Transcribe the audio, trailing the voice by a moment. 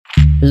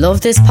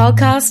Love this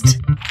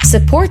podcast?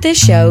 Support this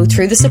show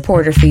through the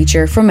supporter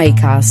feature from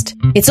Acast.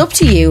 It's up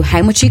to you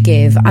how much you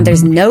give, and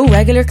there's no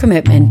regular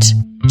commitment.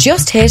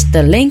 Just hit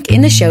the link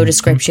in the show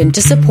description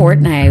to support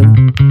now.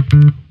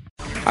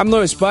 I'm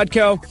Louis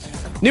Butko.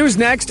 News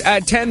next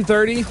at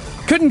 10:30.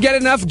 Couldn't get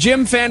enough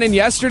Jim Fannin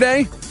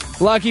yesterday.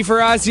 Lucky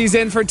for us, he's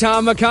in for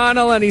Tom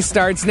McConnell, and he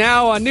starts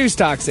now on News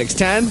Talk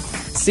 610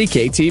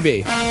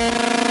 CKTB.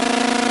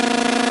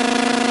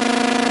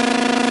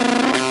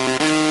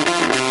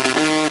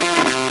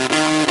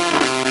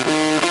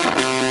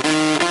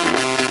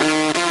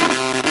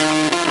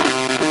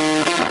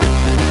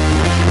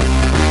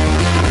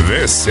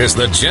 This is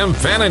the Jim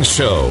Fannin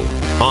Show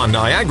on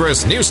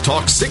Niagara's News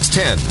Talk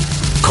 610.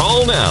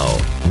 Call now,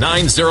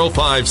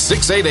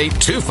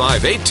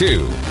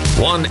 905-688-2582,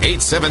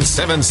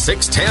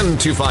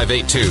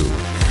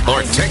 1-877-610-2582,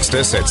 or text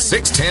us at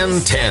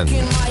 61010.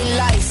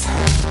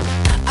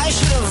 I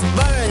should have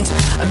burned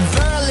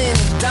Berlin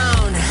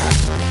down,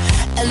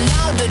 and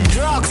now the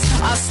drugs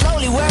are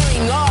slowly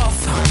wearing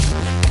off,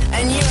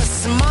 and your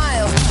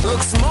smile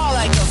looks more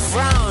like a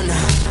frown.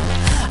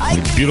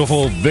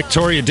 Beautiful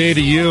Victoria Day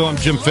to you. I'm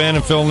Jim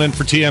Fannin filling in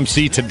for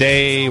TMC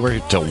today. We're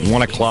till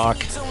 1 o'clock,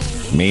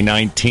 May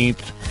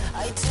 19th.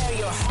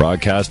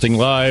 Broadcasting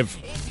live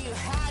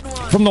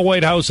from the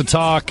White House of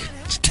Talk.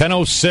 It's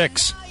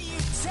 10:06.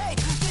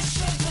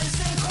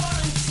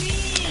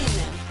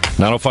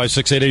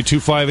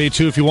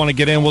 905-688-2582. If you want to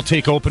get in, we'll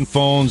take open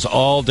phones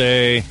all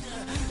day.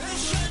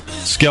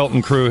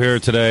 Skeleton crew here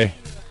today.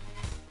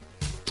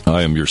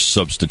 I am your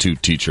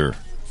substitute teacher.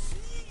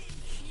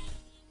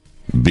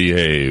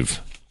 Behave.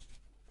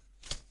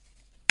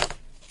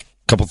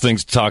 Couple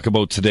things to talk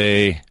about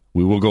today.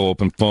 We will go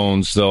open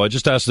phones, though. I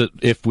just asked that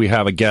if we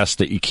have a guest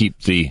that you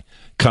keep the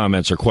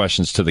comments or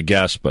questions to the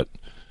guest, but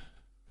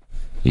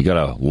you got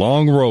a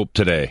long rope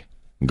today.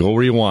 Go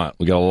where you want.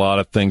 We got a lot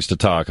of things to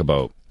talk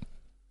about.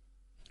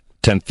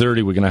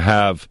 10:30, we're going to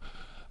have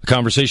a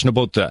conversation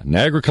about the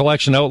Niagara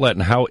Collection Outlet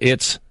and how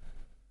it's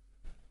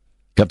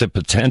got the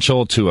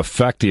potential to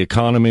affect the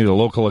economy, the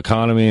local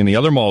economy, and the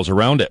other malls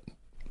around it.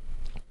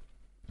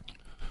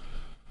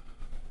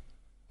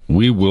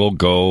 We will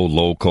go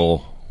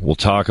local. We'll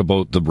talk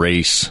about the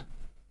race.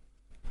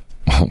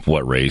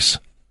 What race?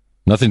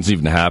 Nothing's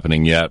even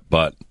happening yet,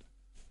 but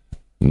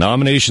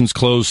nominations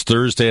close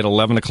Thursday at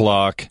 11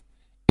 o'clock.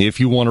 If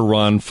you want to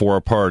run for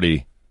a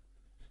party,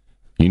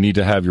 you need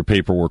to have your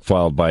paperwork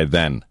filed by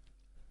then.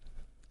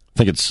 I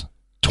think it's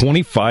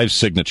 25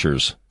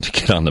 signatures to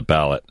get on the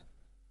ballot.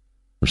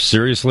 Or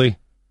seriously?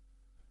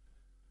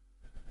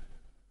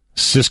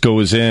 Cisco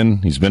is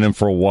in. He's been in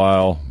for a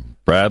while.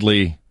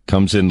 Bradley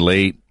comes in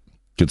late.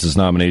 Gets his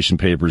nomination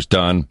papers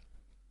done.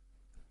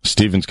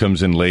 Stevens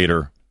comes in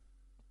later.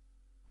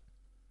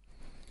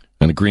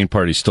 And the Green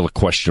Party's still a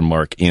question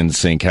mark in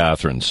St.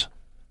 Catharines.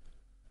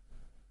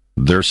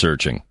 They're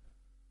searching.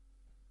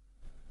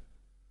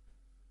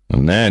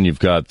 And then you've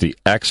got the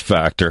X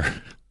Factor,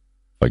 if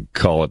I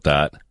call it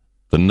that,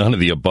 the none of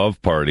the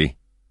above party.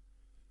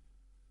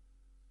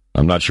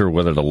 I'm not sure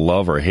whether to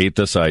love or hate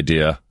this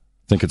idea. I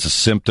think it's a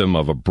symptom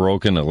of a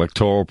broken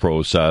electoral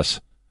process.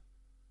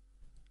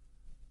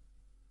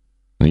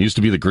 It used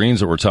to be the Greens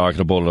that were talking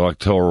about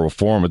electoral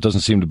reform. It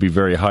doesn't seem to be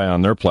very high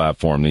on their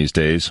platform these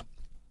days.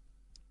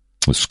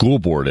 The school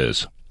board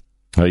is.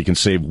 How you can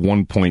save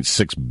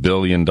 $1.6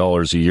 billion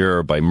a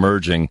year by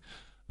merging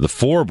the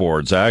 4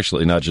 boards,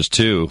 actually, not just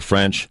 2,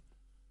 French,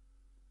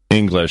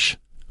 English,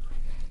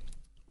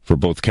 for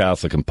both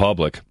Catholic and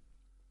public.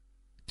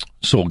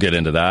 So we'll get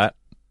into that.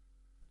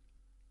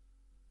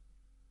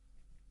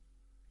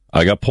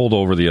 I got pulled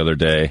over the other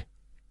day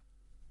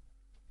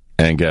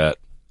and got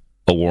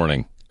a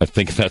warning. I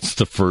think that's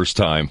the first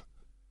time.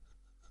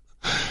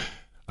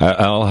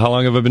 How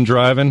long have I been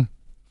driving?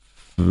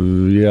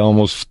 Yeah,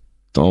 almost,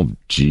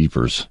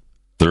 jeepers.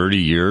 30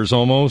 years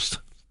almost?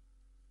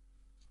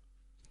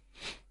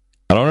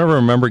 I don't ever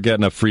remember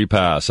getting a free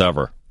pass,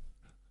 ever.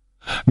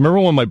 I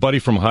remember when my buddy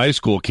from high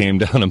school came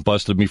down and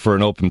busted me for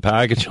an open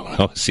package when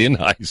I was in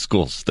high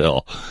school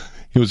still.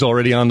 He was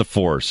already on the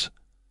force.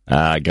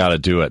 I gotta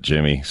do it,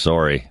 Jimmy.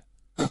 Sorry.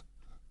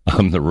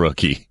 I'm the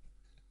rookie.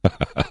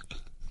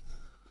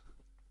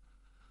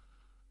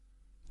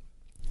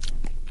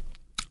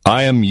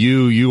 I am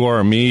you, you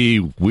are me,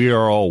 we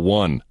are all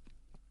one.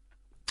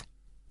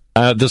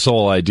 This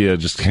whole idea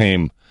just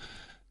came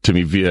to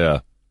me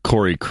via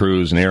Corey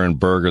Cruz and Aaron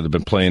Berger. They've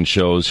been playing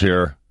shows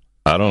here.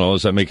 I don't know,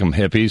 does that make them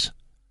hippies?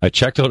 I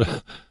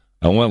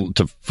went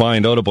to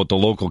find out about the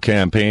local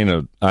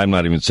campaign. I'm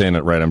not even saying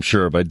it right, I'm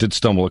sure, but I did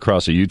stumble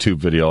across a YouTube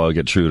video. I'll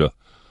get True to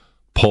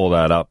pull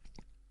that up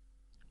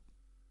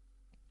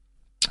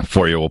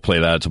for you. We'll play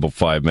that. It's about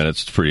 5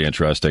 minutes. It's pretty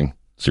interesting.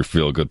 It's your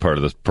feel-good part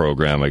of the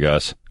program, I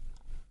guess.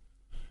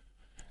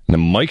 And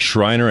then Mike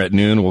Schreiner at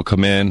noon will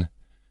come in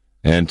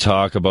and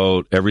talk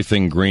about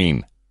everything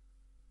green.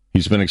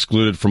 He's been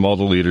excluded from all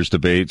the leaders'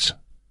 debates.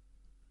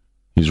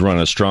 He's run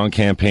a strong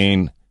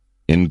campaign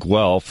in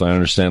Guelph. I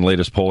understand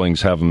latest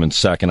pollings have him in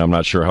second. I'm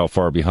not sure how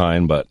far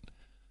behind, but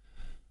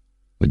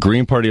The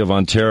Green Party of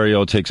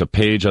Ontario takes a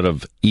page out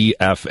of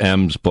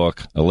EFM's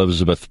book,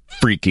 Elizabeth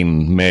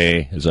freaking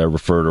May, as I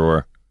refer to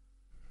her,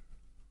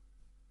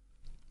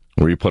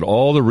 where you put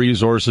all the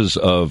resources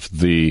of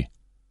the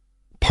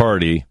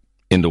party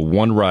into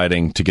one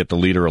riding to get the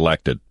leader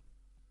elected.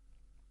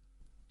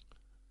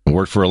 It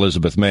worked for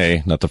Elizabeth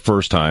May, not the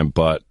first time,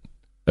 but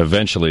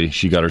eventually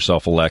she got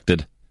herself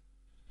elected.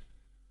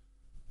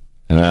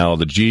 And now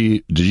the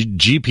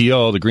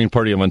GPO, the Green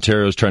Party of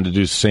Ontario, is trying to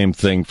do the same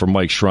thing for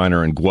Mike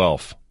Schreiner in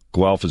Guelph.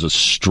 Guelph is a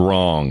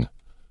strong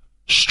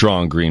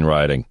Green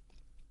riding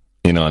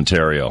in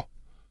Ontario.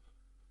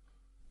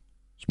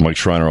 So Mike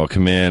Schreiner will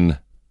come in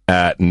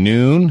at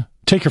noon.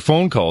 Take your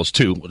phone calls,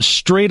 too.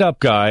 Straight up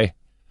guy.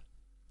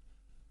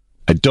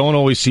 I don't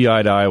always see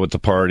eye to eye with the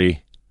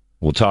party.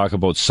 We'll talk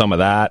about some of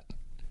that.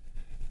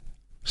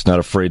 He's not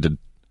afraid to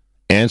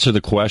answer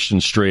the question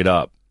straight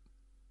up.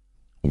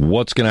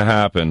 What's going to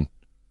happen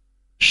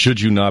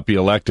should you not be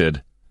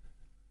elected?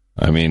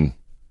 I mean,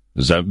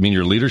 does that mean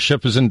your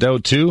leadership is in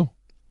doubt too?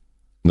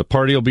 The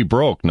party will be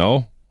broke,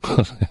 no?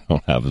 They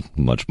don't have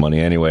much money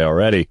anyway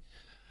already.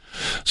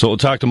 So we'll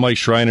talk to Mike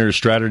Schreiner's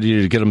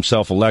strategy to get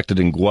himself elected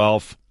in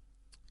Guelph,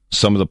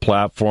 some of the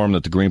platform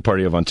that the Green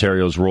Party of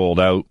Ontario has rolled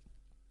out,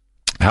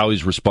 how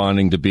he's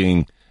responding to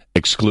being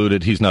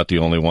excluded. He's not the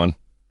only one.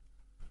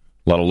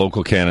 A lot of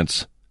local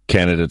candidates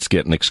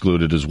getting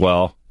excluded as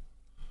well.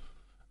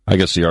 I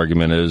guess the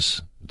argument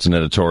is it's an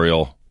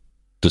editorial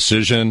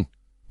decision.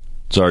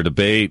 It's our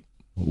debate.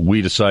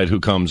 We decide who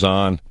comes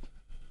on.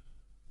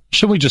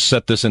 Shouldn't we just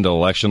set this into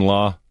election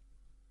law?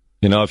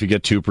 You know, if you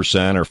get 2%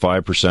 or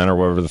 5% or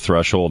whatever the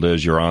threshold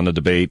is, you're on the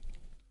debate.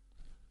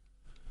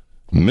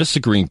 Miss the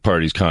Green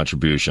Party's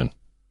contribution.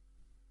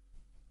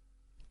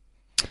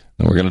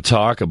 And we're going to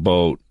talk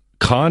about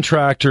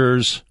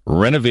contractors,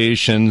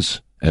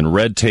 renovations, and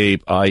red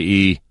tape,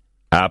 i.e.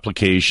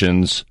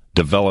 applications,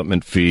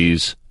 development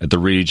fees at the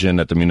region,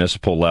 at the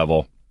municipal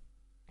level.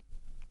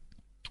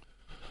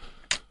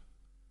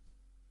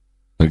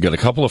 I've got a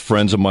couple of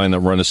friends of mine that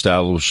run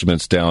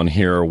establishments down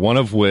here, one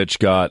of which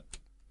got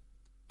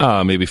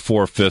maybe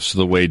 4/5 of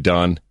the way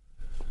done.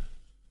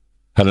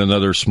 Had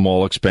another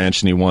small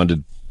expansion he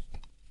wanted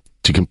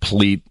to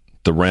complete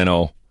the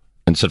reno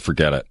and said,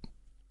 forget it.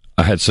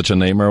 I had such a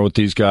nightmare with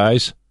these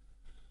guys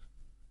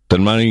that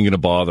I'm not even going to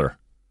bother.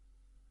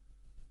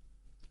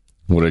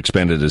 Would have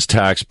expanded his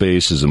tax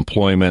base, his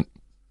employment.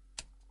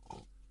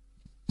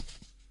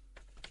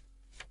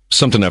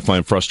 Something I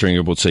find frustrating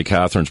about, say,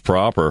 Catherine's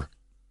proper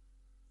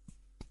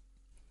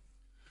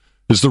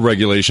is the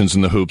regulations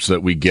and the hoops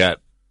that we get.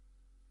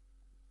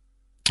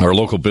 Our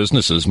local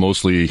businesses,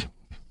 mostly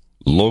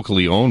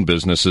locally owned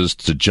businesses,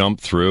 to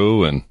jump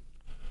through, and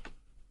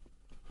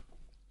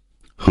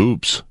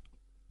hoops.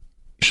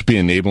 Should be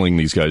enabling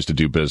these guys to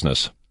do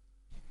business.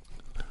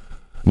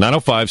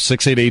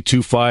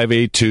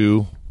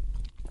 905-688-2582,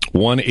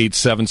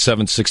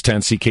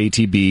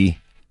 1-877-610-CKTB,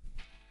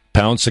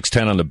 pound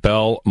 610 on the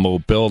Bell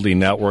Mobility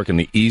Network, and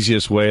the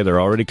easiest way,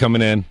 they're already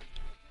coming in.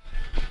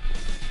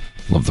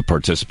 Love the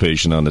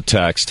participation on the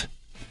text.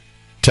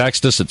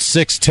 Text us at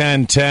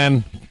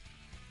 61010.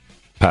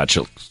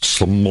 Patrick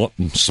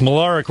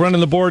Smolarek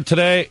running the board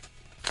today.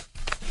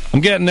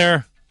 I'm getting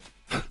there.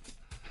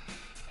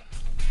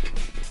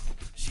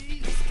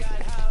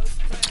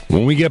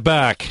 When we get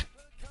back,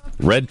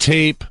 red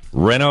tape,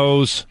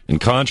 renos, and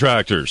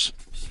contractors.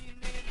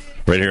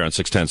 Right here on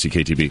 610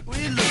 CKTB.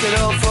 We look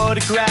at old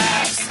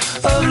photographs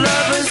of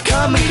lovers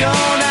come and gone.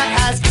 I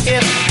ask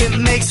if it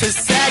makes us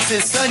sad.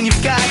 Son,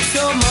 you've got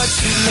so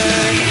much to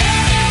learn.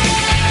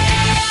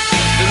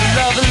 The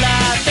love of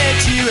life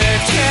that you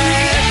have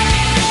kept.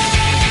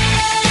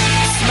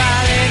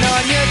 Smiling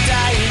on your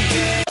dying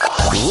day.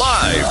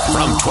 Live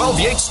from 12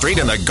 Yates Street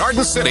in the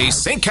Garden City,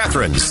 St.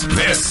 Catharines,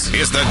 this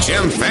is the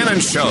Jim Fannin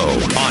Show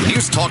on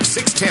News Talk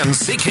 610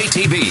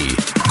 CKTV.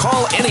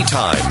 Call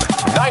anytime,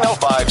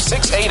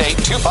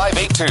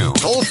 905-688-2582.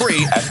 Toll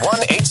free at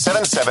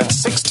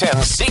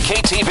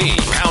 1-877-610-CKTV.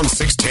 Pound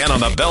 610 on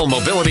the Bell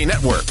Mobility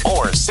Network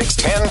or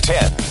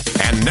 61010.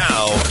 And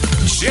now,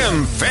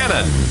 Jim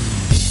Fannin.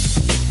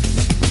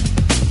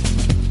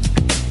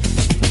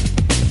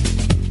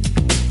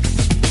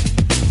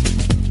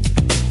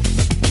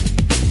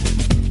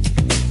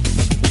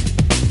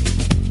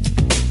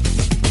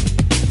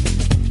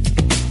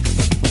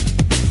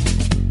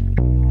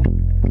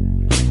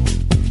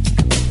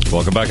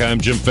 Welcome back. I'm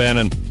Jim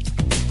Fannin.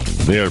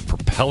 They are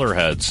Propeller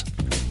Heads.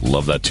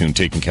 Love that tune,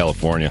 Taking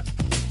California.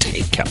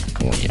 Take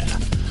California.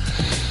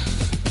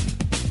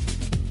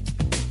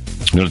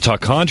 I'm going to talk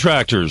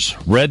contractors,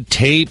 red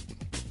tape,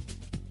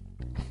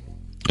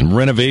 and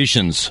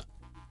renovations.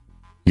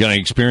 You got any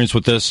experience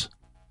with this?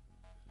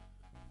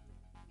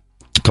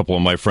 A couple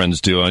of my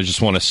friends do. I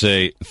just want to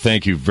say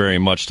thank you very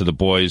much to the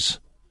boys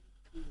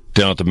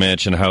down at the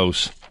Mansion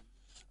House.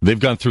 They've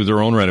gone through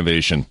their own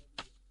renovation.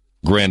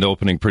 Grand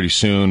opening pretty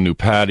soon, new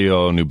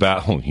patio, new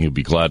bathroom. You'll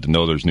be glad to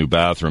know there's new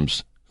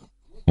bathrooms.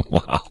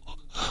 Wow.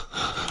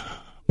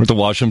 Weren't the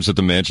washrooms at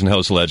the Mansion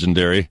House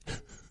legendary?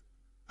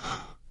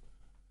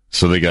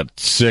 So they got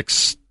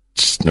 6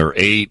 or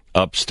 8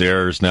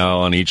 upstairs now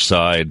on each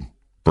side.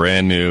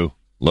 Brand new,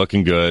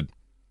 looking good.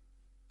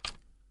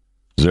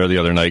 Was there the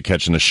other night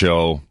catching a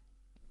show.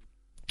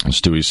 And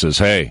Stewie says,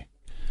 hey,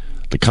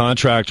 the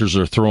contractors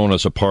are throwing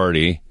us a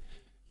party,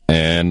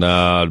 and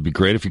it'd be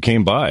great if you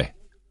came by.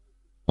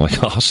 I'm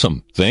like,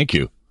 awesome, thank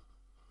you.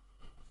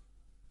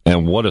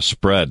 And what a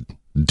spread.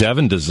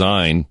 Devon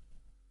Design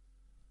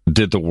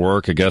did the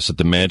work, I guess, at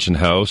the Mansion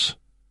House.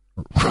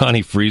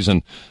 Ronnie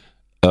Friesen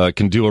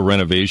can do a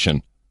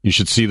renovation. You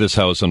should see this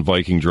house on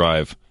Viking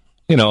Drive.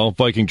 You know,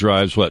 Viking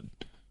Drive's, what,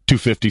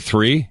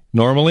 $253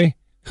 normally?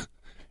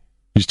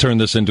 He's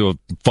turned this into a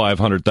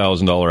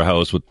 $500,000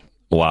 house with,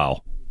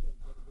 wow.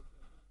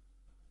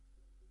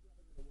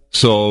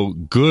 So,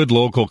 good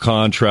local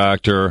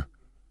contractor,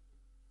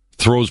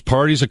 throws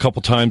parties a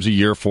couple times a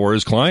year for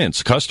his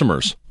clients,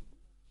 customers.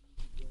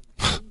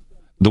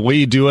 The way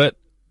you do it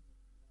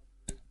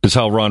is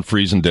how Ron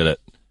Friesen did it.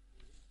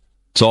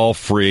 It's all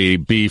free,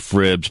 beef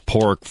ribs,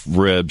 pork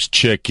ribs,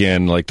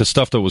 chicken, like the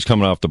stuff that was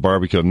coming off the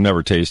barbecue I've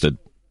never tasted.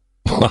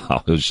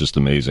 Wow, it was just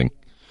amazing.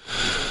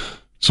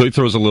 So he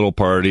throws a little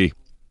party.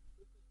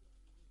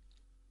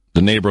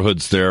 The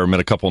neighborhood's there, met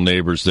a couple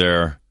neighbors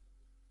there,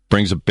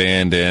 brings a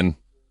band in.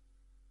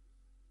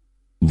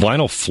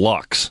 Vinyl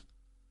Flux.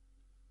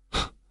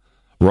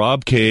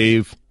 Rob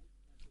Cave,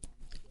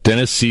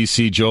 Dennis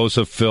Cece,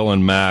 Joseph, Phil,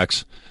 and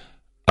Max.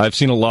 I've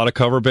seen a lot of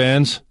cover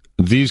bands.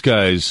 These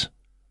guys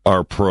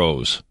are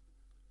pros.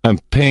 I'm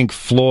Pink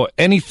Floyd,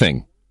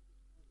 anything.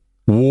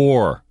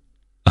 War.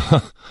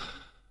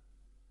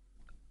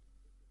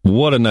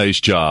 What a nice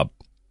job.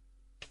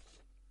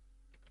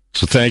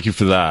 So thank you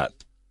for that.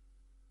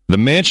 The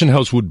Mansion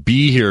House would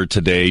be here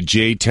today.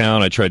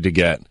 J-Town, I tried to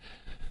get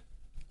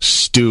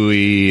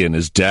Stewie and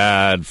his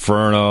dad,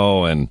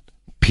 Ferno, and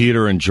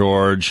Peter and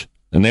George.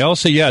 And they all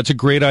say, yeah, it's a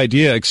great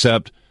idea,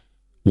 except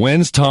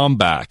when's Tom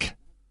back?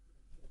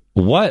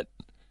 What?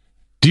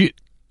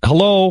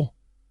 Hello?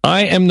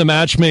 I am the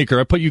matchmaker.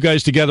 I put you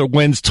guys together.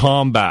 When's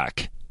Tom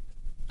back?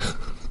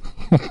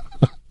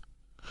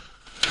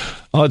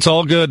 Oh, it's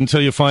all good until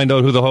you find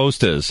out who the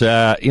host is.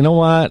 You know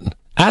what?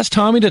 Ask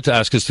Tommy to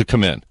ask us to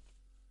come in.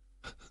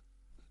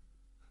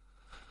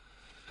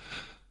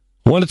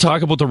 I want to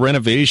talk about the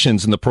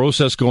renovations and the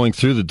process going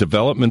through, the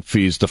development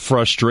fees, the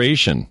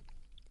frustration.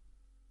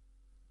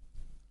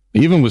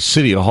 Even with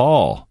City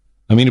Hall.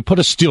 I mean, he put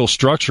a steel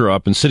structure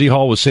up, and City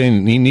Hall was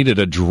saying he needed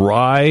a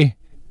dry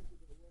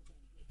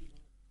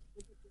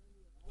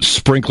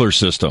sprinkler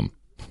system.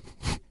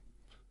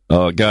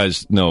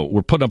 Guys, no,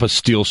 we're putting up a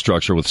steel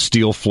structure with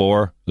steel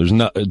floor. There's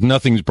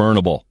nothing's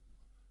burnable.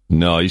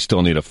 No, you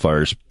still need a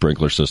fire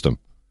sprinkler system.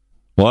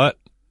 What?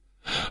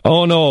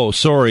 Oh, no,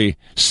 sorry.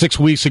 6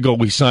 weeks ago,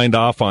 we signed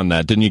off on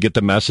that. Didn't you get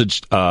the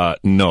message?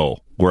 No,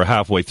 we're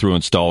halfway through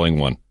installing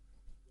one.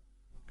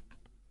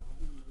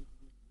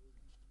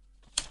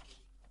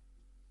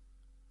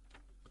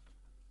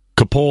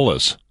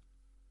 Capolas.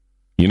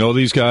 You know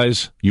these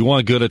guys? You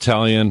want good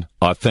Italian,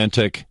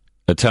 authentic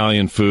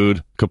Italian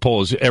food?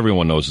 Capolas,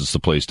 everyone knows it's the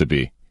place to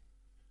be.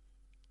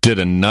 Did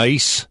a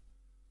nice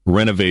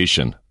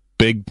renovation.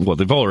 Well,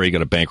 they've already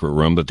got a banquet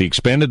room, but they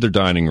expanded their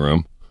dining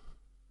room.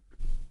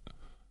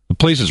 The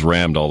place is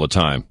rammed all the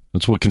time.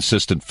 That's what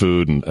consistent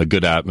food and a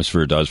good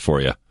atmosphere does for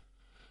you.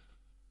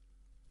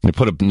 They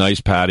put a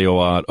nice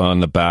patio out on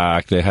the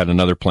back. They had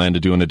another plan to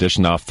do an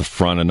addition off the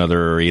front,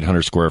 another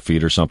 800 square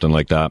feet or something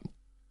like that.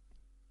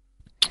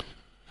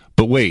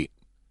 But wait,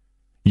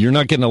 you're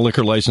not getting a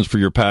liquor license for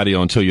your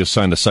patio until you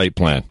sign the site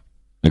plan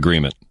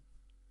agreement.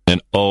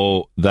 And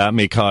that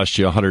may cost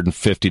you $150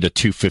 to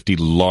 $250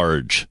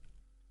 large,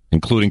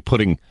 including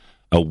putting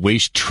a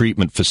waste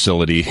treatment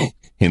facility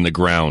in the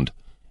ground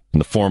in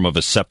the form of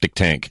a septic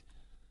tank.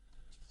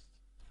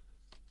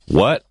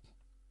 What?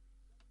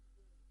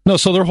 No,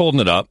 so they're holding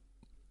it up.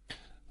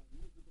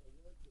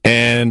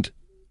 And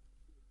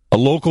a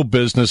local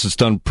business has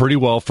done pretty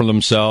well for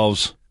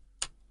themselves.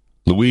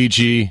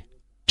 Luigi,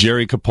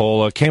 Jerry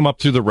Capola, came up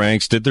through the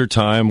ranks, did their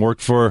time,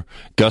 worked for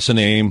Gus and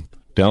Aim,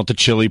 down to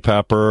Chili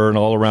Pepper and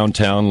all around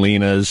town,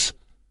 Lena's,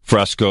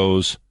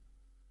 Fresco's.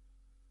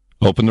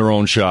 Opened their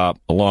own shop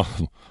a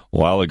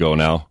while ago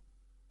now.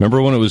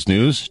 Remember when it was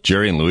news?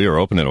 Jerry and Louie are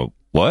opening a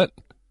what?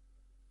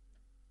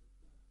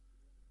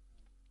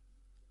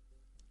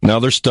 Now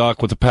they're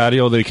stuck with a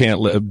patio they can't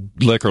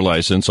liquor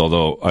license,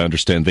 although I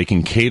understand they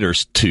can cater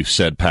to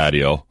said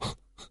patio.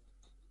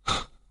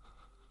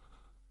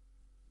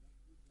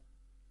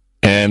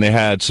 And they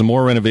had some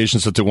more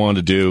renovations that they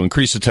wanted to do,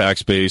 increase the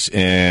tax base,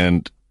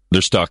 and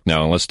they're stuck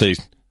now unless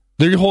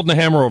they're holding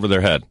a hammer over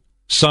their head.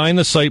 Sign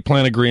the site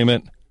plan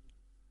agreement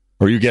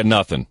or you get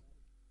nothing.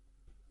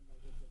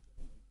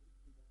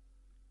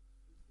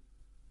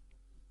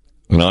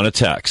 And on a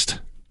text,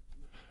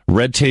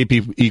 red tape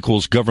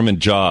equals government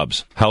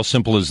jobs. How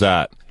simple is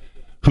that?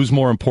 Who's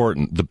more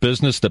important, the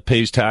business that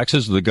pays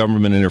taxes or the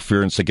government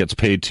interference that gets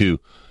paid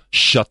to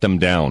shut them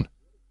down?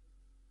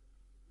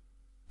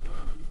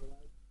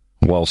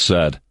 Well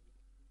said.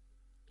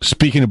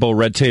 Speaking about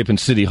red tape in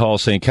City Hall,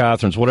 St.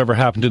 Catharines, whatever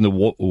happened in the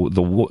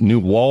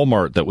new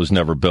Walmart that was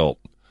never built?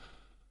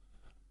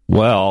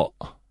 Well,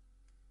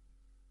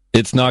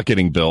 it's not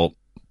getting built.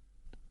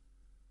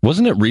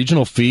 Wasn't it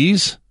regional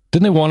fees?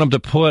 Didn't they want them to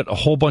put a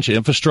whole bunch of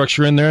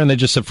infrastructure in there and they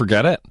just said,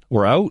 forget it,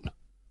 we're out?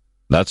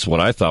 That's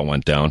what I thought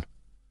went down.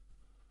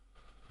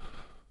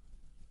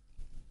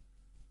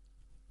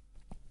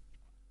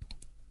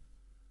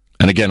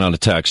 And again on a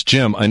text,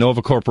 Jim, I know of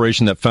a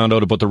corporation that found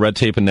out about the red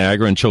tape in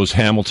Niagara and chose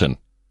Hamilton.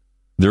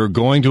 They're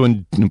going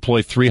to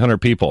employ 300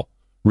 people.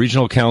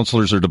 Regional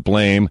councillors are to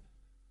blame,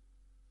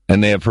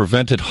 and they have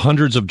prevented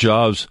hundreds of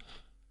jobs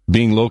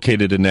being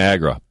located in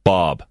Niagara.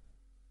 Bob.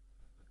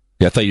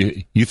 Yeah, I thought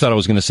you thought I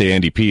was going to say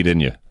Andy P,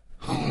 didn't you?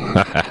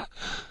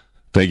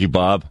 Thank you,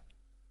 Bob.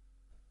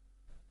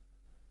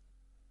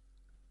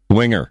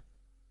 Winger.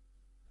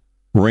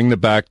 Ring the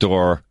back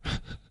door.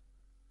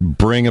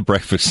 Bring a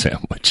breakfast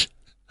sandwich.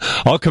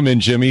 I'll come in,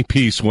 Jimmy.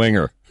 Peace,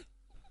 Winger.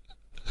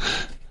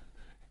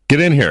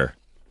 Get in here.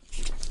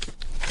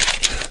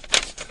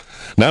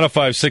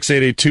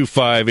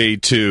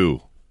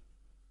 905-688-2582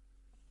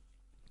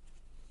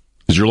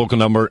 is your local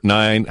number.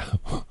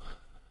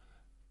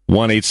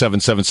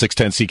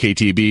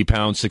 1-877-610-CKTB,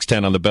 pound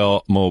 610 on the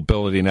Bell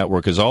Mobility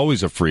Network is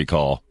always a free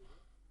call.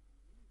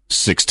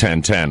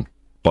 61010.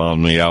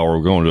 Bottom of the hour,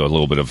 we're going to a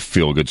little bit of a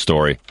feel-good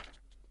story.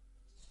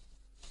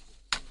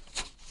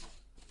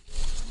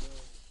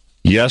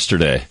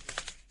 Yesterday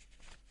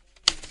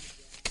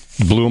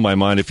blew my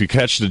mind. If you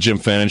catch the Jim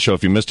Fannin Show,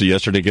 if you missed it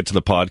yesterday, get to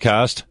the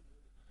podcast.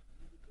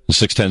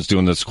 610's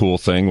doing this cool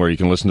thing where you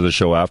can listen to the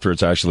show after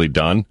it's actually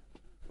done.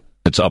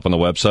 It's up on the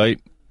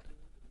website.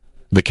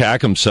 The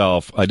CAC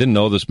himself, I didn't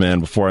know this man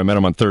before I met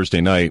him on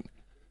Thursday night.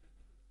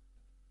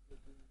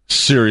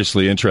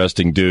 Seriously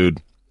interesting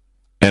dude.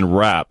 And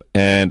rap.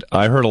 And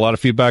I heard a lot of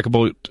feedback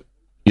about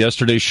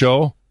yesterday's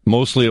show.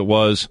 Mostly it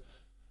was,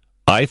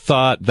 I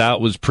thought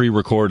that was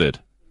pre-recorded.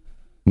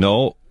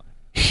 No,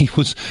 he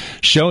was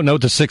shouting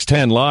out to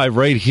 610 live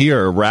right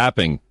here,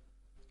 rapping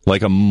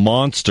like a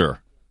monster.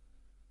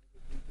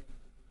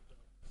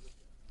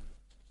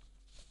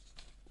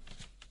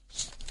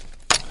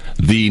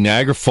 The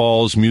Niagara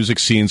Falls music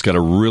scene's got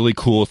a really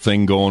cool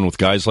thing going with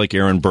guys like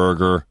Aaron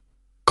Berger,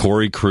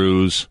 Corey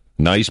Cruz,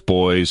 Nice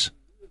Boys,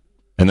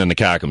 and then the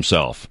CAC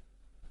himself.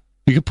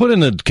 You could put in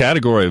the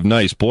category of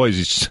Nice Boys.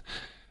 He's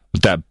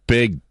with that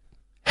big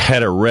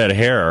head of red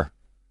hair.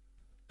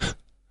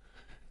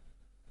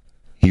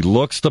 He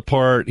looks the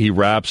part. He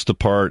raps the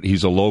part.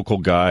 He's a local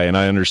guy, and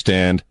I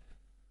understand.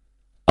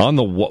 On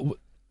the, what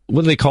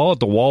do they call it?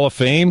 The Wall of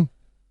Fame?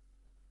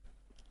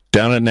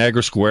 Down at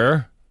Niagara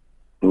Square?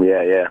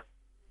 Yeah.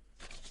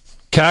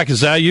 CAC, is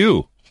that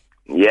you?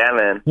 Yeah,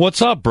 man.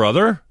 What's up,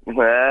 brother?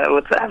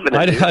 What's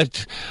happening?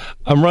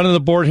 I'm running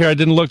the board here. I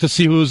didn't look to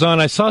see who was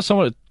on. I saw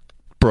someone.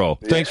 Bro,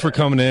 thanks for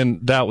coming in.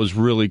 That was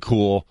really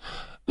cool.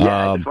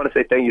 Yeah, I just want to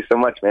say thank you so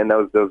much, man. That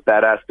was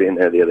badass being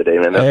there the other day,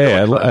 man.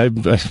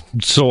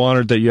 I'm so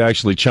honored that you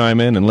actually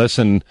chime in and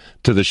listen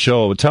to the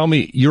show. Tell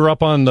me, you're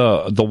up on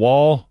the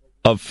wall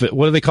of,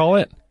 what do they call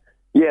it?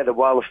 Yeah, the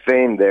Wall of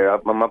Fame there.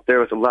 I'm up there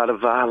with a lot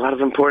of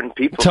important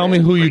people. Tell me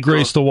who you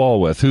graced the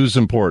wall with. Who's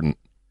important?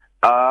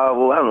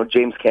 Well, I don't know.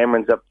 James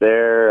Cameron's up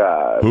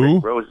there. Who?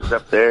 Rick Rose is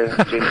up there.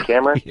 James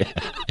Cameron?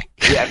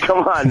 Yeah, come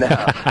on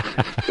now.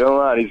 Come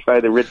on. He's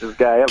probably the richest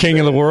guy up King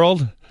there. of the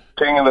world?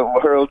 King of the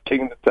world,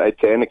 King of the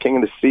Titanic, King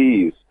of the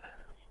Seas.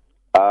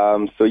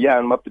 So, yeah,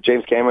 I'm up to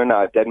James Cameron.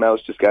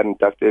 Deadmau5 just got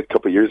inducted a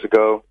couple years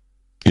ago.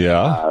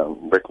 Yeah.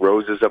 Rick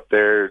Rose is up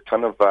there.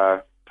 Ton of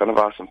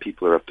awesome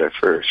people are up there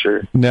for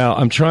sure. Now,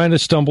 I'm trying to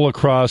stumble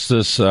across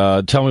this.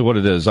 Tell me what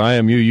it is. I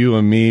am you, you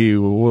and me.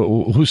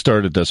 Who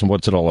started this and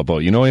what's it all about?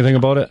 You know anything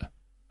about it?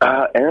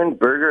 Aaron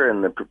Berger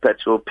and the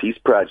Perpetual Peace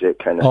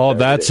Project kind of. Oh,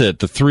 that's it.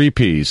 The 3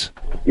 Ps.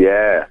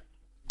 Yeah.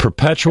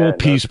 Perpetual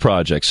Peace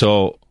Project.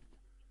 So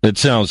it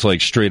sounds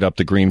like straight up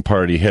the Green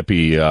Party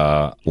hippie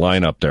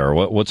lineup there.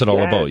 What's it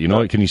all about? You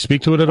know, can you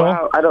speak to it at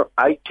all?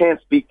 I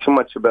can't speak too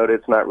much about it.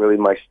 It's not really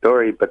my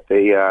story, but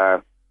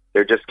they're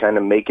just kind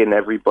of making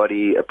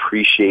everybody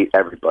appreciate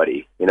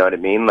everybody. You know what I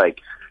mean? Like,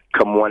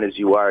 come one as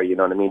you are. You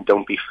know what I mean?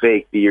 Don't be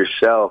fake. Be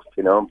yourself.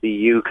 You know, be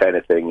you kind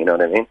of thing. You know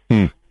what I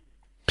mean?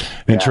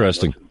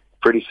 Interesting. Yeah,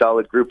 pretty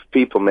solid group of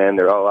people, man.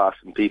 They're all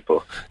awesome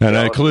people. And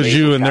I include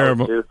you in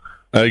there.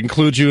 I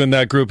include you in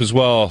that group as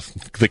well.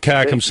 The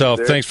CAC himself.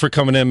 Thanks for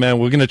coming in, man.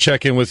 We're going to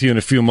check in with you in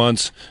a few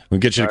months.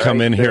 We'll get you to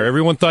come in here.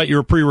 Everyone thought you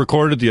were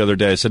pre-recorded the other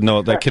day. I said,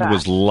 no, that kid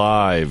was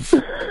live.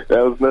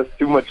 That was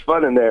too much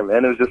fun in there,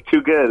 man. It was just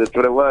too good. That's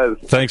what it was.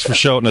 Thanks for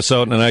shouting us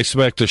out, and I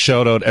expect a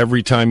shout-out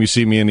every time you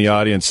see me in the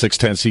audience,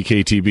 610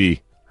 CKTB.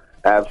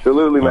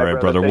 Absolutely, my brother. All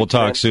right, brother. We'll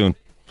talk soon.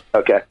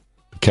 Okay.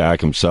 The CAC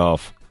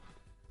himself.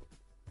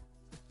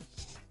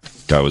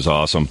 Guy was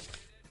awesome.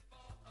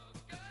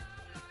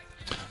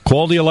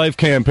 Quality of life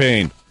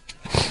campaign.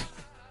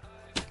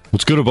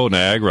 What's good about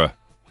Niagara?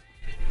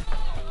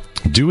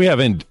 Do we have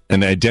an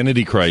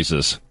identity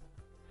crisis?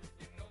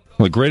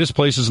 The greatest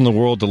places in the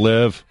world to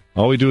live,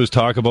 all we do is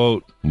talk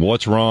about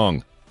what's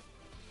wrong.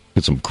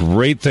 Get some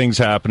great things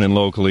happening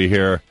locally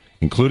here,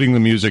 including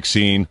the music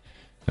scene.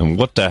 And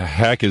what the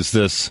heck is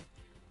this?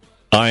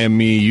 I am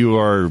me, you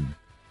are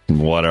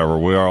whatever.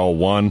 We are all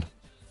one.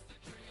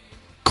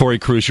 Corey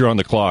Cruz, you're on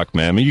the clock,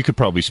 man. I mean, you could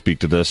probably speak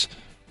to this.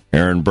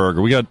 Aaron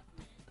Berger. We got...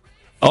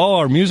 Oh,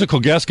 our musical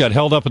guest got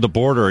held up at the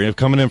border.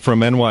 Coming in from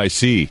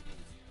NYC.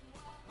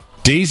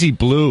 Daisy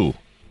Blue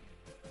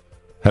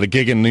had a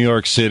gig in New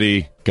York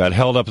City, got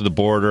held up at the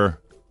border.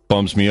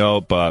 Bums me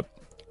out, but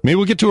maybe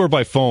we'll get to her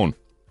by phone.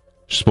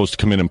 She's supposed to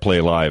come in and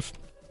play live.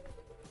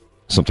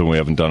 Something we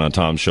haven't done on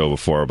Tom's show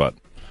before, but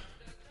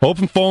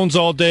open phones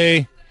all day.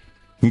 You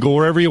can go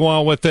wherever you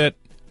want with it.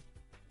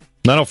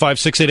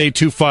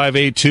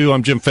 905-688-2582.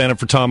 I'm Jim Fannin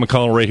for Tom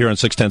McConnell right here on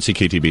 610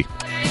 CKTB.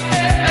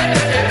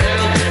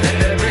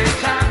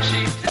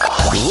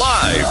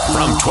 Live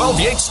from 12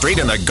 Yates Street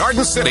in the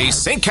Garden City,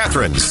 St.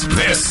 Catharines,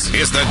 this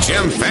is the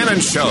Jim Fannin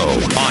Show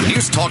on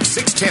News Talk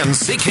 610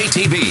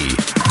 CKTB.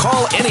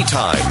 Call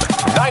anytime.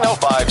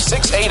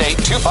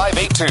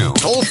 905-688-2582.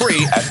 Toll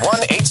free at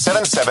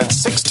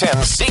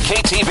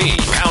 1-877-610-CKTB.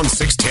 Pound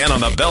 610 on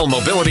the Bell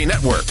Mobility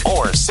Network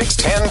or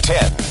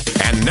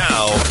 61010. And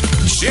now,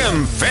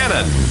 Jim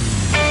Fannin.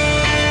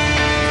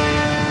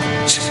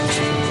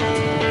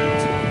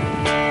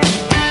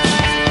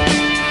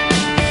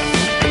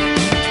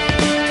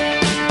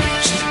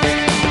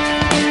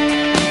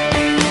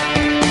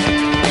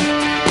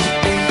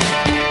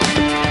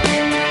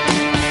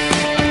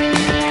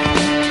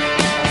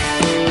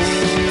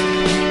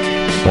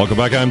 Welcome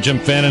back. I'm Jim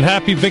Fannin.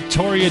 Happy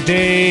Victoria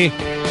Day,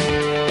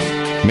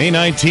 May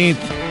 19th.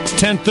 It's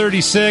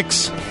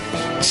 10:36,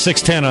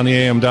 610 on the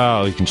AM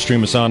dial. You can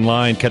stream us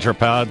online, catch our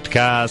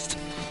podcast.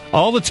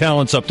 All the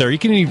talents up there. You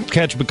can even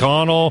catch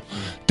McConnell,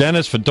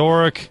 Dennis,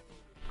 Fedoric,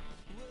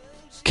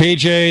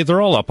 KJ.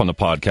 They're all up on the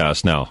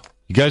podcast now.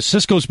 You guys,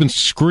 Cisco's been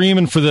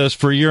screaming for this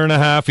for a year and a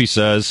half, he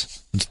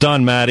says. It's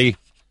done, Maddie.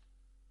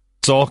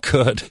 It's all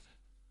good.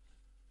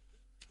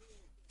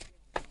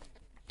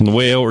 On the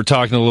way out, we're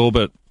talking a little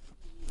bit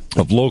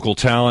of local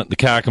talent, the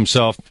CAC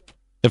himself.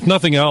 If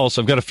nothing else,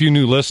 I've got a few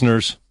new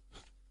listeners.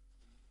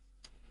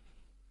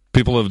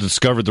 People have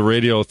discovered the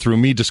radio through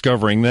me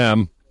discovering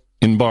them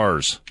in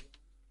bars,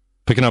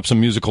 picking up some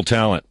musical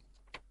talent.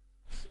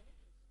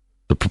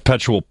 The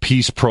Perpetual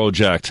Peace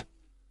Project.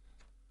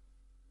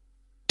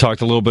 Talked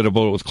a little bit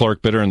about it with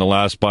Clark Bitter in the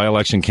last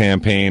by-election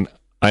campaign.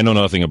 I know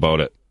nothing about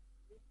it.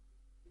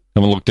 I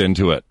haven't looked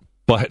into it.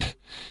 But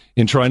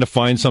in trying to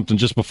find something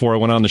just before I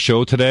went on the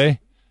show today,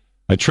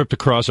 I tripped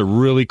across a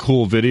really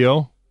cool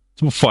video.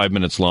 It's about 5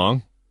 minutes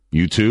long.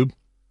 YouTube.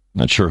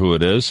 Not sure who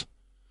it is.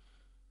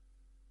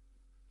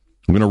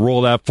 I'm going to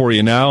roll that for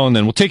you now, and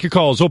then we'll take your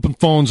calls. Open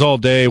phones all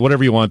day,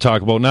 whatever you want to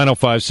talk about.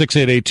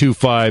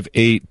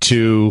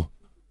 905-688-2582,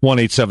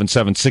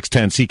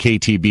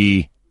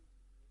 1-877-610-CKTB.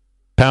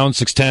 Pound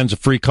 610 is a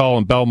free call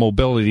on Bell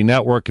Mobility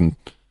Network, and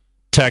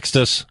text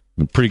us.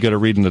 I'm pretty good at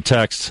reading the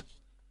text.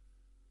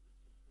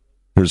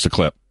 Here's the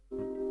clip.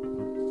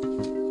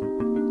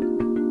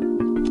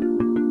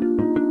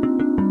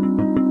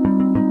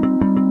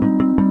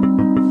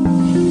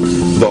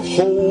 The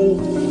whole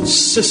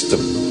system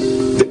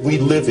that we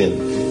live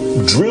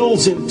in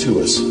drills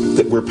into us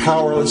that we're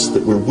powerless,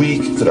 that we're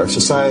weak, that our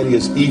society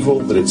is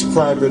evil, that it's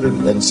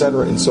crime-ridden,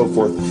 etc., and so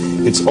forth.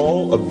 It's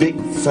all a big,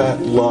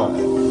 fat lie.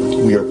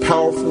 We are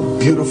powerful,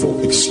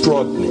 beautiful,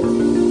 extraordinary.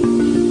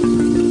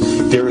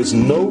 There is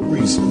no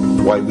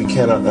reason why we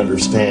cannot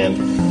understand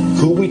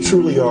who we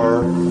truly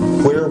are,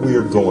 where we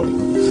are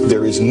going.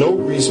 There is no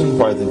reason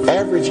why the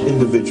average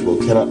individual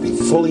cannot be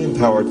fully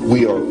empowered.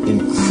 We are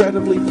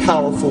incredibly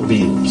powerful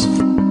beings.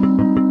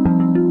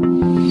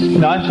 You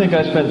know, I think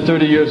I spent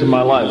 30 years of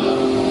my life,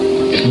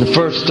 in the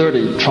first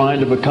 30, trying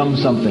to become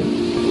something.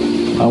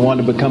 I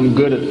wanted to become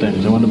good at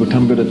things. I wanted to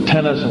become good at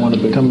tennis. I wanted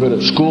to become good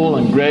at school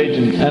and grades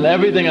and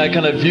everything I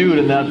kind of viewed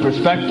in that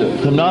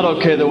perspective. I'm not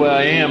okay the way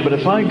I am, but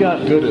if I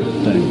got good at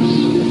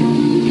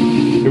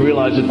things, I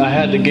realized that I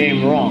had the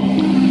game wrong.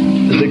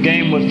 The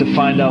game was to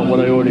find out what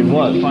I already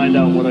was. Find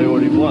out what I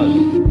already was.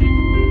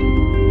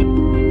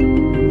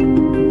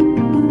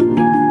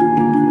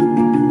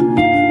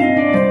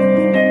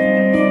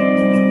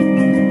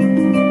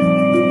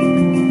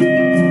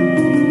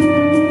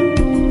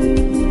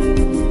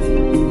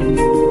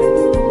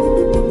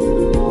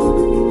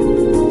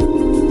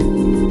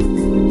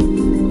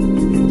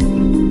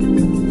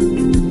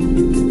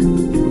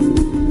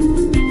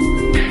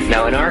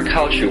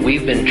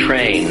 We've been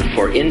trained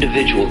for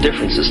individual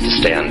differences to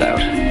stand out.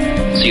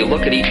 So you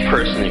look at each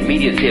person,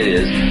 immediately it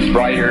is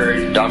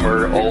brighter,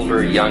 dumber,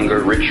 older, younger,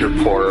 richer,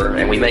 poorer,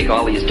 and we make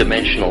all these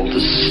dimensional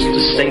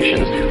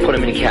distinctions, put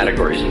them in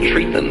categories and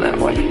treat them that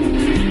way.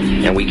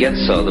 And we get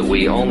so that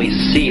we only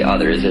see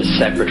others as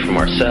separate from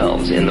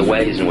ourselves in the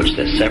ways in which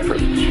they're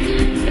separate.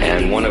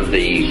 And one of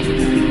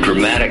the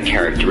dramatic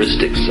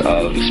characteristics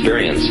of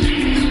experience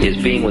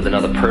is being with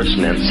another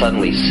person and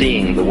suddenly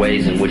seeing the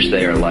ways in which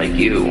they are like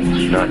you,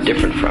 not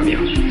different from you.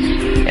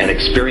 And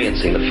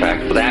experiencing the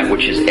fact that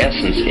which is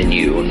essence in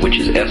you and which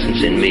is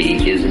essence in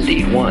me is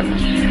indeed one.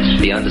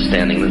 The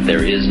understanding that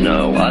there is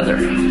no other.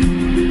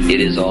 It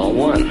is all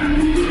one.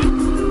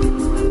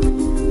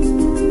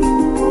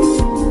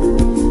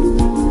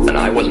 And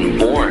I wasn't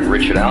born born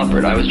Richard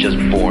Alpert. I was just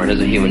born as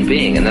a human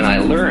being. And then I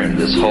learned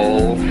this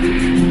whole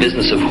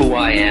business of who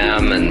I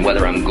am and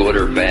whether I'm good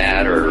or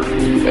bad or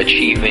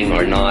achieving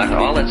or not.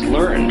 All that's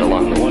learned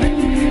along the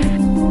way.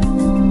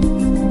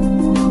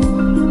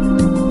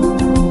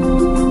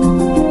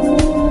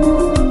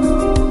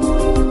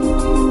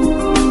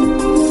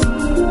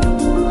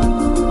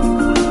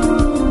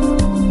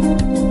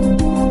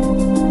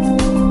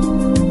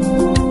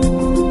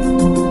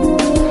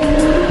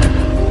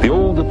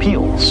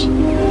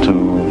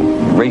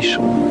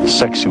 Racial,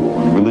 sexual,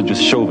 and religious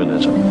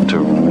chauvinism to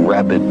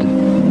rabid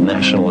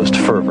nationalist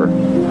fervor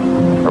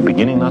are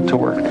beginning not to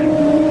work.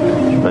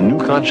 A new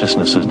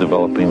consciousness is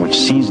developing which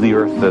sees the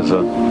earth as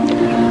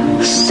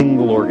a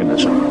single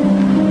organism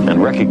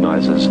and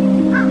recognizes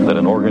that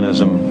an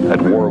organism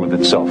at war with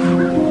itself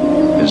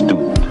is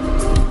doomed.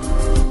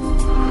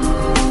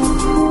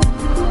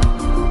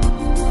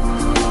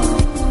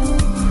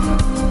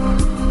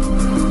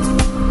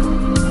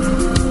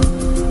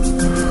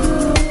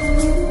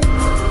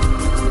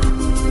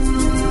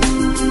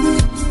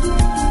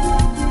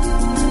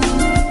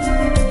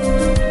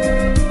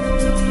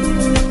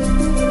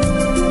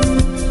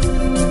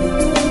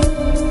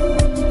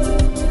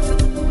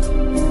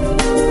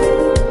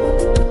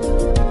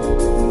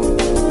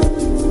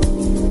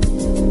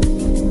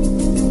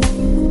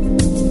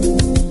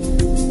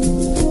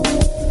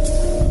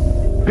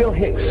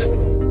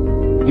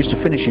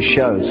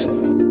 Shows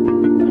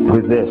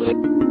with this.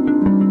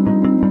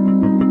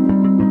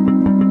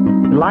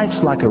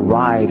 Life's like a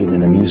ride in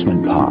an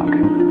amusement park.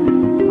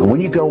 And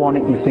when you go on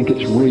it, you think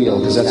it's real,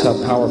 because that's how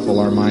powerful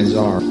our minds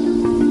are.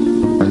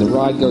 And the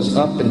ride goes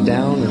up and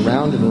down and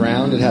round and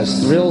round. It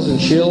has thrills and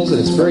chills, and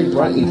it's very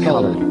brightly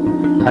colored.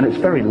 And it's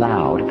very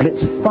loud, and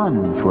it's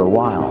fun for a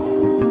while.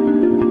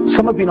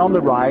 Some have been on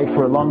the ride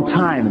for a long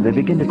time, and they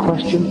begin to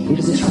question,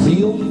 is this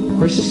real,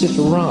 or is this just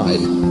a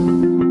ride?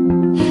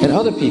 And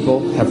other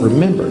people have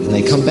remembered, and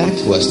they come back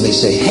to us and they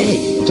say,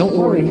 hey, don't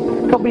worry.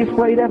 Don't be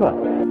afraid ever.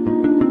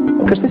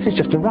 Because this is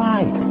just a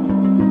ride.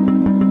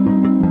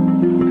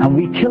 And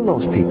we kill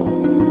those people.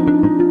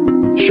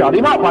 Shut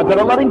him up. I've got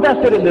a lot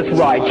invested in this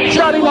ride.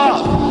 Shut him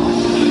up.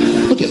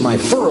 Look at my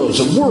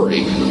furrows of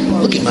worry.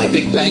 Look at my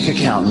big bank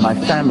account. My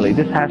family.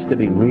 This has to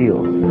be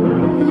real.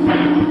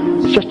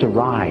 It's just a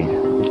ride.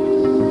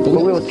 But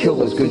we'll kill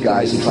those good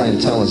guys who try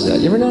and tell us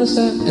that. You ever notice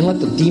that? And let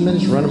the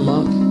demons run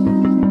amok?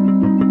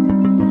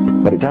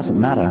 But it doesn't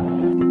matter,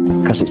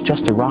 because it's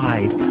just a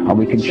ride, and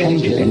we can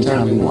change it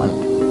anytime we want.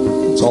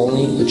 It's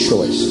only a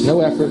choice. No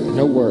effort,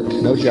 no work,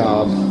 no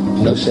job,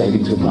 no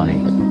savings of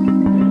money.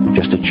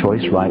 Just a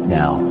choice right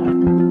now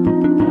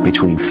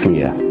between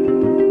fear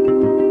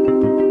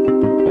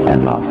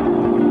and love.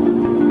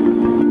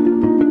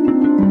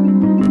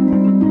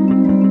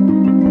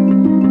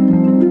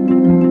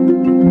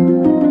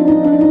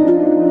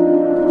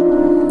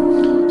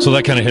 So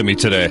that kind of hit me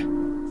today.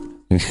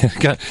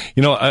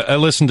 You know, I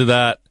listened to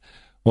that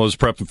while I was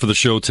prepping for the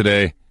show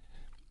today,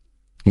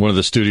 in one of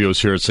the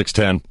studios here at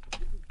 610.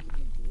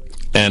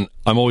 And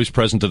I'm always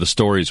present to the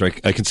stories, right?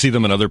 I can see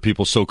them in other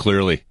people so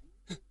clearly.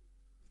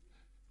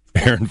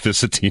 Erin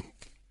Visitine,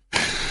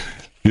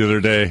 the other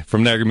day,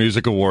 from Niagara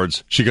Music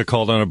Awards, she got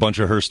called on a bunch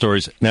of her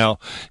stories. Now,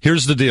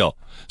 here's the deal.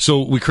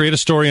 So we create a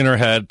story in our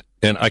head,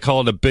 and I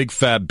call it a big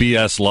fat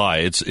BS lie.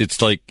 It's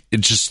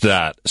just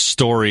that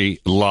story,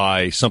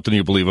 lie, something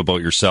you believe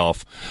about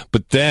yourself.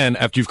 But then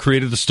after you've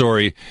created the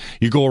story,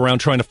 you go around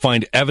trying to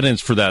find evidence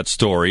for that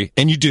story,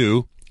 and you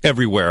do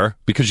everywhere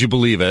because you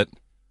believe it.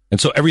 And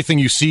so everything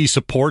you see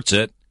supports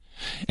it.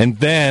 And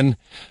then,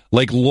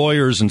 like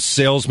lawyers and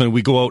salesmen,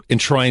 we go out and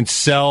try and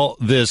sell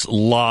this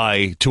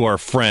lie to our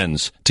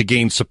friends to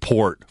gain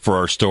support for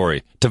our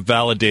story, to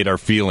validate our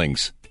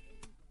feelings.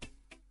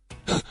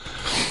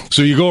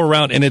 So you go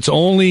around, and it's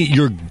only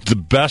the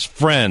best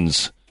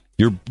friends,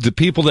 the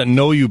people that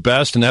know you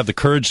best and have the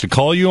courage to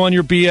call you on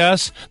your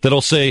BS,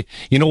 that'll say,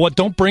 you know what,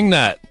 don't bring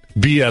that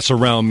BS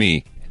around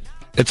me.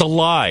 It's a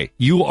lie.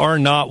 You are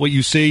not what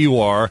you say you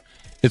are.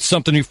 It's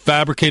something you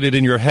fabricated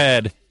in your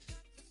head.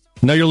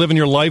 Now you're living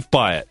your life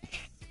by it.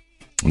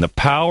 And the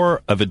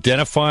power of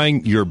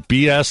identifying your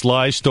BS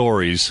lie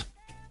stories,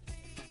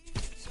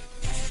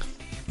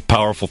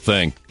 powerful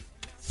thing.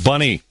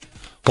 Bunny,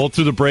 hold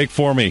through the break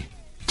for me.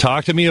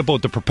 Talk to me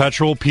about the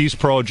Perpetual Peace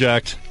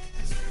Project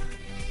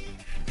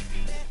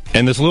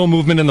and this little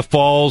movement in the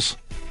Falls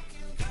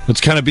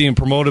that's kind of being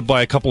promoted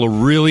by a couple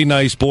of really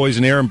nice boys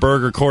in Aaron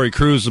Berger, Corey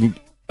Cruz, and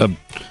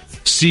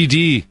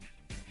CD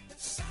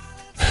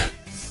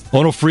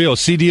Onofrio.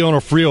 CD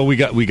Onofrio, we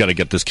got to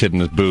get this kid in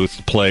the booth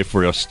to play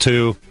for us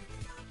too.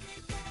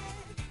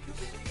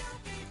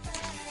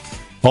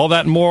 All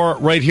that and more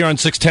right here on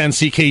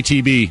 610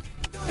 CKTB.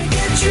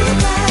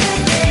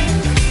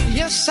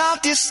 Your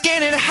salty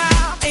skin and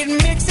how it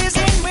mixes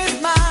in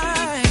with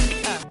mine.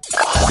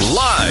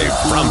 Live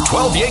from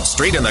 12 Yates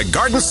Street in the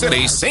Garden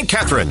City, St.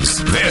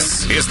 Catharines,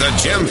 this is the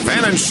Jim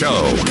Fannin Show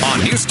on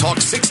News Talk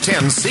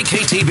 610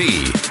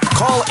 CKTV.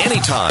 Call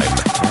anytime,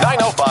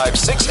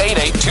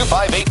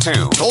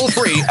 905-688-2582. Toll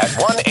free at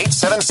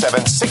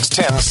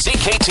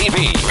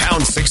 1-877-610-CKTV.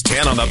 Pound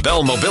 610 on the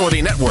Bell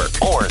Mobility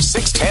Network or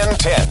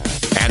 61010.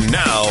 And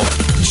now,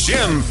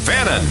 Jim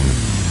Fannin.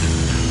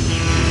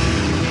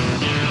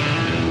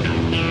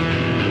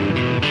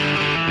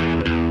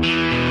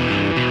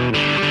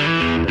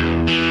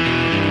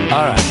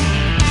 All right.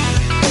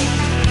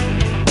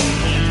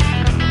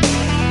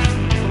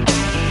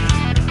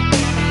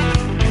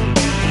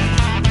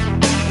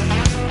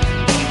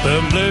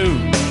 The blue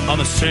on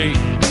the sea,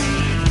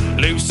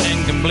 loose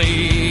and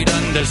complete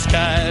under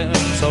skies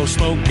so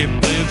smoky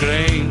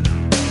blue-gray.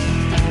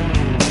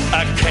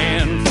 I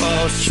can't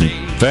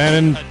foresee.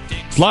 Fannin,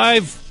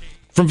 live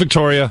from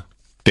Victoria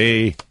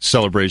Day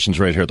celebrations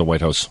right here at the White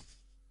House.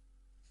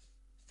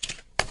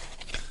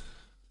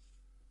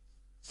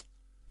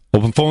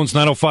 Open phones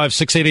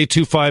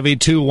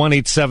 905-688-2582,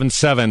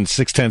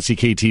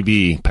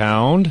 1-877-610-CKTB.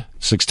 Pound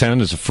 610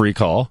 is a free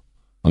call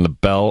on the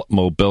Bell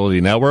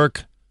Mobility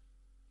Network.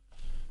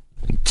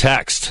 And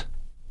text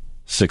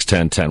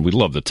 61010. We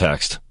love the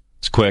text.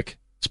 It's quick,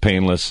 it's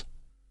painless,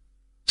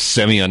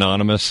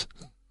 semi-anonymous.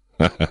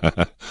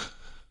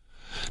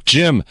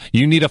 Jim,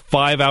 you need a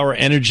 5-hour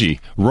energy.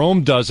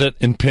 Rome does it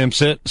and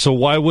pimps it, so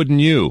why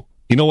wouldn't you?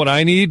 You know what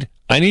I need?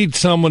 I need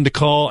someone to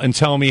call and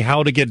tell me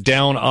how to get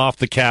down off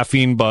the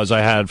caffeine buzz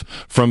I had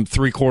from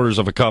 3/4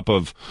 of a cup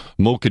of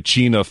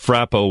mochaccino,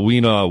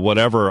 frappuccino,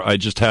 whatever I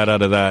just had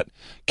out of that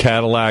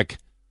Cadillac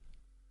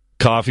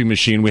coffee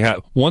machine we had.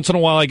 Once in a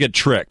while I get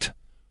tricked.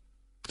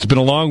 It's been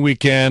a long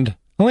weekend.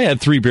 I only had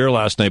 3 beer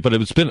last night, but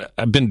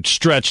I've been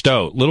stretched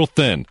out, little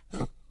thin,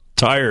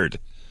 tired.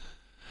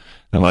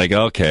 I'm like,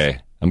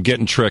 okay, I'm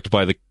getting tricked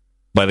by the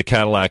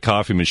Cadillac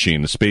coffee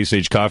machine, the space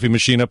age coffee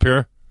machine up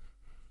here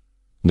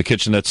in the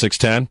kitchen at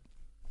 610.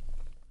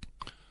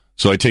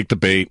 So I take the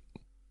bait.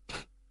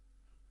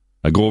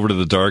 I go over to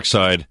the dark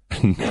side,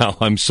 and now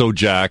I'm so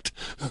jacked.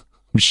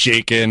 I'm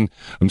shaking.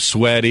 I'm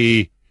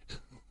sweaty.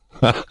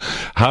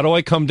 How do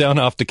I come down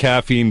off the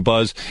caffeine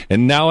buzz?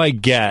 And now I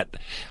get,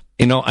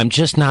 I'm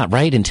just not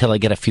right until I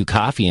get a few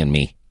coffee in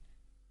me.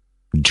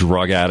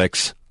 Drug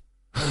addicts.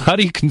 How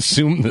do you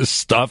consume this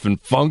stuff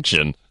and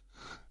function?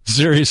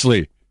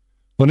 Seriously,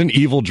 what an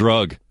evil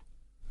drug.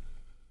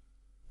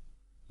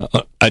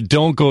 I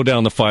don't go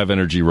down the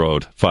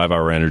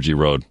 5-hour energy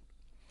road.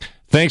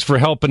 Thanks for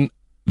helping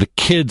the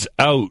kids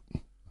out.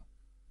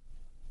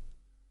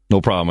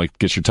 No problem. I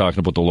guess you're talking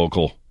about the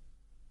local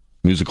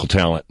musical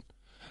talent.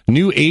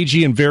 New,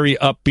 agey, and very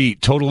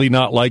upbeat. Totally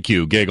not like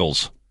you,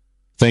 Giggles.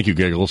 Thank you,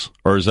 Giggles.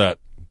 Or is that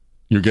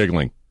you're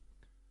giggling?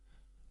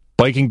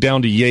 Biking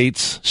down to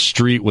Yates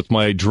Street with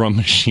my drum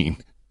machine.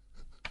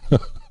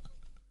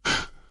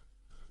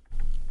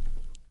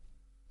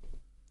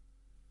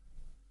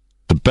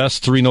 The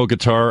best 3-note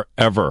guitar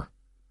ever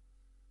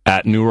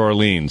at New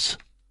Orleans.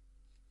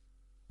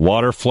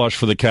 Water flush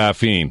for the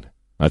caffeine.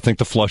 I think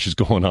the flush is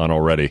going on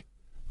already.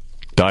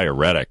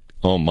 Diuretic.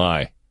 Oh,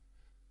 my.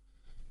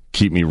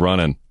 Keep me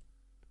running.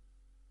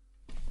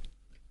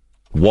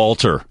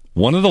 Walter,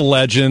 one of the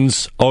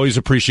legends. Always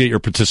appreciate your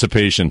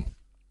participation.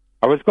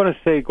 I was going to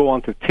say go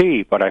on to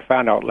tea, but I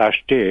found out last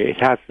year it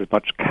has as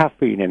much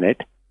caffeine in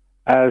it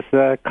as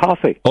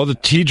coffee. Oh, the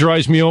tea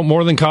dries me out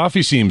more than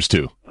coffee seems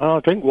to.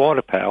 Oh, drink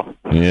water, pal.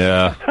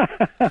 Yeah.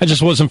 I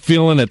just wasn't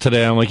feeling it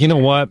today. I'm like, you know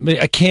what?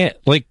 I can't,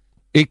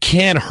 it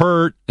can't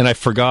hurt. And I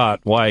forgot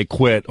why I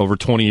quit over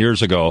 20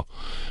 years ago.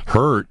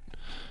 Hurt.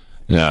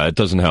 Yeah, it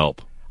doesn't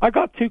help. I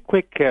got 2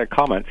 quick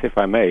comments, if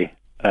I may,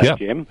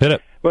 Jim. Hit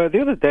it. Well,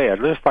 the other day, I'd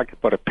just like to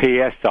put a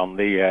PS on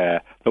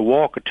the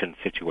Walkerton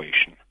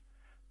situation.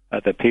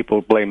 That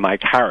people blame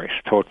Mike Harris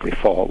totally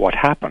for what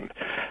happened.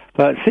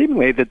 But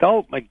seemingly, the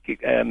Dalt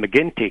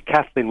McGuinty,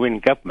 Kathleen Wynne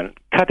government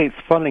cut its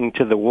funding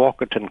to the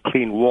Walkerton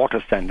Clean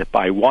Water Centre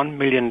by $1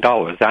 million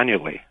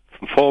annually,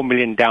 from $4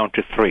 million down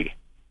to $3 million.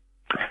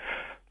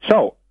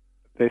 So,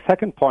 the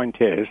second point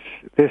is,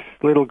 this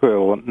little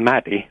girl,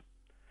 Maddie,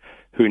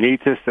 who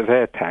needs a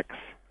Zyrtec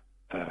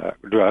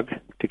drug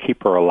to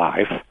keep her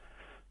alive.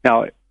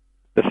 Now,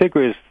 the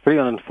figure is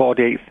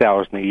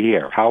 $348,000 a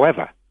year.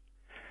 However,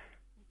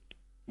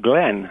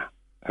 Glenn,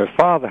 her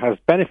father, has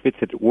benefits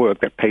at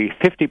work that pay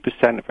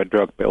 50% of her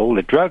drug bill.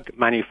 The drug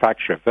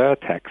manufacturer,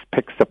 Vertex,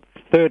 picks up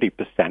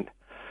 30%.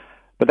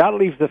 But that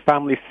leaves the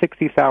family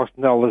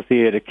 $60,000 a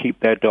year to keep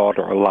their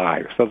daughter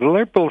alive. So the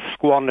Liberals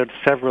squandered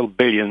several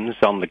billions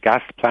on the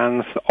gas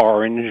plans,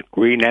 Orange,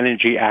 Green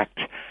Energy Act,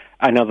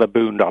 and other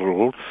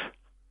boondoggles.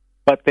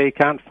 But they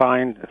can't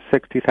find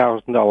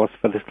 $60,000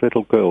 for this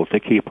little girl to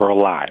keep her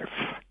alive.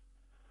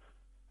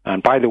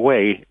 And by the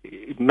way,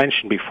 you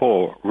mentioned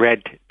before,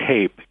 red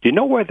tape. Do you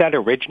know where that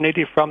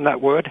originated from,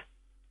 that word?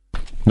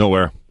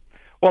 Nowhere.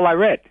 Well, I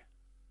read.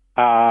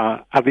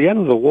 At the end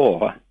of the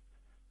war,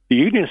 the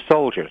Union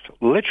soldiers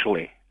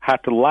literally had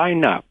to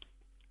line up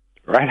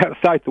right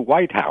outside the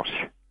White House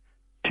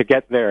to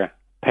get their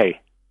pay.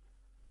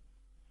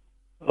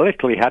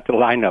 literally had to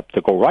line up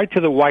to go right to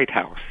the White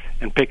House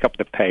and pick up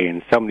the pay.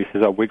 And somebody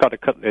says, "Oh, we got to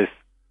cut this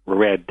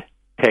red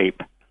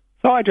tape."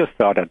 So I just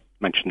thought I'd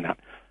mention that.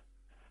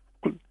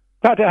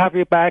 Glad to have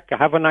you back.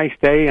 Have a nice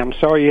day. I'm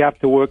sorry you have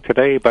to work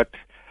today, but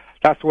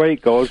that's the way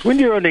it goes. When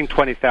you're earning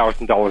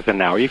 $20,000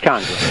 an hour, you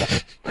can't do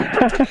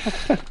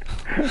that.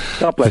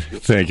 God bless you.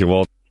 Thank you,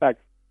 Walter. Thanks.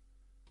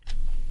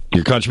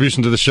 Your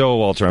contribution to the show,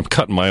 Walter. I'm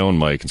cutting my own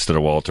mic instead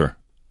of Walter.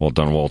 Well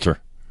done, Walter.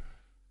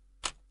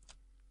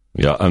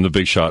 Yeah, I'm the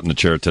big shot in the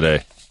chair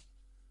today.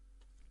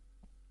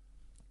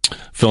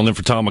 Filling in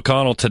for Tom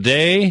McConnell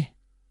today.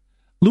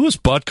 Louis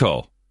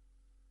Butko.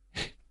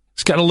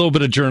 He's got a little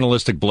bit of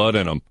journalistic blood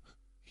in him.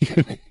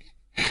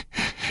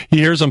 He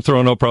hears I'm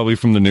throwing out probably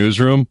from the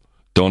newsroom.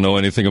 Don't know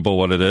anything about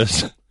what it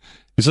is.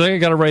 He's like, I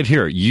got it right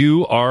here.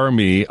 You are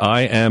me.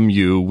 I am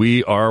you.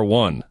 We are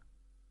one.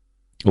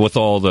 With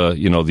all the,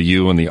 the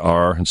U and the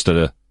R instead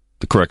of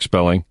the correct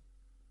spelling.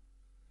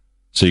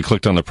 So you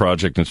clicked on the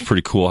project, and it's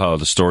pretty cool how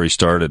the story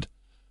started.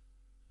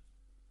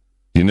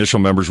 The initial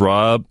members,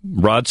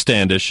 Rod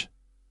Standish,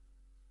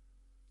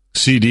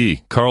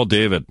 CD, Carl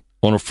David,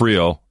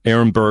 Onofrio,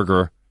 Aaron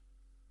Berger,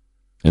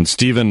 and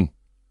Stephen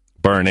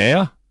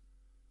Barnea.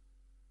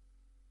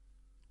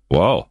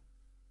 Wow.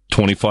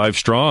 25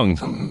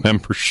 strong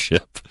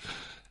membership.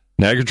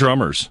 Niagara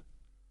Drummers.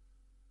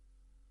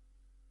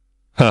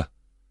 Huh.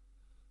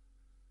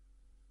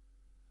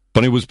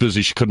 Bunny was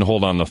busy. She couldn't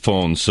hold on the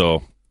phone,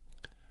 so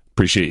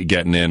appreciate you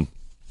getting in.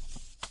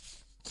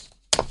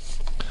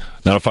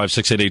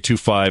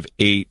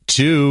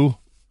 905-688-2582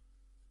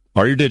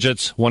 are your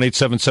digits.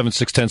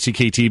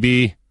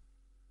 1-877-610-CKTB.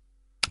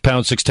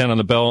 Pound 610 on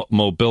the Bell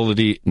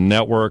Mobility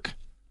Network.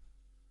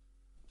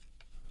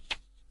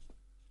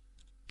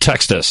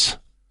 Text us.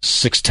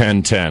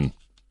 61010.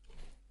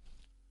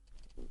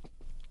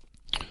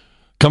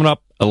 Coming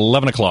up,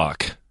 11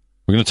 o'clock.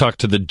 We're going to talk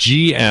to the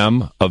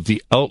GM of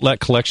the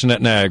Outlet Collection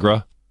at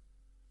Niagara,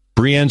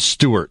 Brienne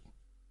Stewart.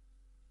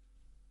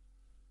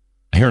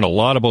 I'm hearing a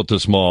lot about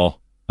this mall.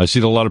 I see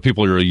that a lot of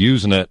people are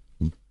using it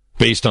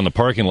based on the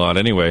parking lot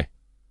anyway.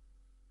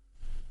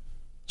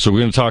 So we're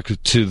going to talk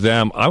to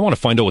them. I want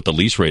to find out what the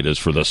lease rate is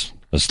for this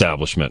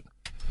establishment.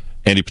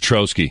 Andy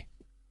Petrowski.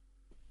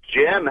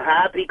 Jim,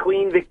 happy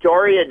Queen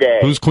Victoria Day.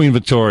 Who's Queen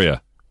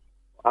Victoria?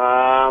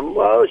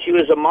 Well, she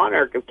was a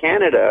monarch of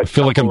Canada. I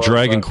feel like I'm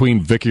dragging Queen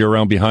Vicky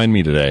around behind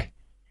me today.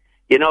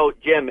 You know,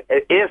 Jim,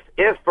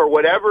 if for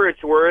whatever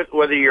it's worth,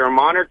 whether you're a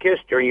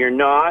monarchist or you're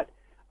not,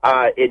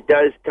 it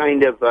does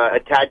kind of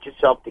attach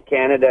itself to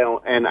Canada,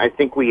 and I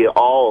think we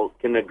all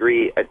can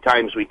agree at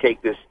times we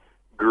take this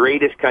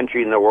greatest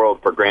country in the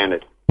world for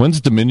granted. When's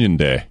Dominion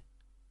Day?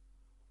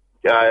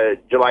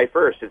 July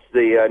 1st. It's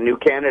the New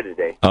Canada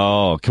Day.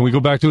 Oh, can we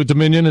go back to a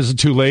Dominion? Is it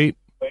too late?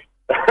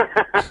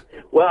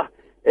 Well,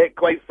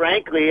 quite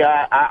frankly,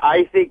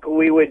 I think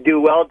we would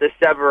do well to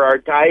sever our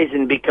ties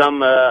and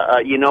become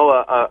a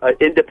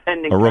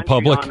independent a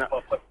republic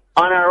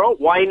on our own.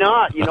 Why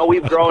not?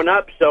 We've grown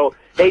up. So,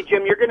 hey,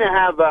 Jim, you're going to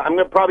have. I'm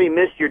going to probably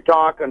miss your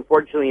talk,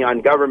 unfortunately,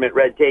 on government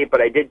red tape. But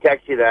I did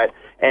text you that,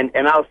 and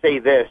I'll say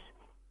this.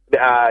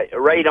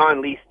 Right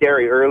on Lee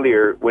Sterry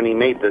earlier when he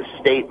made the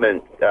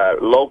statement,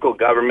 local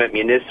government,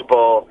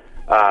 municipal,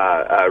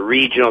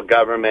 regional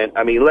government.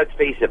 I mean, let's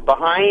face it,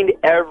 behind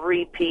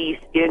every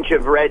inch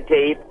of red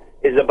tape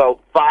is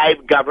about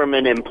 5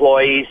 government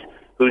employees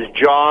whose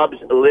jobs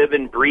live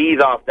and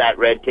breathe off that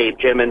red tape,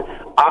 Jim. And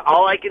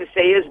all I can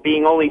say is,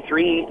 being only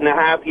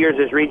 3.5 years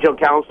as regional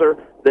councillor,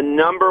 the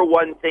number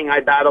one thing I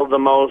battle the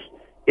most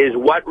is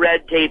what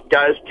red tape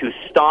does to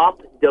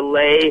stop,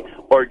 delay,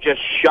 or just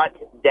shut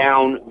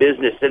down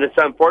business. And it's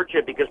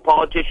unfortunate because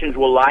politicians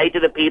will lie to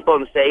the people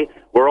and say,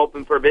 we're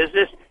open for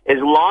business. As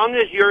long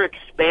as you're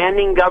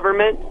expanding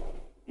government,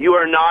 you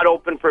are not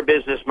open for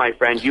business, my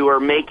friend. You are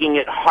making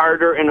it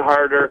harder and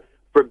harder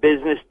for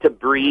business to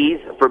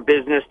breathe, for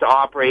business to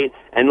operate.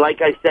 And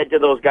like I said to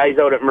those guys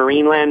out at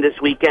Marineland this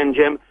weekend,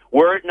 Jim,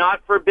 were it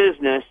not for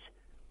business,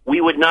 we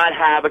would not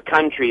have a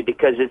country,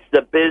 because it's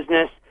the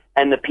business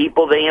and the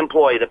people they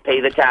employ that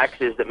pay the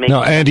taxes that make.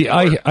 No, Andy,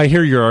 I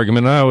hear your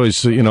argument. I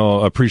always,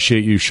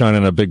 appreciate you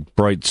shining a big,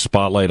 bright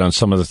spotlight on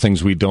some of the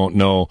things we don't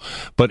know.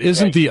 But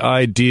isn't the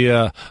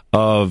idea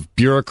of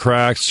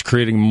bureaucrats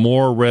creating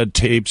more red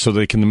tape so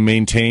they can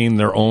maintain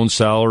their own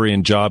salary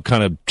and job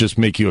kind of just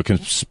make you a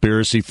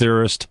conspiracy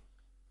theorist?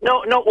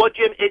 No. Well,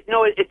 Jim, it's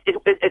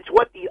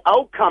what the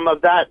outcome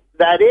of that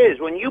is.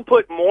 When you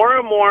put more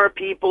and more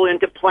people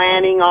into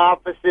planning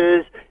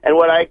offices and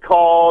what I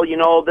call,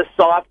 the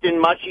soft and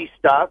mushy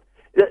stuff,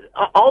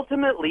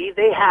 ultimately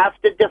they have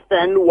to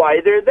defend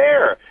why they're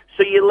there.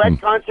 So you let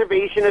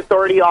conservation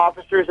authority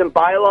officers and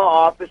bylaw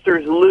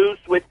officers loose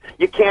with,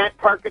 you can't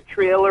park a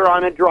trailer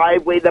on a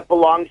driveway that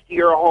belongs to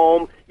your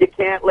home. You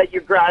can't let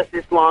your grass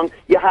this long.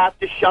 You have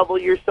to shovel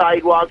your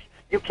sidewalks.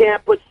 You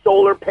can't put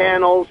solar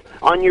panels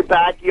on your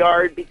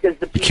backyard because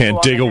the people... You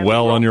can't dig a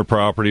well on your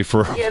property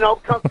for...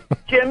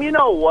 Jim, you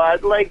know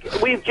what? Like,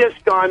 we've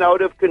just gone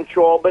out of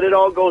control, but it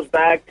all goes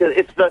back to...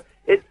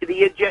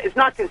 It's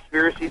not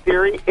conspiracy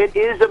theory. It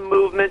is a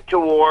movement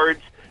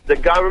towards The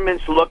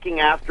government's looking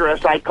after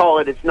us. I call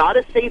it. It's not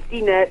a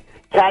safety net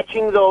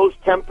catching those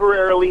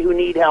temporarily who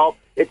need help.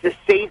 It's a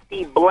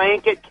safety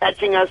blanket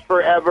catching us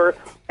forever.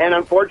 And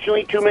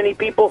unfortunately, too many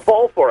people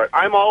fall for it.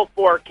 I'm all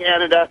for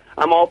Canada.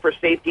 I'm all for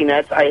safety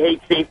nets. I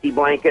hate safety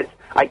blankets.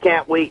 I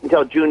can't wait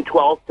until June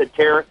 12th to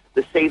tear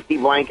the safety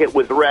blanket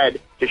with red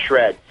to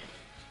shreds.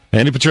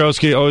 Andy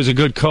Petrowski, always a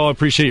good call.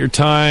 Appreciate your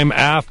time.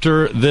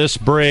 After this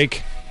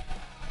break,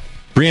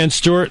 Brianne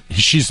Stewart,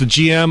 she's the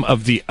GM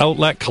of the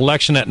Outlet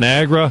Collection at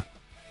Niagara.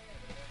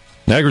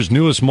 Niagara's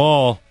newest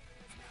mall,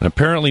 and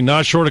apparently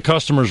not short of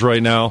customers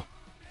right now.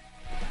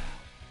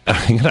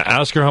 I'm going to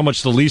ask her how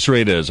much the lease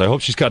rate is. I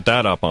hope she's got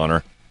that up on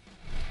her.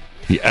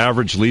 The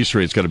average lease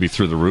rate's got to be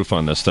through the roof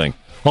on this thing.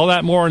 All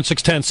that more on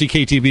 610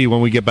 CKTV when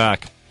we get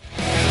back.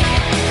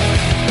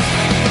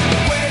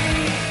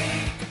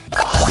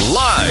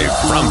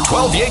 Live from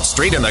 12 Yates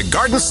Street in the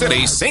Garden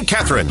City, St.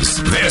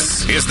 Catharines,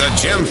 this is the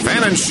Jim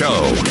Fannin Show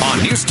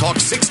on News Talk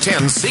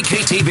 610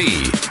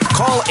 CKTV.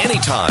 Call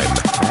anytime,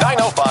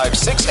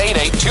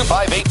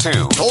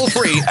 905-688-2582. Toll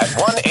free at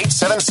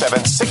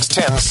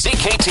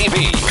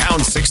 1-877-610-CKTV.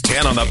 Pound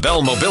 610 on the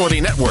Bell Mobility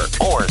Network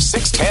or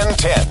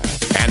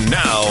 61010. And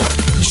now,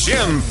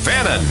 Jim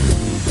Fannin.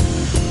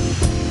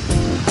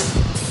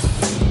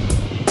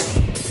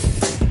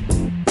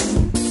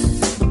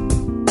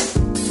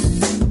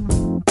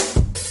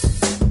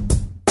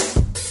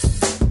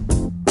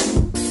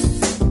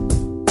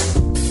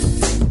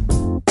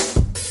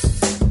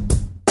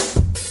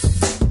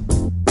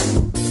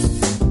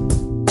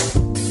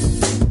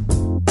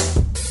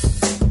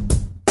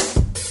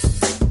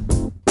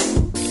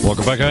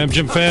 Welcome back. I am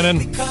Jim Fannin.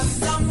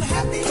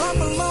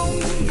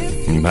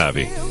 I'm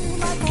happy.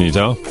 Can you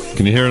tell?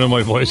 Can you hear it in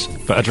my voice?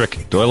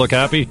 Patrick, do I look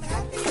happy?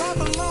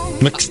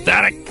 I'm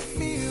ecstatic.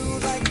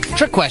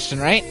 Trick question,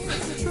 right?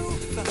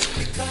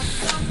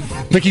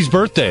 Vicky's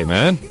birthday,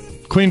 man.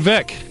 Queen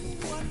Vic.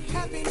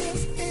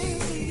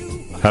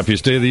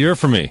 Happiest day of the year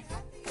for me.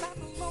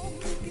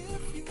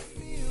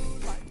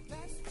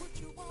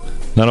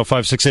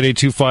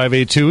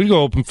 905-688-2582. We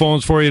go open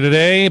phones for you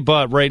today,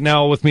 but right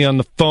now with me on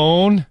the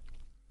phone,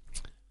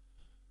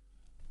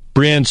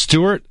 Brianne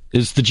Stewart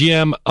is the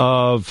GM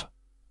of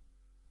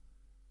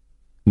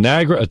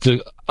Niagara,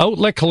 the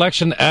Outlet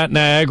Collection at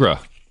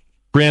Niagara.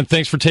 Brianne,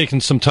 thanks for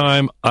taking some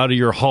time out of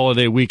your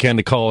holiday weekend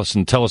to call us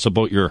and tell us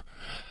about your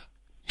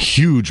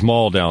huge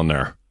mall down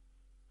there.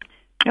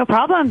 No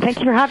problem. Thank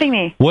you for having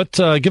me. What?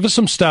 Give us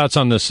some stats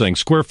on this thing,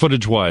 square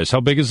footage-wise. How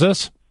big is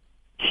this?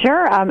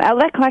 Sure.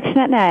 Outlet Collection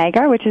at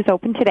Niagara, which is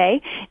open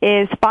today,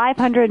 is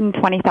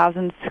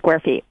 520,000 square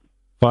feet.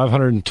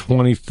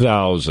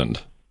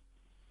 520,000.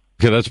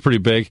 Okay, that's pretty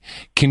big.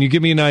 Can you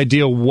give me an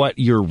idea what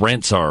your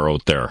rents are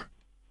out there?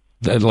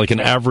 Like an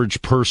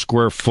average per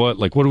square foot?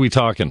 Like, what are we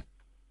talking?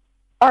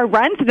 Our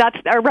rents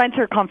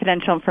are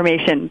confidential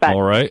information. But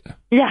all right.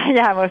 Yeah, most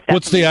definitely.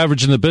 What's the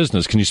average in the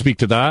business? Can you speak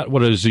to that?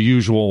 What is the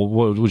usual?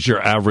 What was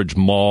your average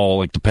mall,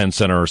 like the Penn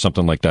Center or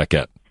something like that,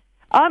 get?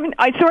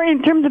 Sorry,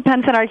 in terms of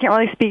Penn Center, I can't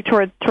really speak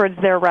towards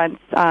their rents,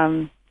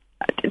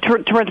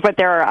 towards what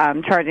they're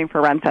charging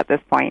for rents at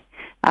this point.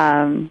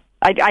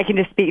 I can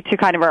just speak to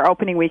kind of our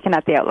opening weekend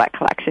at the Outlet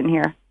Collection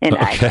here in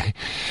Niagara. Okay.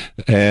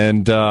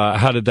 And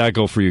how did that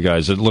go for you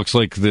guys? It looks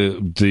like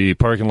the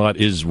parking lot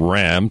is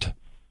rammed.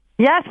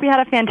 Yes, we had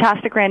a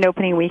fantastic grand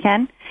opening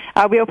weekend.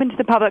 We opened to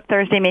the public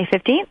Thursday, May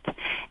 15th,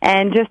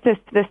 and just this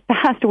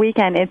past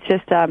weekend, it's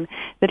just the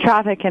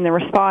traffic and the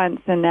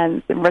response, and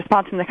then the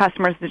response from the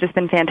customers has just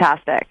been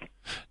fantastic.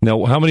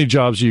 Now, how many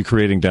jobs are you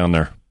creating down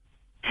there?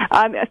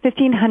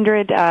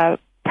 1,500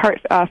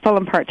 full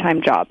and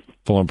part-time jobs.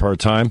 Full and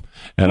part-time?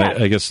 And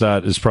yes. I guess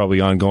that is probably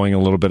ongoing a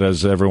little bit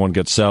as everyone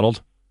gets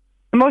settled?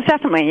 Most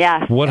definitely,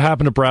 yes. What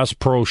happened to Bass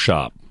Pro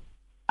Shop?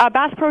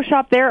 Bass Pro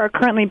Shop there are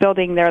currently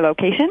building their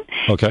location.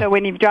 Okay. So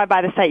when you drive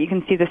by the site, you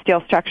can see the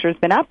steel structure has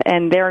been up,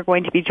 and they're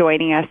going to be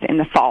joining us in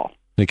the fall.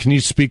 Now, can you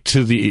speak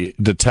to the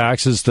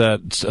taxes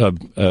that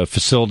a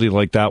facility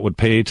like that would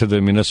pay to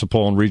the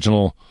municipal and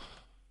regional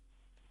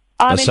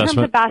assessment? In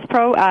terms of Bass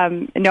Pro,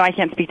 no, I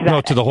can't speak to that. No,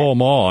 to the whole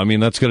mall. I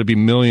mean, that's going to be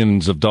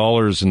millions of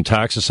dollars in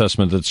tax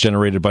assessment that's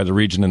generated by the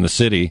region and the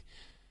city.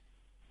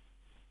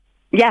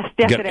 Yes,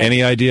 Got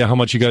any idea how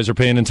much you guys are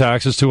paying in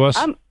taxes to us?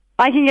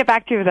 I can get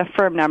back to you with a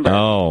firm number.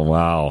 Oh,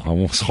 wow. I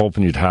was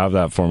hoping you'd have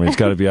that for me. It's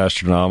got to be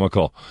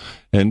astronomical.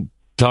 And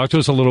talk to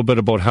us a little bit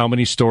about how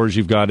many stores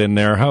you've got in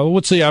there.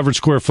 What's the average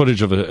square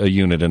footage of a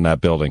unit in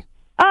that building?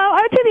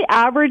 I would say the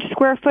average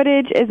square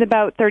footage is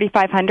about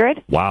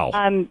 3,500. Wow.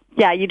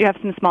 Yeah, you do have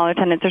some smaller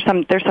tenants. There's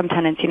some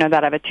tenants,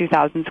 that have a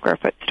 2,000 square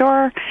foot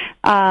store.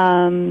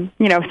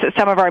 So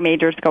some of our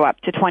majors go up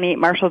to 28.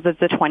 Marshalls is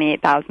a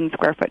 28,000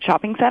 square foot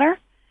shopping center.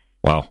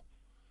 Wow.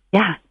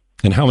 Yeah.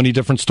 And how many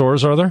different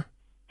stores are there?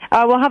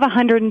 We'll have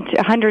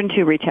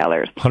 102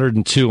 retailers.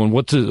 102. And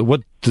what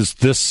does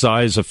this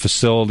size of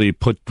facility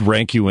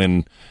rank you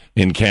in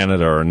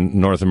Canada or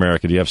North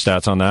America? Do you have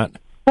stats on that?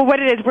 Well, what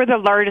it is, we're the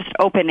largest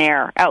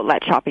open-air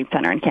outlet shopping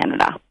center in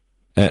Canada.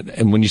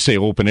 And when you say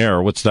open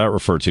air, what's that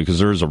refer to? Because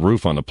there is a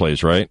roof on the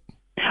place, right?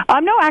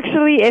 No,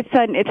 actually, it's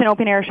an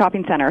open air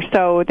shopping center.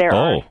 So there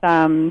are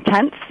some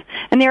tents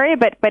in the area,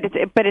 but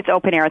it's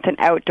open air. It's an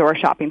outdoor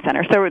shopping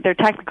center. So there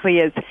technically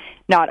is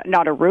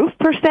not a roof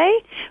per se.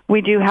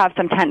 We do have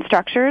some tent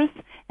structures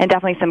and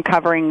definitely some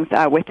coverings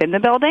within the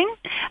building.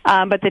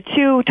 But the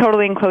two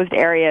totally enclosed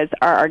areas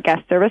are our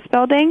guest service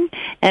building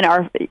and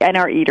our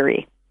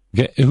eatery.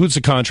 Okay. Who's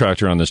the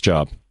contractor on this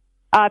job?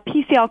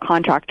 PCL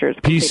Contractors.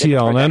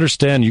 PCL, and I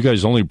understand you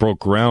guys only broke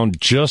ground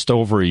just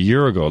over a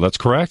year ago. That's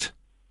correct?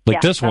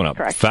 This went up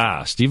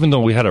fast. Even though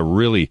we had a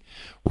really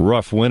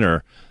rough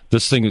winter,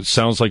 this thing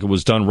sounds like it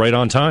was done right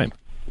on time.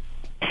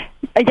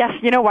 Yes,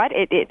 you know what?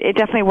 It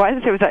definitely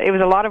was. It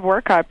was a lot of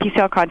work.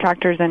 PCL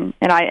Contractors and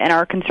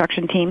our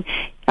construction team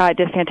did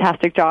a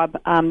fantastic job.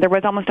 There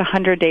was almost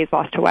 100 days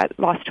lost to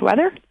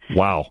weather.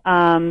 Wow.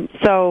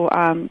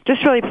 So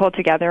just really pulled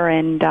together,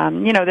 and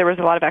there was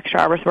a lot of extra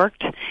hours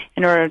worked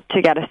in order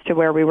to get us to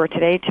where we were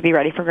today to be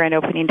ready for grand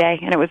opening day,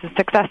 and it was a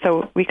success.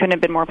 So we couldn't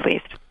have been more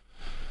pleased.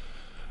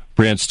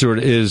 Brianne Stewart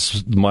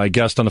is my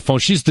guest on the phone.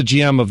 She's the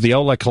GM of the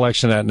Outlet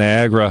Collection at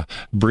Niagara.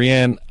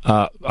 Brianne,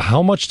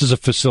 how much does a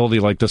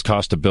facility like this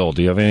cost to build?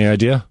 Do you have any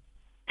idea?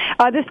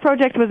 This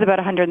project was about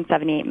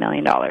 $178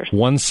 million.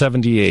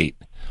 178.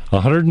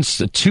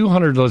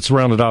 200, let's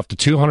round it off to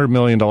 $200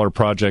 million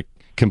project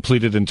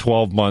completed in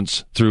 12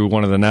 months through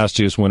one of the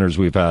nastiest winters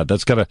we've had. You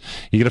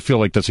gotta feel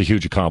like that's a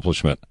huge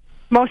accomplishment.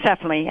 Most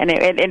definitely,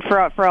 and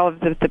for all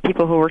of the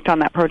people who worked on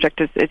that project,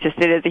 it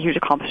is a huge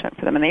accomplishment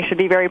for them, and they should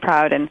be very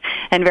proud and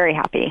very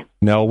happy.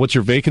 Now, what's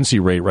your vacancy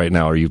rate right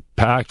now? Are you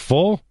packed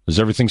full? Is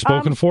everything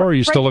spoken for? Or are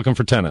you still looking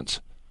for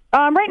tenants?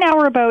 Right now,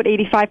 we're about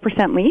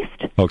 85%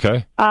 leased.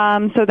 Okay.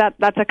 So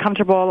that's a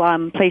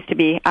comfortable place to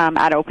be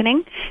at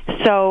opening.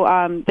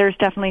 So there's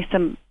definitely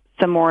some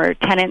more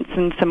tenants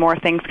and some more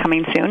things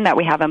coming soon that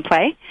we have in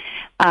play,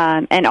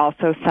 and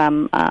also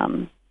some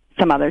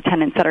other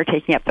tenants that are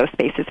taking up those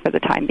spaces for the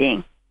time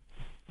being.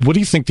 What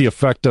do you think the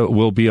effect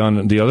will be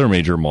on the other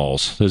major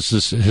malls? Is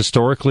this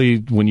historically,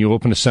 when you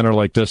open a center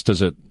like this,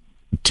 does it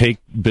take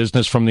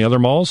business from the other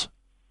malls?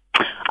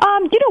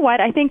 You know what?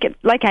 I think,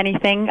 like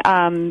anything,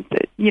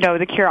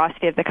 the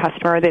curiosity of the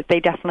customer, that they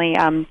definitely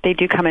they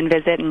do come and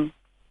visit, and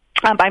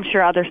I'm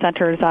sure other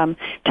centers'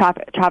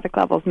 traffic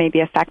levels may be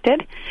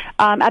affected.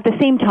 At the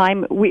same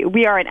time,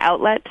 we are an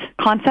outlet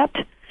concept.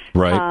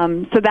 Right.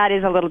 So that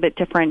is a little bit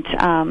different,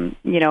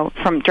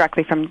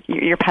 directly from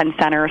your Penn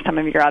Center or some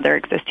of your other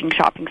existing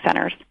shopping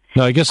centers.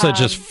 No, I guess that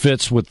just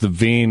fits with the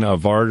vein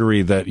of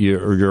artery that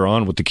you're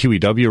on with the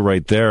QEW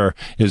right there.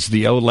 Is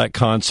the outlet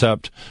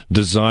concept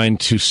designed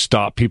to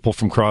stop people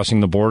from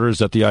crossing the border? Is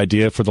that the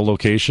idea for the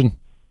location?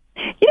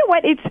 You know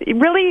what? It's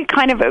really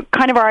kind of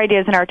our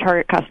ideas and our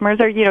target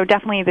customers are,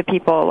 definitely the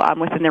people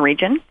within the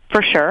region,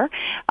 for sure.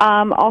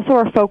 Also,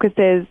 our focus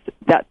is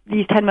that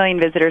these 10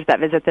 million visitors that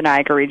visit the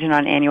Niagara region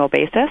on an annual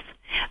basis,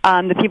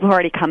 the people who are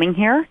already coming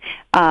here,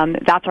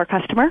 that's our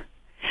customer.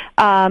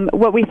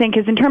 What we think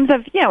is in terms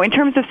of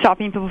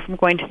stopping people from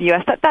going to the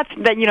U.S.,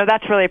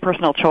 that's really a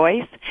personal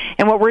choice.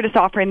 And what we're just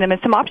offering them is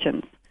some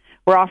options.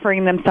 We're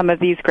offering them some of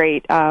these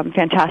great,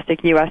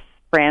 fantastic U.S.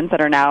 brands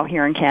that are now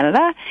here in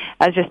Canada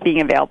as just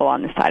being available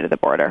on this side of the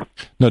border.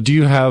 Now, do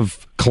you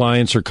have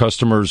clients or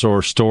customers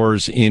or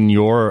stores in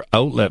your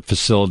outlet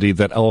facility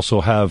that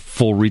also have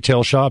full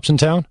retail shops in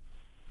town?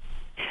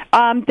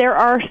 There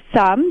are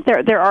some.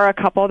 There are a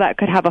couple that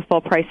could have a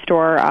full price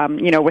store,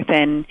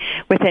 within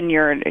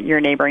your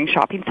neighboring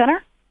shopping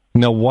center.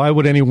 Now, why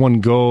would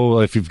anyone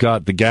go, if you've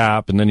got the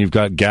Gap and then you've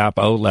got Gap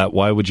Outlet,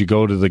 why would you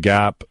go to the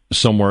Gap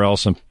somewhere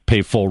else and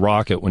pay full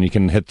rocket when you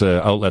can hit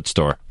the outlet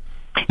store?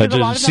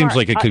 It seems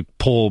like it could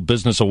pull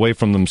business away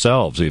from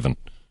themselves, even.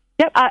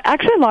 Yep,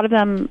 actually, a lot of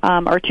them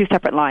are two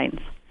separate lines.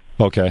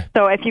 Okay.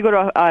 So if you go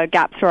to a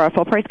Gap store, a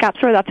full-price Gap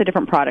store, that's a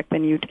different product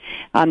than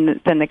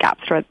the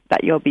Gap store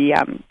that you'll be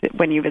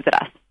when you visit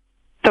us.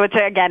 So it's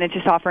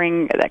just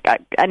offering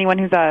anyone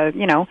who's a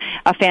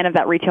fan of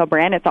that retail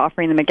brand, it's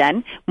offering them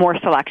again more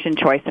selection,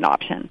 choice, and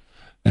options.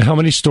 And how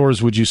many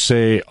stores would you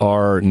say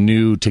are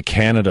new to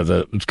Canada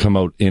that have come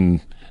out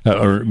in?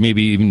 Or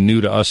maybe even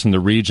new to us in the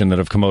region that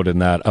have come out in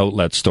that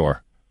outlet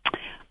store?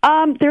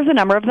 There's a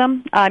number of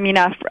them. I mean,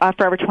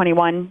 Forever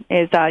 21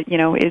 is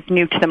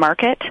new to the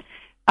market,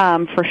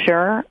 for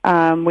sure.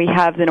 We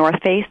have the North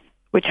Face,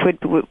 which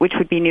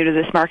would be new to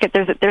this market.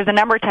 There's a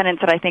number of tenants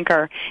that I think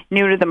are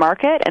new to the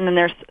market, and then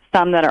there's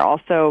some that are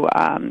also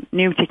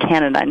new to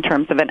Canada in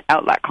terms of an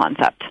outlet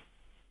concept.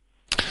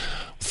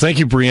 Thank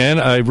you,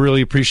 Brianne. I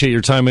really appreciate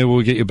your time. Maybe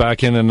we'll get you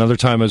back in another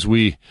time as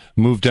we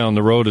move down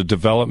the road of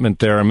development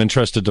there. I'm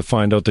interested to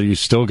find out that you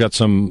still got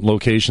some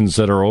locations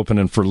that are open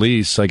and for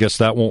lease. I guess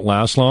that won't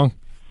last long?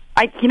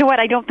 You know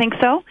what? I don't think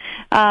so.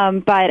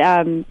 But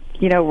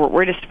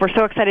we're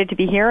so excited to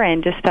be here,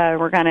 and just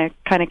we're going to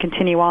kind of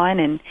continue on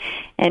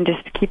and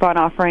just keep on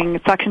offering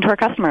selection to our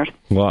customers.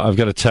 Well, I've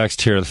got a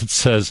text here that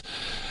says,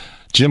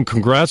 Jim,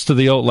 congrats to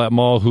the Outlet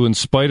Mall, who, in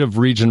spite of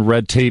region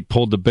red tape,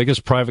 pulled the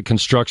biggest private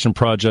construction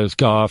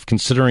project off,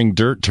 considering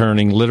dirt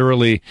turning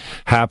literally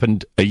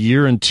happened a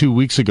year and 2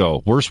 weeks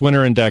ago. Worst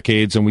winter in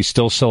decades, and we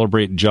still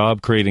celebrate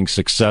job-creating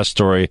success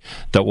story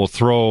that will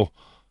throw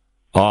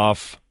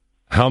off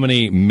how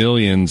many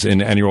millions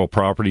in annual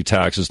property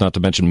taxes, not to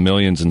mention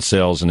millions in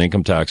sales and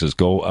income taxes.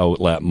 Go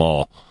Outlet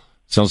Mall.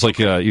 Sounds like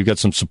you got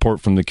some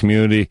support from the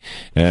community,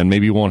 and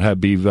maybe you won't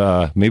maybe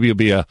it'll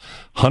be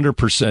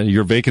 100%.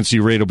 Your vacancy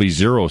rate will be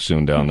 0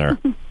 soon down there.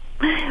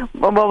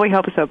 Well, we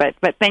hope so, but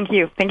thank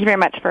you very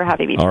much for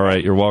having me. All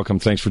right, you're welcome.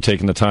 Thanks for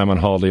taking the time on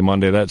Holiday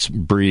Monday. That's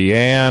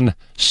Brianne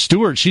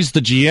Stewart. She's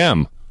the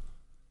GM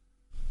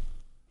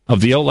of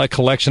the Outlet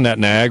Collection at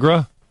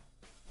Niagara.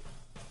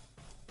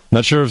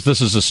 Not sure if this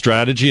is a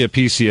strategy at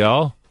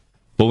PCL.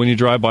 But when you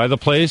drive by the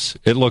place,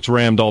 it looks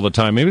rammed all the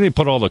time. Maybe they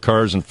put all the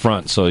cars in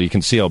front so you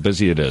can see how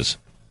busy it is.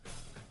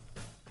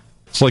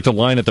 It's like the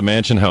line at the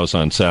Mansion House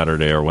on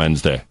Saturday or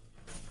Wednesday.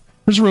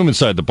 There's room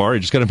inside the bar. You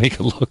just got to make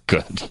it look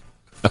good.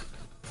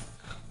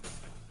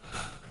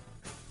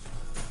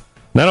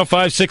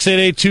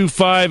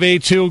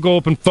 905-688-2582. Go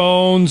open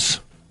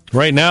phones.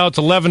 Right now it's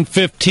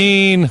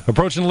 11:15,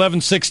 approaching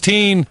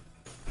 11:16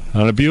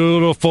 on a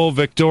beautiful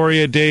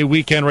Victoria Day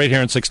weekend right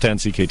here on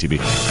 610 CKTB.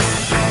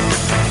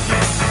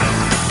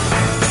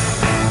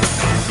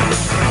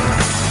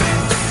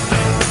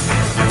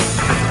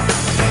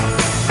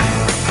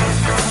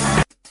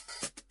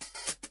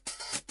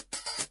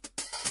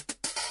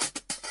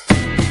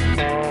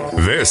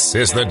 This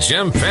is the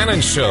Jim Fannin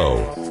Show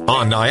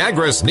on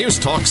Niagara's News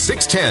Talk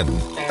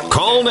 610.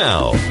 Call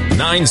now,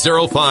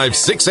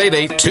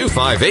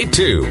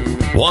 905-688-2582,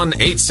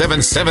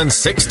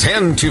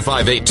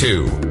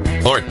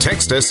 1-877-610-2582, or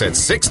text us at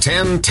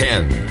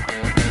 61010.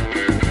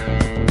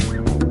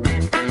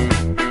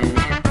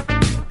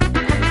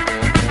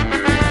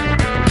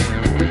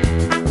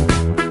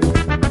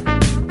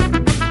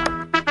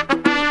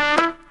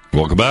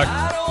 Welcome back.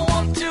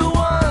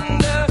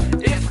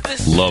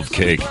 Love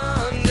cake.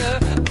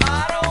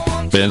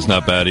 Ben's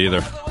not bad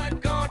either.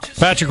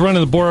 Patrick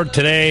running the board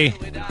today.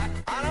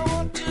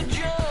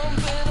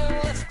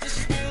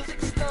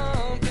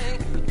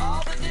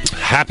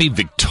 Happy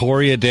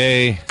Victoria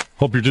Day.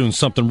 Hope you're doing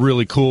something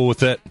really cool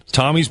with it.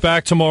 Tommy's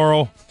back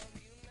tomorrow.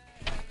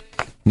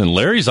 And then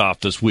Larry's off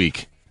this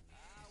week.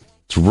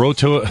 It's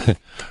a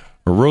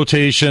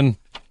rotation.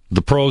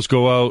 The pros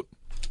go out.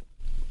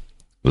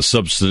 The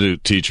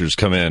substitute teachers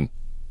come in.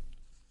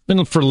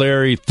 Then for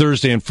Larry,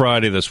 Thursday and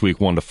Friday this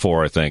week, 1 to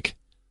 4, I think.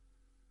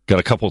 Got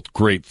a couple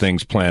great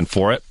things planned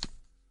for it.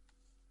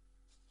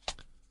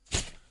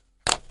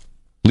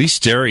 Lee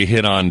Sterry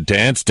hit on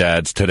Dance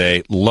Dads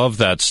today. Love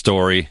that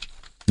story.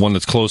 One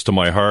that's close to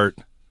my heart.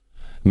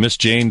 Miss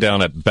Jane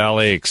down at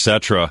Ballet,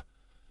 etc.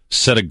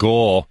 set a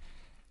goal.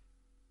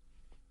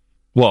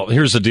 Well,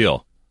 here's the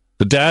deal.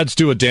 The dads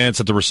do a dance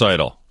at the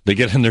recital. They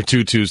get in their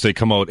tutus, they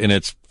come out, and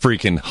it's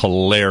freaking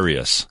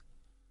hilarious.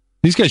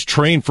 These guys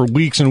train for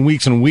weeks and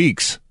weeks and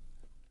weeks.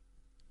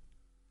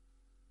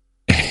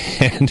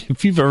 And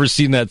if you've ever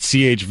seen that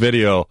CH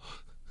video,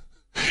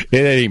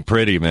 it ain't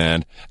pretty,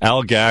 man.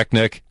 Al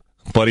Gachnick,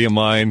 buddy of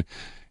mine,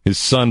 his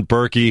son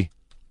Berkey.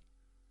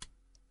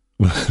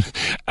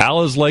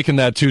 Al is liking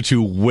that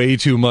tutu way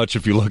too much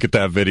if you look at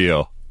that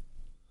video.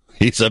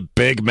 He's a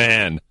big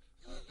man,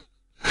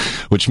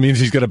 which means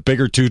he's got a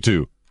bigger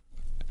tutu,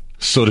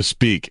 so to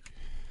speak.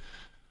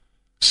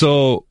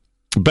 So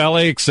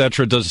Ballet,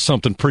 etc. does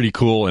something pretty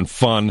cool and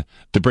fun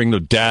to bring the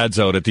dads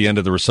out at the end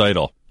of the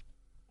recital.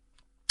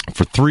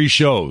 For 3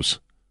 shows.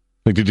 I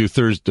think they do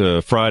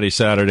Thursday, Friday,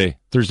 Saturday.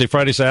 Thursday,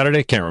 Friday,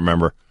 Saturday? Can't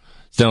remember.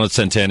 It's down at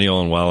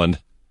Centennial in Welland.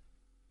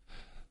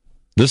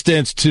 This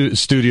dance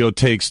studio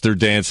takes their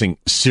dancing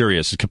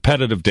serious. A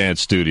competitive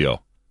dance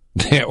studio.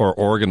 Or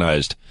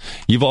organized.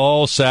 You've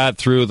all sat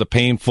through the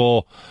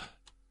painful,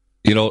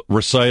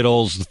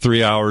 recitals,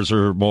 3 hours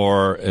or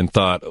more, and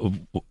thought,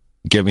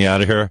 get me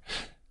out of here.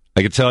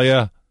 I can tell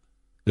you,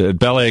 at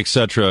Ballet,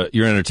 etc.,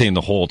 you're entertained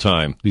the whole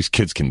time. These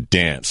kids can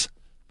dance.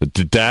 But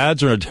the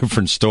dads are a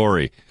different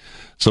story.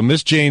 So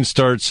Miss Jane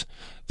starts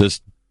this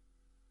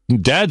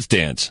dad's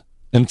dance,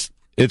 and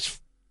it's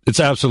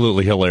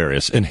absolutely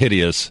hilarious and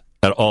hideous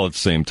at the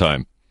same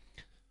time.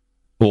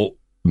 Well,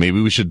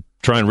 maybe we should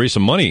try and raise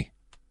some money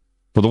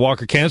for the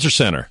Walker Cancer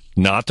Center,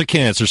 not the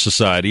Cancer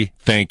Society.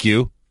 Thank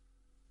you.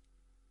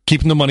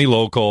 Keeping the money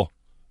local,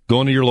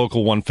 going to your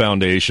local One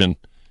Foundation,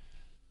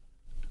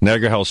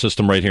 Niagara Health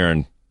System right here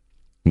in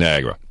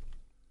Niagara.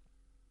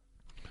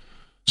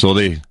 So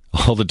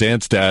all the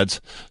dance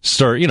dads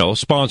start,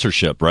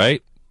 sponsorship,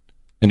 right?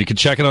 And you can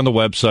check it on the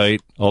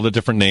website, all the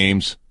different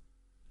names,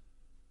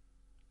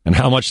 and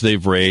how much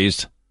they've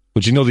raised.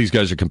 But these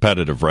guys are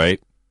competitive,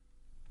 right?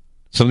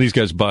 Some of these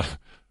guys brought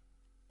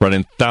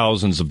in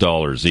thousands of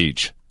dollars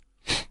each.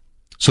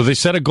 So they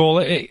set a goal.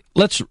 Hey,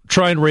 let's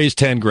try and raise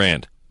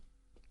 $10,000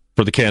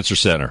 for the Cancer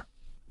Center.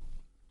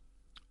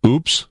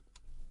 Oops.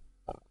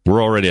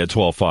 We're already at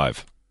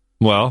 12.5.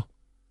 Well,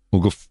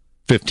 we'll go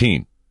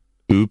 15.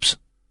 Oops.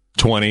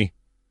 20,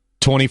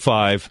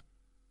 25,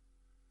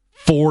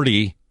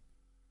 $40,000,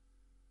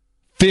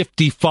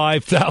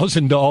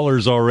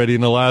 $55,000 already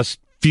in the last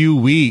few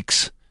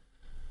weeks.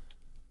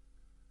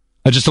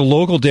 Just a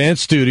local dance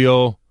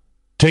studio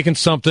taking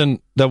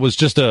something that was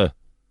just an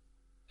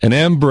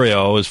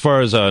embryo as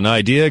far as an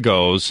idea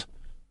goes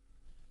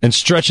and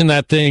stretching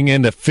that thing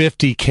into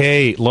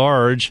 $50K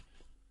large.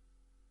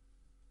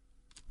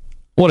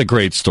 What a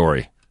great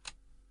story.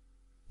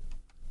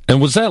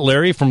 And was that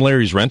Larry from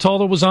Larry's Rental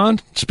that was on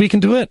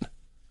speaking to it?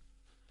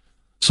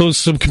 So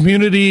some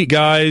community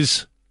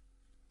guys,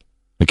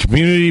 a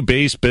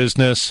community-based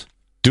business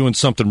doing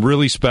something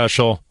really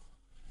special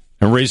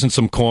and raising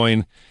some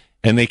coin.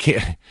 And they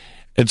can't.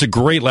 It's a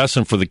great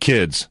lesson for the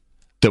kids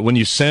that when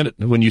you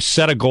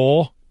set a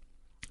goal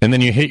and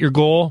then you hit your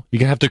goal,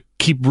 you have to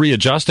keep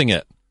readjusting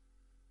it.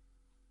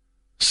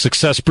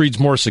 Success breeds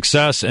more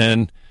success,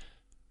 and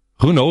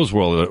who knows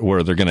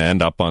where they're going to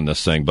end up on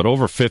this thing. But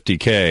over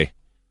 $50K,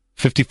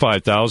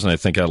 $55,000, I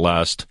think, at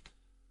last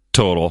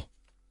total.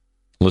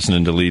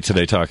 Listening to Lee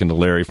today, talking to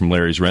Larry from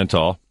Larry's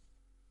Rental.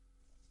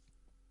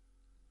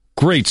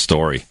 Great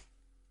story.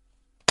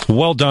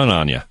 Well done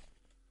on you.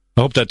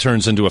 I hope that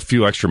turns into a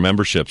few extra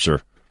memberships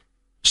or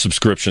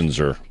subscriptions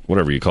or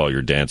whatever you call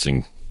your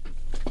dancing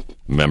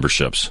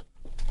memberships.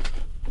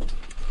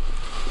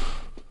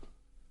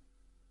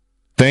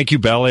 Thank you,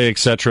 Ballet,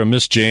 etc.,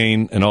 Miss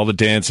Jane, and all the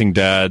dancing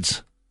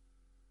dads.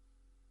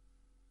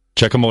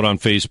 Check them out on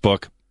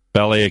Facebook.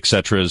 Ballet,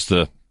 etc. is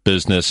the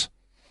business.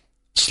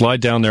 Slide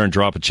down there and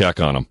drop a check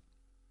on them.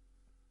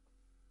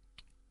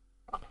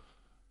 I'm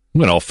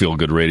going to all feel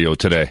good radio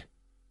today.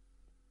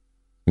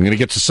 I'm going to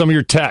get to some of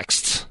your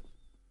texts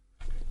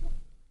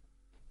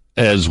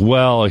as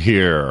well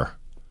here.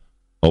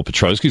 Oh,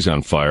 Petrowski's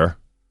on fire.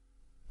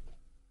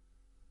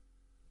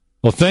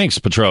 Well, thanks,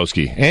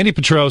 Petrowski. Andy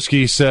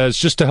Petrowski says,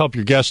 just to help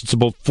your guests, it's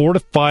about $4 to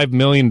 $5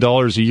 million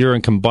a year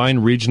in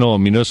combined regional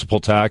and municipal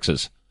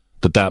taxes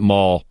that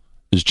mall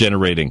is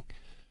generating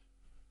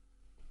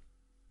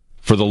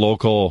for the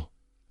local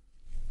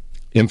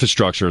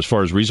infrastructure as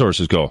far as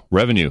resources go.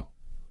 Revenue.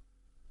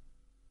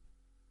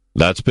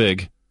 That's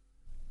big.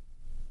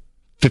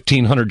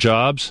 1,500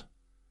 jobs.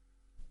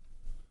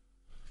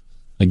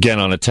 Again,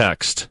 on a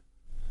text.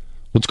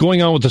 What's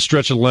going on with the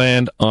stretch of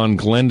land on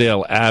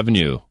Glendale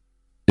Avenue?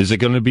 Is it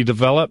going to be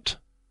developed?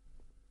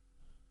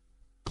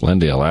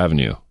 Glendale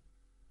Avenue.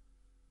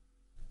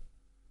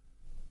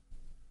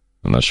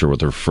 I'm not sure what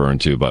they're referring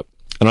to, but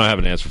I don't have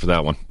an answer for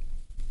that one.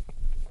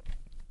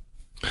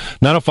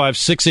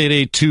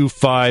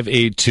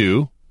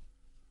 905-688-2582.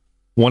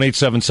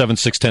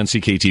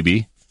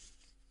 1-877-610-CKTB.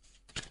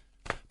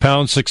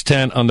 Pound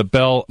 610 on the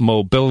Bell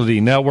Mobility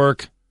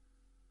Network.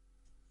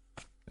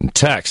 And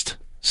text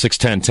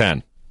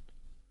 61010.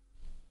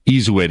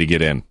 Easy way to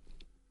get in.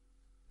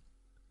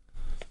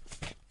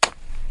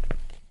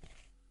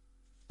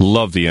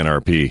 Love the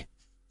NRP.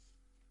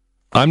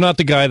 I'm not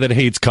the guy that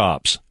hates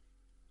cops.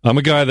 I'm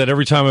a guy that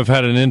every time I've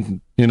had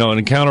an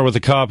encounter with a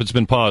cop, it's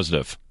been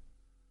positive.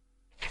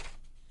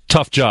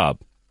 Tough job.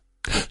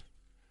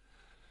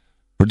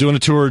 We're doing a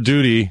tour of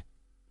duty.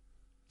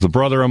 The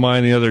brother of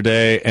mine the other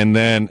day, and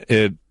then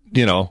you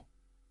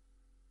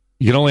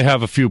can only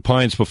have a few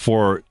pints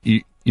before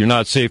you're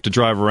not safe to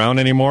drive around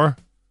anymore.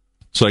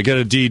 So I get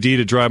a DD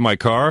to drive my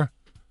car.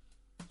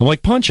 I'm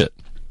like, punch it.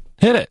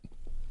 Hit it.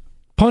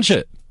 Punch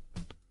it.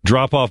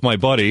 Drop off my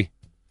buddy.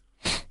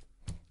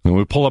 And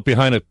we pull up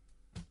behind a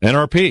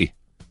NRP.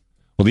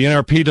 Well, the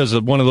NRP does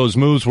one of those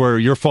moves where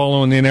you're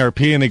following the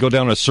NRP and they go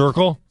down a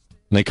circle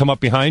and they come up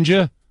behind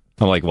you.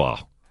 I'm like,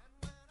 wow.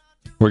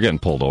 We're getting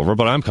pulled over,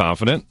 but I'm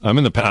confident. I'm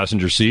in the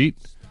passenger seat.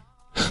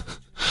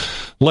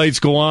 Lights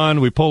go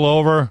on. We pull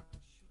over.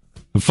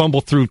 We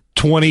fumble through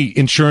 20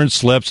 insurance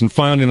slips and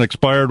find an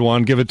expired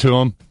one. Give it to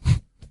him.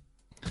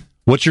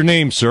 What's your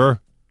name, sir?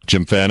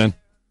 Jim Fannin.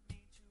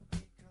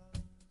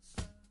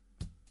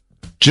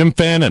 Jim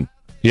Fannin.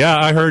 Yeah,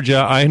 I heard you.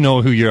 I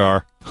know who you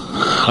are.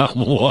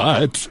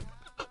 What?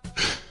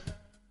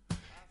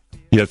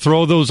 Yeah,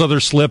 throw those other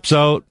slips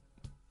out.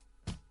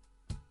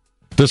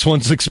 This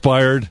one's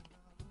expired.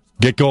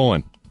 Get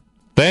going.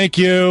 Thank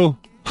you.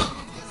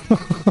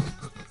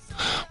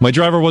 My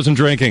driver wasn't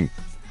drinking.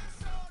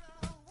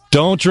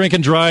 Don't drink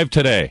and drive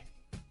today.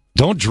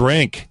 Don't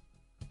drink.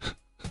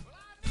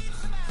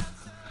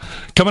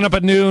 Coming up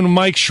at noon,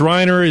 Mike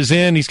Schreiner is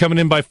in. He's coming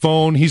in by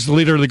phone. He's the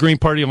leader of the Green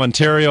Party of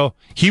Ontario.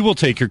 He will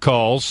take your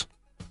calls.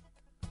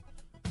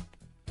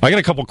 I got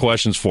a couple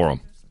questions for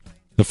him.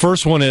 The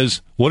first one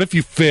is, what if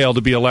you fail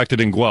to be elected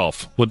in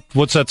Guelph?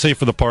 What's that say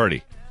for the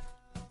party?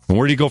 And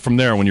where do you go from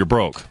there when you're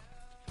broke?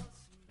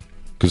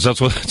 Because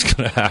that's what's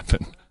going to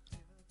happen.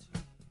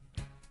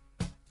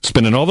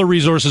 Spending all the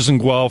resources in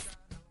Guelph.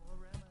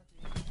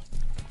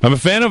 I'm a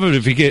fan of it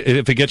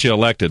if it gets you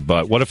elected,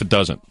 but what if it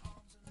doesn't?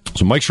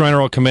 So Mike Schreiner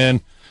will come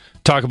in,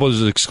 talk about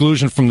his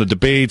exclusion from the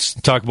debates,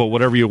 talk about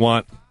whatever you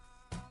want.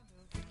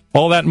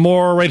 All that and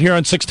more right here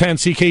on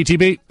 610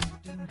 CKTB.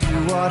 Do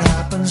what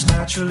happens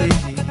naturally.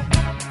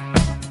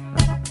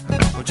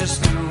 Or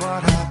just do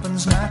what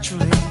happens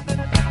naturally.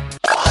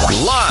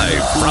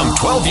 Live from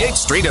 12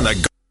 Yates Street in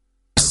the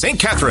St.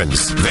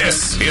 Catharines.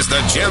 This is the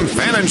Jim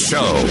Fannin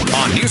Show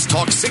on News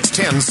Talk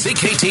 610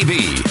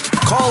 CKTV.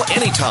 Call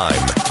anytime.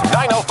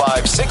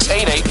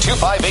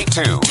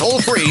 905-688-2582. Toll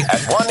free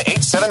at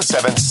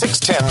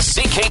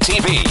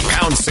 1-877-610-CKTV.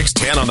 Pound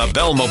 610 on the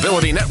Bell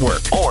Mobility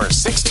Network or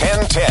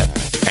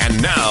 61010.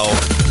 And now,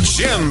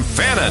 Jim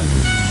Fannin.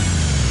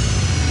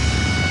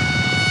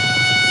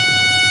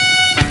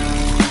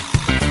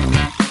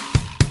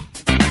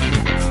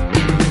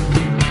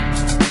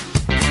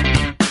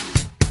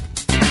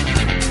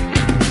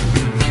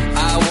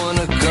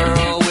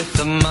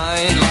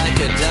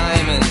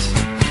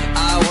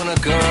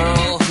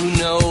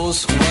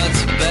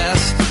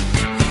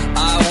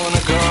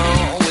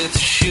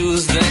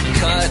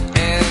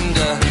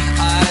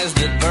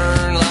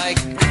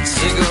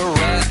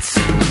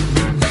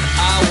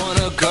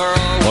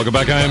 Welcome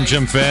back. I am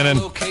Jim Fannin.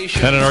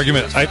 Had an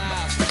argument. I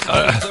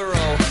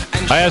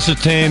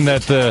ascertained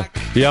that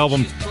the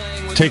album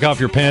 "Take Off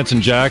Your Pants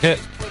and Jacket"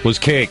 was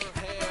Cake,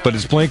 but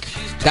it's Blink.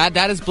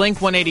 That is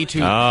Blink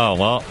 182. Oh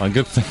well, a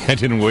good thing I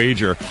didn't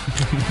wager.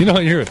 You know,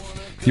 you're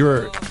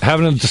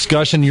having a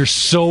discussion. You're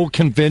so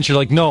convinced. You're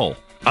like, no,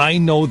 I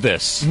know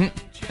this,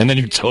 and then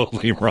you're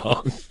totally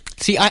wrong.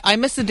 See, I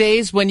miss the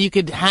days when you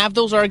could have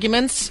those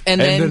arguments and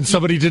then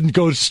somebody didn't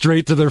go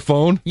straight to their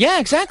phone?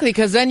 Yeah, exactly,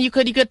 because then you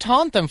could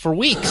taunt them for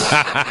weeks.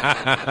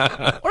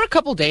 Or a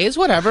couple days,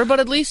 whatever, but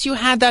at least you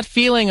had that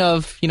feeling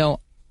of,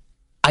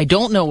 I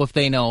don't know if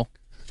they know,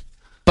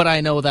 but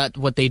I know that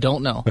what they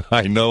don't know.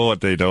 I know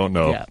what they don't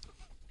know. Yeah.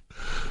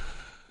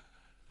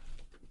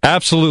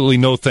 Absolutely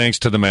no thanks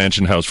to the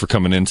Mansion House for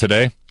coming in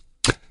today.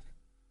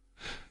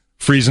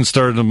 Friesen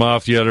started them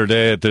off the other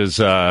day at this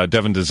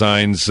Devon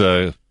Designs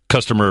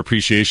customer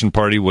appreciation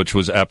party, which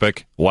was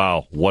epic.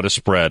 Wow, what a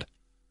spread.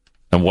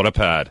 And what a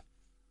pad.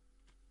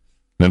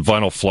 And then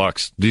Vinyl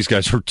Flux. These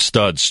guys are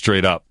studs,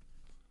 straight up.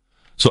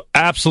 So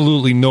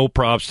absolutely no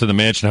props to the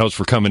Mansion House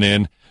for coming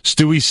in.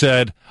 Stewie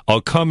said, I'll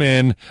come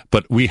in,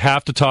 but we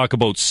have to talk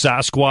about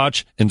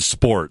Sasquatch and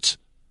sports.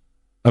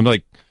 I'm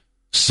like,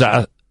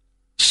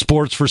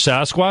 sports for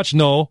Sasquatch?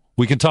 No,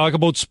 we can talk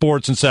about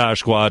sports and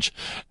Sasquatch.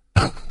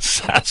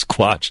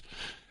 Sasquatch.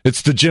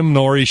 It's the Jim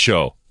Norrie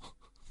show.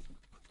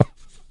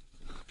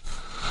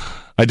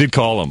 I did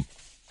call him.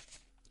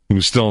 He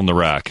was still in the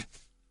rack.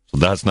 So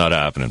that's not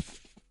happening.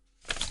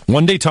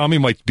 One day Tommy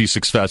might be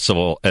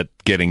successful at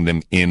getting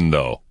them in,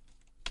 though.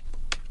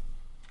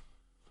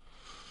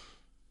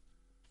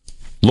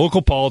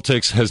 Local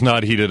politics has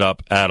not heated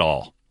up at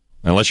all,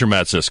 unless you're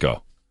Matt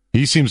Cisco.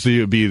 He seems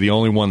to be the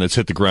only one that's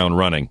hit the ground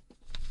running.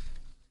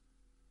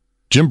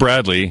 Jim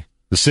Bradley,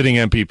 the sitting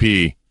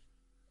MPP,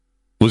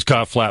 was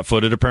caught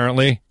flat-footed,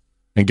 apparently,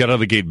 and got out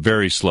of the gate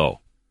very slow.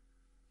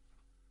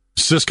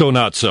 Cisco,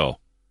 not so.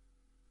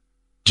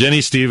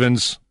 Jenny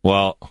Stevens,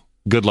 well,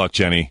 good luck,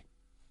 Jenny.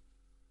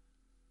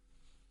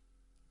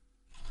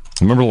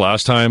 Remember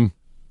last time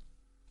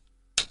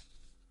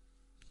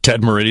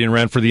Ted Meridian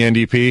ran for the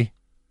NDP?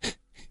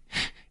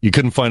 You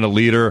couldn't find a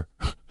leader,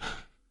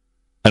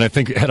 and I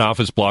think head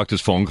office blocked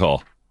his phone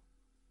call,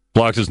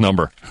 blocked his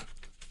number.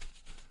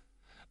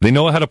 They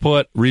know how to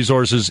put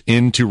resources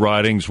into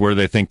ridings where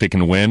they think they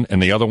can win,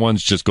 and the other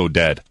ones just go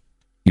dead.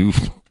 You'll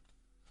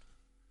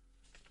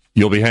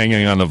be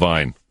hanging on the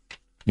vine.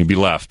 You'll be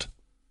left.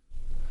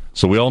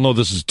 So we all know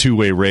this is a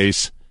two-way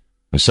race.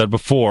 I said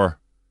before,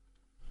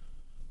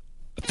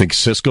 I think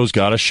Cisco's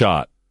got a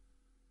shot.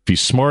 If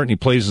he's smart and he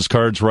plays his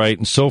cards right,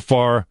 and so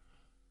far,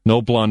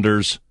 no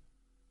blunders.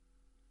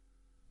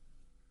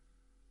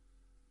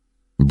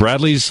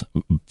 Bradley's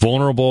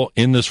vulnerable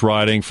in this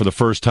riding for the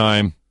first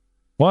time.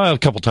 Well, a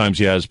couple times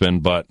he has been,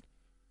 but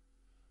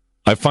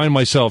I find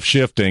myself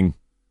shifting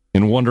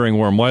and wondering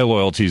where my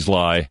loyalties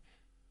lie.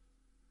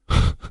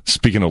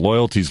 Speaking of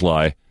loyalties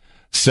lie,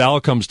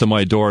 Sal comes to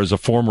my door as a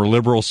former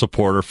Liberal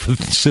supporter for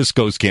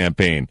Cisco's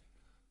campaign.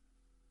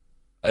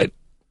 I'm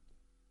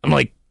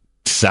like,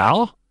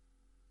 Sal?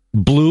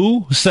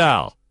 Blue?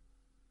 Sal?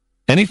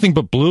 Anything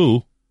but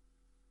blue.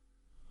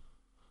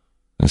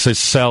 And says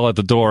Sal at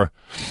the door,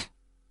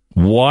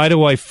 why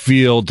do I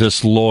feel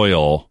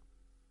disloyal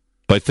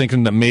by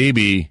thinking that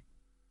maybe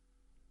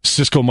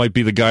Cisco might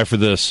be the guy for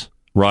this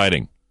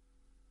riding,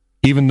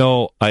 even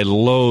though I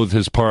loathe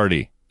his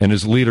party and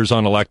his leader's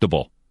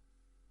unelectable?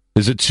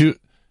 Is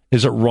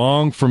it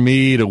wrong for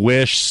me to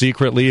wish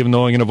secretly, even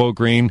though I'm going to vote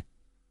Green?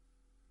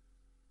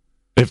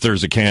 If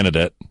there's a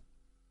candidate,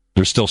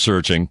 they're still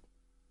searching.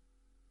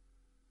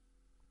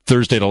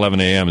 Thursday at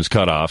 11 a.m. is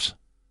cutoffs.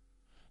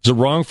 Is it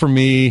wrong for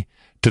me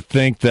to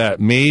think that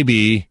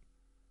maybe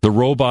the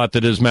robot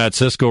that is Matt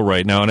Cisco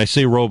right now, and I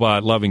say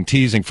robot loving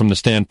teasing from the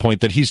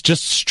standpoint that he's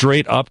just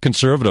straight up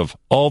conservative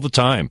all the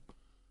time,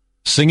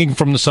 singing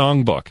from the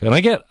songbook.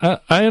 And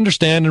I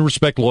understand and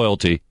respect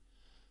loyalty.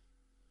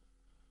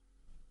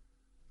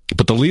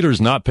 But the leader is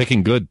not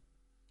picking good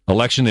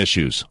election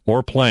issues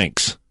or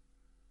planks.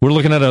 We're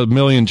looking at 1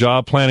 million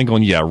job planning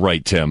going, yeah,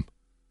 right, Tim.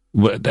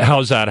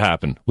 How's that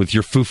happen? With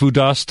your foo-foo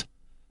dust?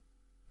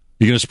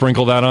 You going to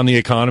sprinkle that on the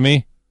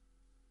economy?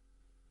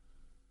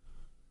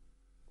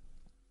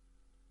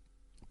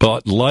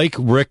 But like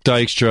Rick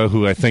Dykstra,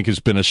 who I think has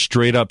been a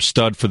straight-up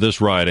stud for this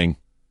riding,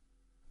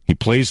 he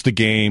plays the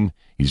game,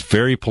 he's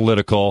very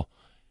political,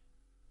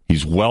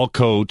 he's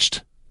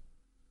well-coached,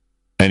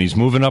 and he's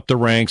moving up the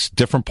ranks,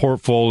 different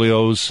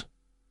portfolios.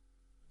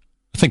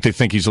 I think they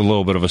think he's a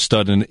little bit of a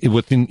stud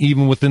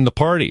even within the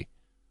party.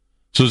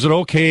 So is it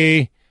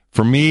okay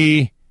for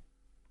me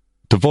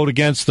to vote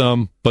against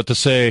them, but to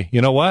say, you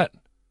know what?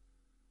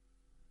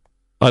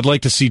 I'd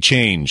like to see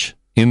change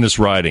in this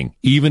riding,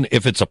 even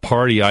if it's a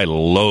party I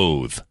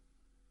loathe.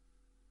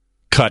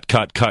 Cut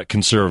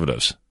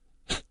conservatives.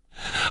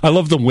 I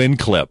love the Win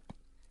clip.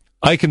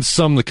 I can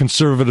sum the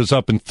conservatives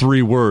up in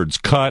 3 words.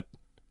 Cut.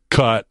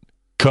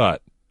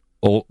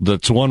 Oh,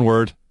 that's one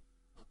word.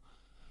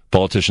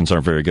 Politicians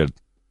aren't very good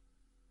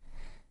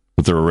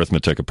with their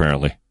arithmetic,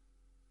 apparently.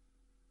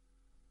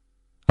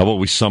 How about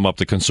we sum up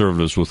the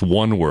conservatives with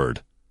one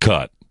word?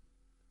 Cut.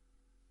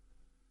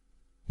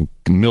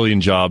 A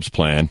million jobs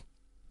plan.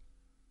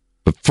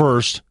 But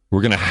first,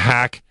 we're going to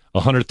hack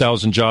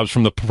 100,000 jobs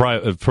from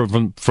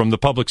the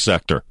public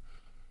sector.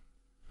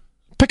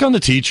 Pick on the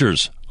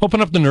teachers.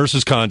 Open up the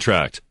nurses'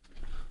 contract.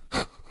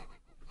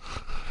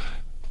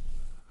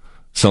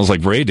 Sounds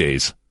like Ray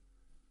days.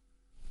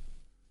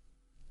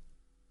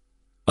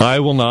 I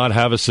will not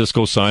have a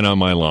Cisco sign on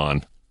my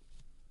lawn.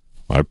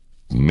 I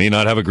may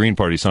not have a Green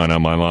Party sign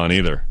on my lawn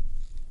either,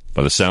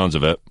 by the sounds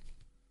of it.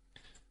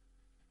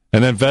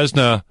 And then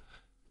Vesna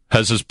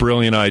has this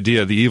brilliant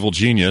idea, the evil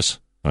genius,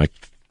 I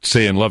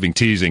say in loving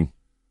teasing,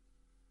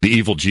 the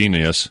evil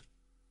genius,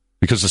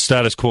 because the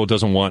status quo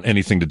doesn't want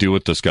anything to do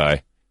with this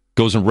guy,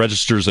 goes and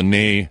registers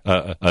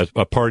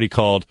a party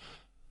called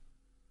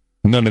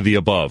None of the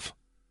Above.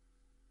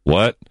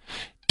 What?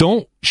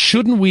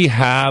 Shouldn't we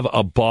have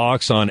a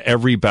box on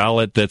every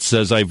ballot that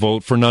says I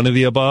vote for none of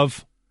the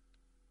above?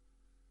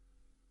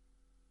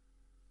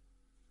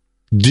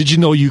 Did you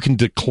know you can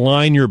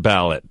decline your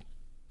ballot?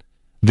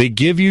 They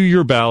give you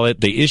your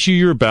ballot, they issue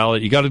your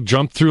ballot, you got to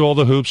jump through all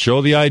the hoops,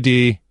 show the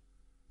ID.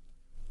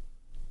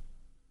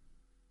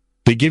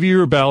 They give you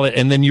your ballot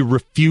and then you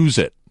refuse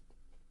it.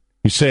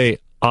 You say,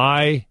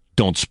 I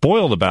don't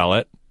spoil the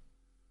ballot.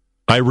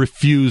 I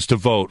refuse to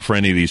vote for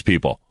any of these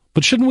people.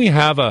 But shouldn't we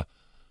have a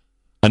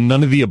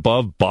none of the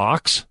above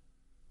box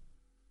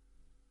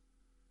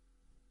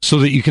so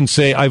that you can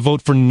say, I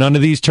vote for none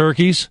of these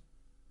turkeys?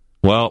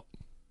 Well,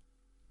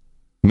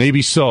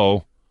 maybe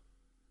so.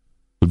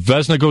 But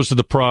Vesna goes to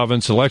the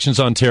province, Elections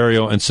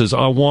Ontario, and says,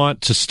 I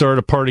want to start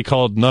a party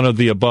called None of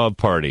the Above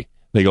Party.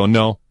 They go,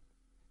 no.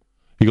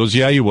 He goes,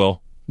 yeah, you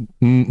will.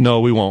 No,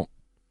 we won't.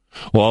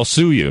 Well, I'll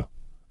sue you,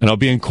 and I'll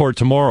be in court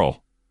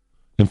tomorrow.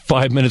 And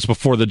 5 minutes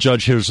before the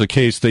judge hears the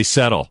case, they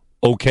settle.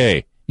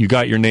 Okay, you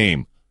got your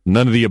name.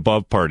 None of the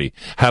Above Party.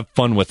 Have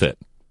fun with it.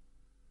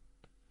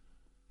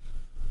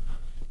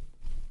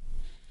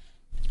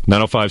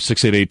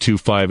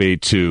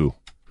 905-688-2582.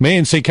 May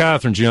in St.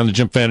 Catharines, you're on the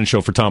Jim Fannin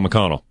Show for Tom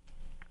McConnell.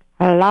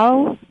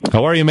 Hello?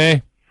 How are you,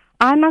 May?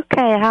 I'm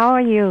okay. How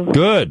are you?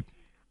 Good.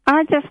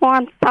 I just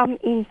want some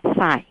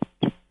insight.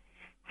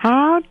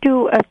 How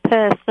do a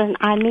person,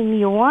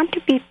 you want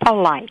to be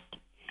polite,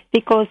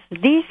 because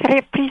these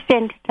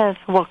representatives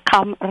will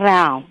come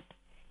around.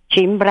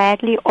 Jim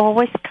Bradley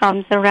always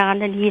comes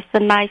around and he's a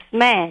nice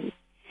man.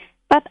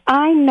 But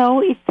I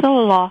know it's a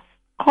lost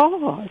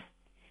cause,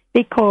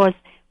 because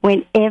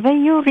whenever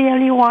you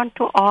really want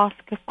to ask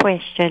a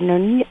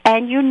question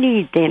and you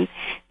need them,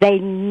 they're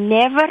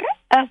never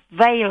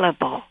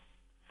available.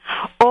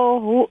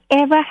 Or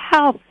whoever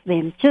helps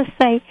them, just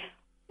say,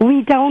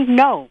 we don't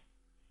know.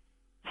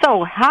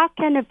 So how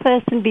can a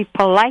person be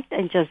polite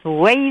and just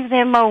wave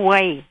them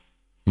away?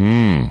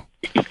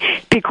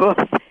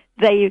 Because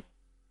they're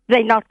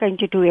not going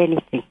to do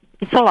anything.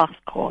 It's a lost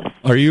cause.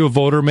 Are you a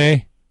voter,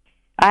 May?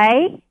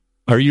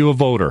 Are you a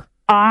voter?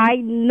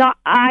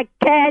 I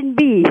can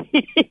be.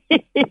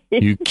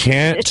 You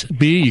can't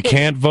be? You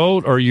can't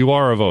vote, or you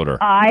are a voter?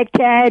 I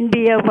can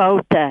be a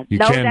voter.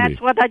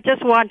 That's what I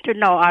just want to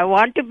know. I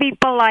want to be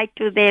polite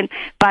to them,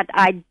 but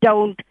I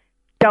don't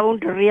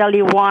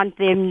really want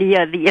them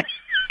near the...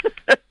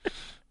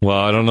 Well,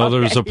 I don't know. Okay.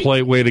 There's a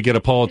polite way to get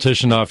a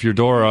politician off your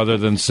door other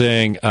than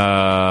saying,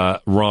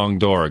 wrong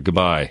door,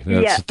 goodbye.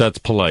 That's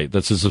polite.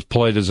 That's as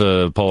polite as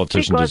a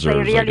politician deserves, I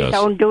guess. Because they really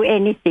don't do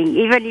anything.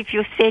 Even if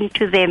you send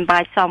to them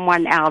by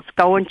someone else,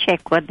 go and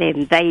check with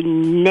them. They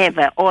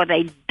never, or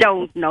they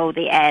don't know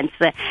the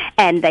answer.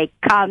 And they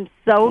come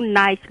so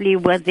nicely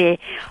with their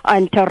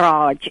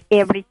entourage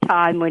every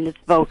time when it's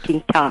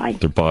voting time.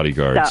 They're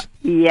bodyguards. So,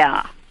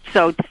 yeah.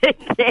 So,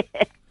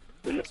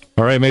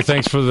 all right, May,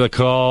 thanks for the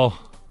call.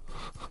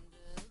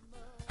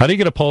 How do you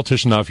get a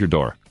politician off your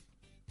door?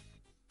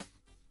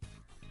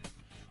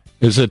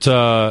 Is it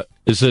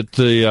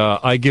the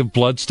I give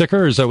blood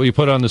sticker? Is that what you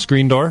put on the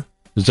screen door?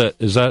 Is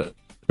that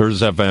or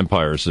is that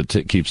vampires that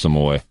keeps them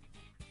away?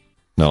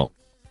 No.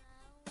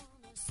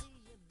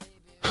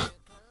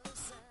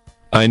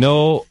 I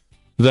know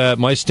that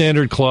my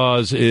standard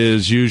clause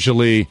is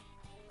usually,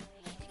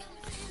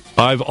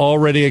 I've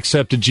already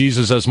accepted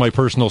Jesus as my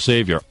personal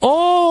savior.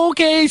 Oh,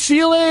 okay, see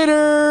you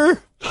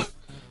later.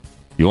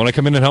 You want to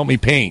come in and help me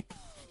paint?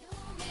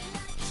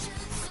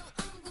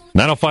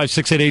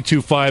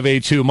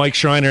 905-688-2582. Mike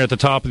Schreiner at the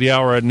top of the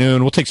hour at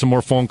noon. We'll take some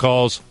more phone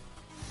calls.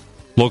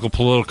 Local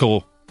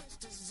political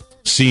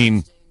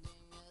scene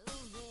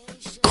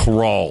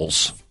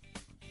crawls.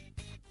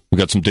 We've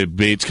got some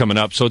debates coming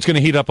up, so it's going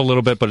to heat up a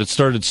little bit, but it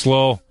started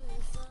slow.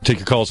 Take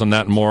your calls on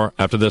that and more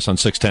after this on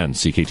 610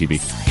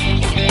 CKTV.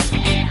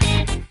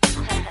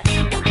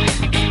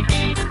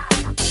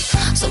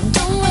 So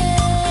don't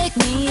wake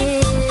me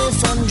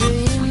if I'm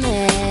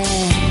dreaming,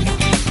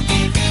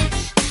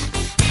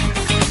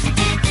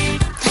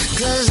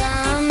 'cause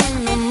I'm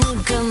in the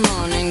mood, come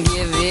on and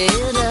give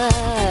it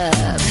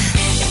up.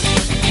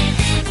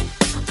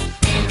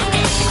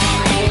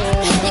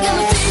 You got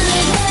me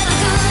feeling better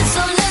good,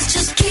 so let's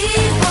just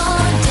keep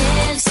on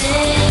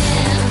dancing.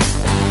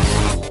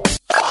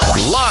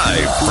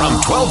 Live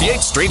from 12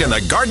 Yates Street in the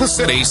Garden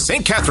City,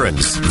 St.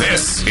 Catharines,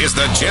 this is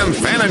the Jim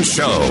Fannin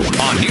Show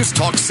on News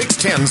Talk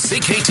 610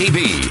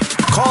 CKTV.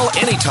 Call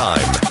anytime,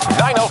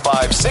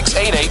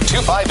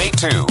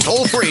 905-688-2582.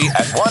 Toll free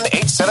at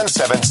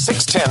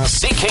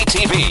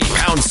 1-877-610-CKTV.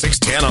 Pound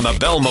 610 on the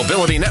Bell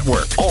Mobility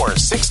Network or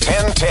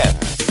 61010.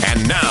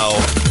 And now,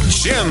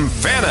 Jim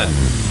Fannin.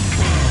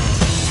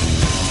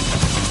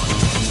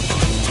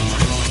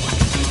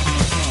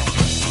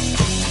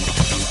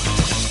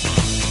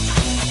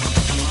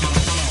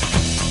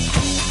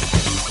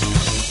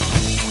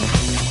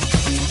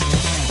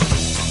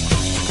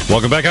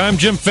 Welcome back. I'm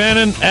Jim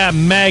Fannin. A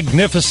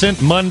magnificent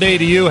Monday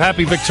to you.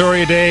 Happy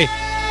Victoria Day,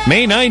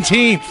 May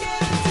 19th.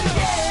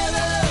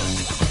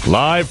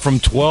 Live from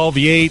 12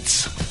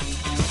 Yates.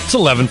 It's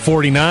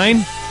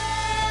 11:49.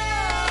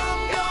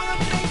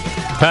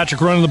 Patrick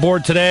running the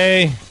board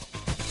today.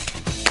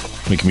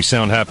 Making me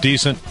sound half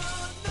decent.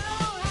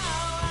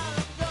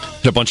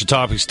 A bunch of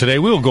topics today.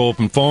 We will go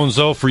open phones,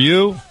 though, for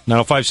you.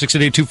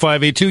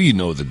 905-688-2582. You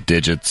know the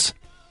digits.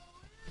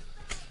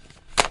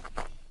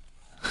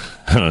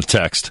 On a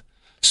text.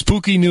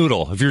 Spooky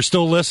Noodle, if you're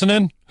still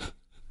listening.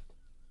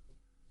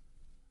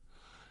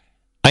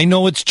 I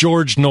know it's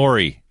George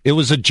Norrie. It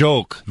was a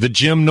joke. The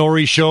Jim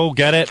Norrie Show,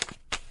 get it?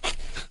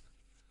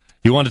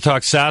 You want to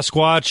talk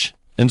Sasquatch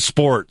and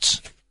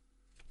sports.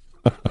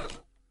 I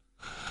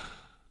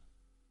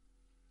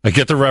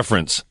get the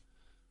reference.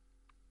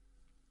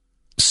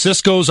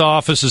 Cisco's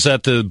office is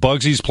at the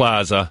Bugsy's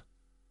Plaza.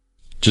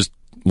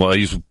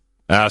 He's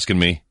asking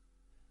me.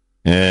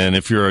 And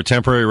if you're a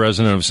temporary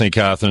resident of St.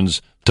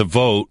 Catharines to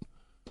vote,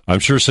 I'm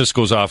sure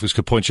Cisco's office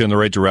could point you in the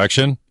right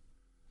direction.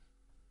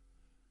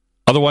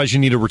 Otherwise, you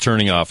need a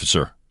returning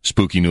officer.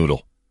 Spooky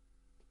Noodle.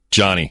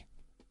 Johnny,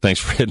 thanks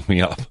for hitting me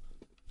up.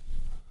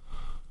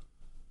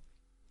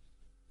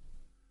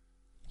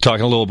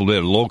 Talking a little bit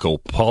of local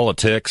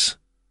politics.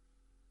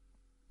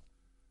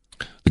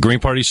 The Green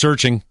Party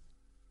searching.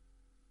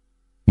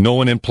 No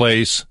one in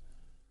place.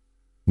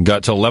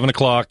 Got till 11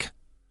 o'clock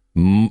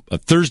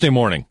Thursday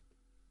morning.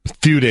 A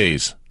few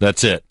days.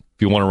 That's it.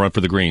 If you want to run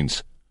for the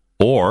Greens.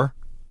 Or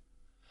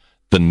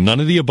the none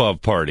of the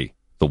above party.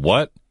 The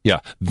what? Yeah,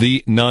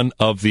 the none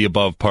of the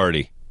above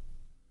party.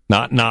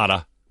 Not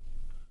nada.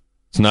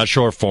 It's not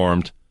short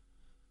formed.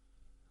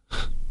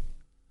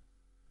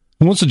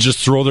 Who wants to just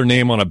throw their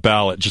name on a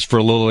ballot just for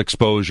a little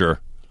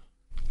exposure?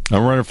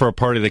 I'm running for a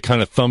party that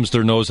kind of thumbs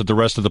their nose at the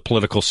rest of the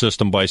political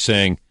system by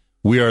saying,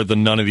 we are the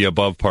none of the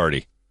above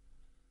party.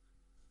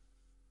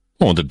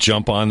 I want to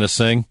jump on this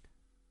thing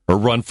or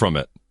run from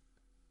it.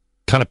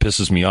 Kind of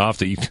pisses me off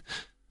that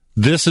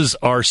this is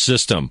our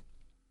system,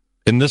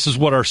 and this is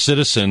what our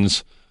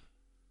citizens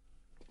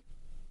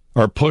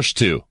are pushed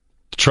to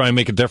try and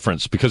make a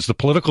difference, because the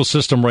political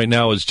system right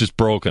now is just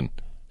broken.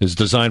 It's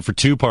designed for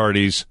two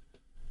parties,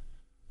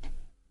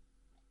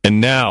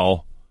 and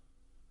now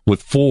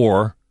with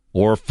 4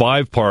 or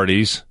 5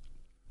 parties,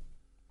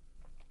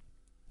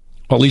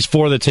 or at least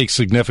 4 that take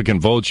significant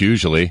votes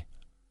usually.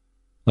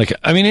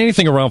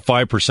 Anything around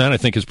 5% I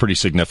think is pretty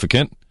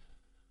significant.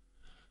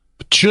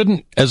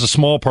 Shouldn't, as a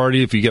small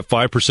party, if you get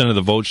 5% of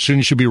the votes,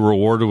 shouldn't you be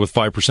rewarded with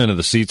 5% of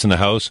the seats in the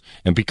House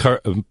and be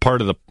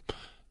part of the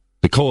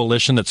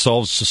coalition that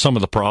solves some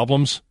of the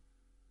problems?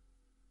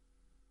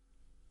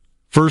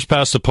 First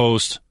past the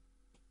post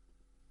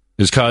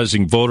is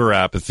causing voter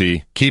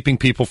apathy, keeping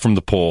people from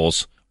the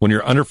polls. When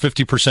you're under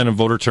 50% of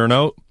voter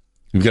turnout,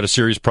 you've got a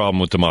serious problem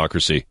with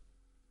democracy.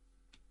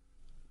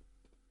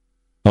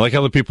 I like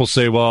how the people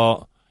say,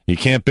 well, you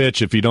can't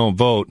bitch if you don't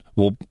vote.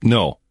 Well,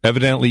 no,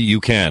 evidently you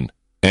can.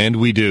 And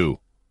we do.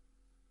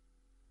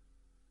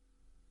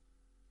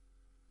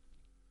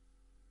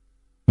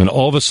 And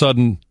all of a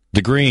sudden,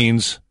 the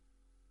Greens,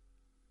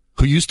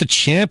 who used to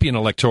champion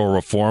electoral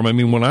reform,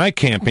 when I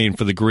campaigned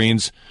for the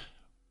Greens,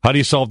 how do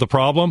you solve the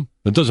problem?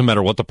 It doesn't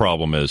matter what the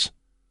problem is.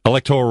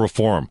 Electoral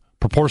reform,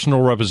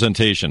 proportional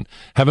representation,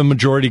 having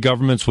majority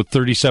governments with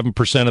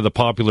 37% of the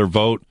popular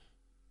vote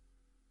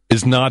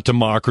is not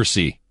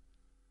democracy.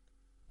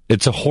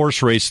 It's a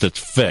horse race that's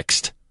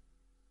fixed.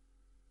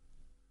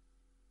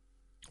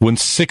 When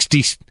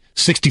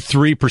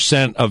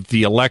 63% of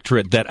the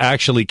electorate that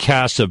actually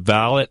casts a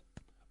ballot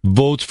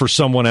votes for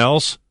someone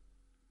else,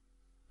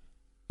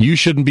 You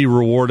shouldn't be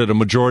rewarded a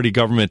majority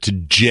government to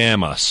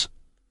jam us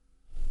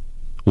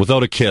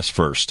without a kiss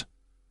first.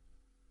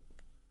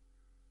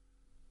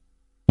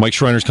 Mike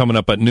Schreiner's coming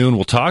up at noon.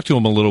 We'll talk to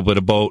him a little bit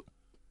about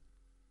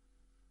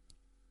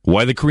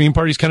why the Green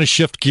Party's kind of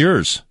shift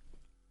gears.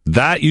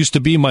 That used to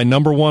be my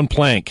number one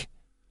plank.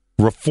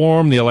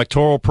 Reform the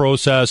electoral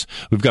process.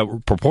 We've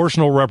got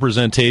proportional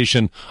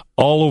representation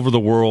all over the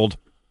world.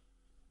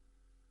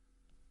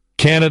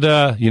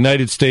 Canada,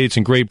 United States,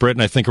 and Great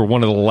Britain, I think, are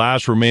one of the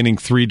last remaining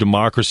 3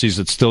 democracies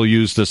that still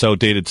use this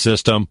outdated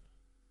system.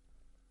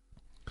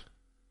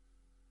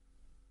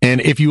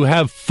 And if you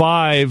have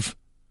 5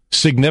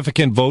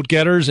 significant vote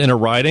getters in a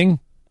riding,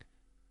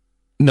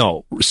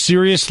 no,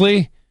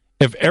 seriously,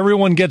 if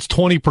everyone gets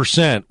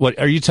 20%, what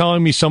are you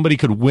telling me somebody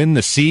could win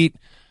the seat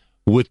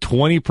with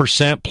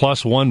 20%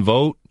 plus 1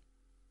 vote?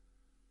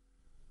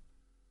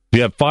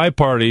 You have 5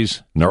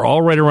 parties, and they're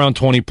all right around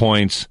 20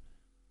 points.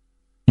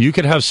 You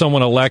could have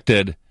someone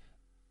elected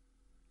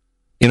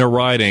in a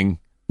riding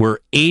where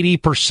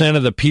 80%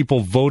 of the people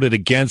voted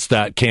against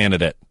that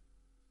candidate,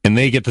 and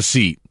they get the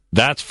seat.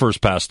 That's first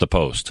past the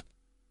post.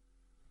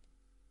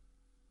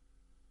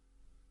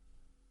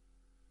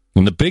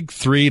 And the big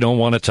 3 don't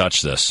want to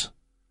touch this.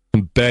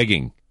 I'm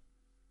begging.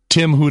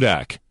 Tim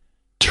Hudak,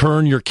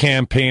 turn your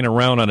campaign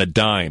around on a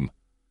dime.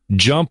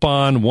 Jump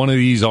on one of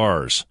these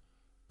R's.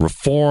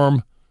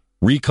 Reform,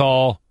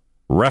 recall,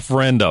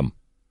 referendum.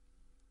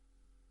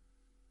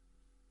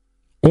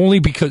 Only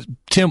because,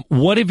 Tim,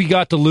 what have you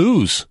got to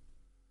lose?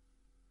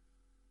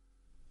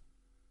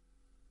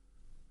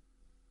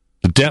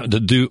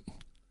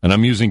 And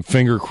I'm using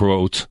finger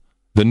quotes,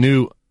 the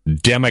new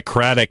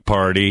Democratic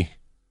Party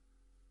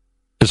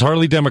is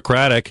hardly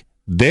democratic.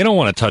 They don't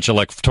want to touch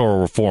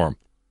electoral reform.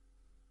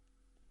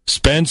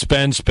 Spend,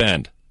 spend,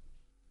 spend.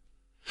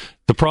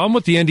 The problem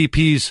with the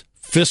NDP's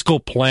fiscal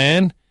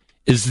plan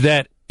is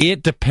that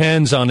it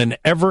depends on an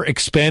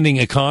ever-expanding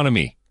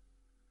economy.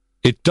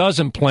 It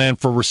doesn't plan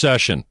for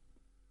recession.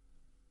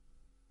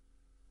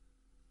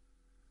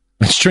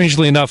 And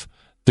strangely enough,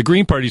 the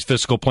Green Party's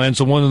fiscal plan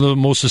is one of the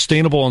most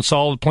sustainable and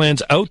solid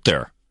plans out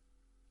there.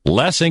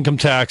 Less income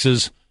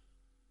taxes,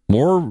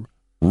 more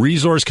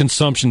resource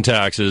consumption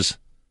taxes.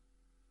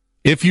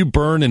 If you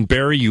burn and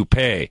bury, you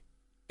pay.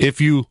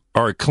 If you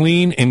are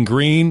clean and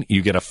green,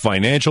 you get a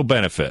financial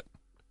benefit.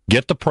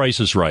 Get the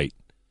prices right.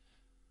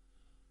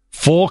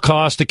 Full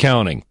cost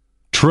accounting,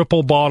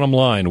 triple bottom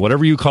line,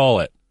 whatever you call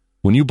it.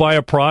 When you buy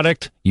a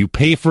product, you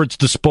pay for its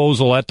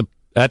disposal at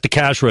the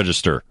cash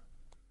register.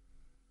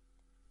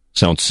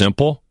 Sounds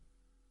simple?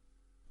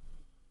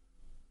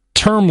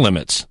 Term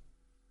limits.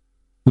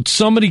 Would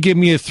somebody give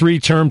me a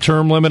 3-term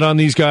term limit on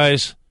these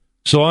guys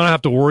so I don't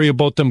have to worry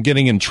about them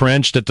getting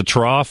entrenched at the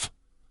trough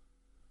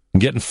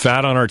and getting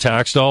fat on our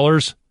tax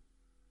dollars?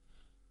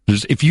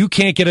 If you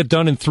can't get it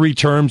done in 3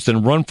 terms,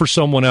 then run for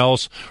someone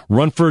else,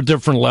 run for a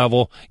different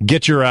level,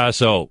 get your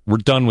ass out. We're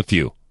done with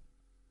you.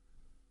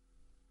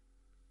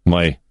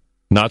 My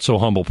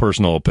not-so-humble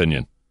personal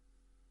opinion.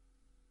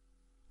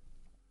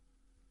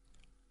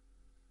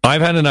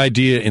 I've had an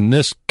idea in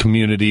this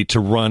community to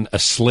run a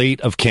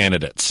slate of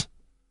candidates.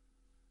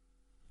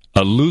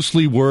 A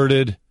loosely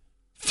worded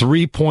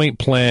 3-point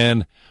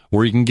plan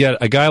where you can get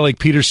a guy like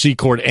Peter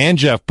Secord and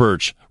Jeff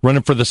Birch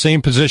running for the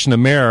same position of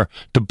mayor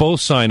to both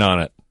sign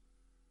on it.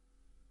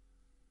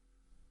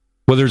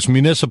 Whether it's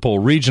municipal,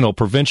 regional,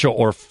 provincial,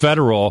 or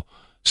federal,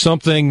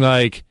 something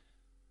like,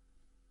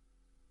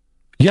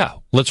 yeah,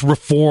 let's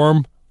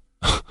reform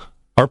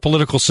our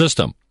political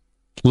system.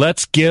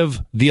 Let's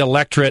give the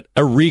electorate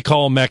a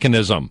recall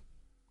mechanism.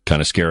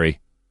 Kind of scary.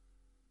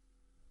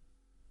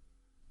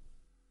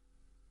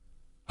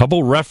 How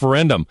about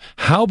referendum?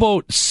 How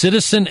about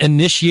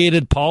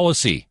citizen-initiated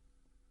policy?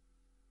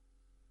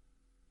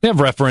 They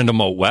have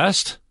referendum out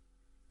west.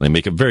 They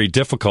make it very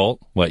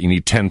difficult. What, you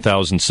need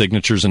 10,000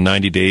 signatures in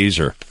 90 days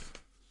or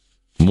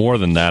more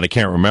than that? I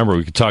can't remember.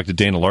 We could talk to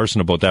Dana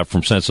Larson about that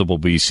from Sensible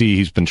BC.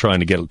 He's been trying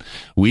to get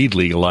weed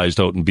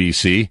legalized out in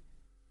BC.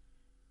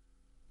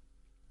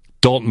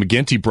 Dalton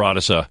McGuinty brought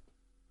us a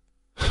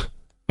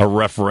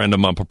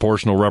referendum on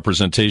proportional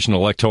representation,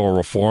 electoral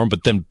reform,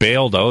 but then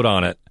bailed out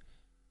on it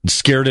and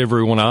scared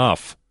everyone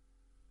off.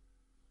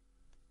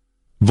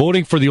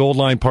 Voting for the old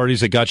line parties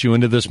that got you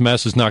into this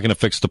mess is not going to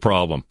fix the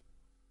problem.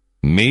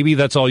 Maybe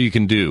that's all you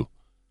can do.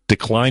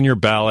 Decline your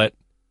ballot.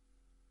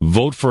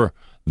 Vote for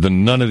the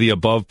none of the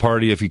above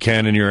party if you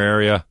can in your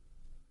area.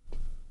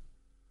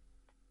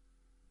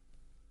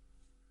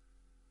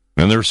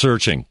 And they're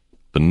searching.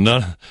 The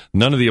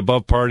none of the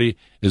above party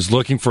is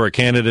looking for a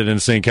candidate in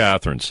St.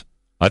 Catharines.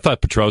 I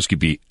thought Petrowski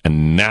be a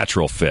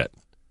natural fit.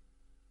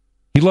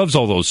 He loves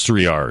all those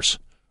 3 R's.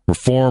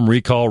 Reform,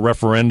 recall,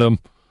 referendum,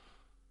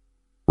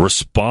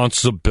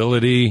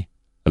 responsibility.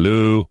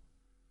 Hello.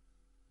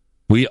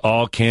 We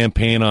all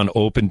campaign on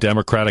open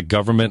democratic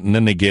government, and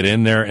then they get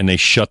in there and they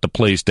shut the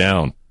place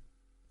down.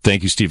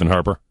 Thank you, Stephen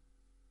Harper.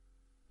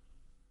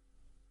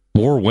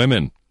 More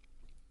women.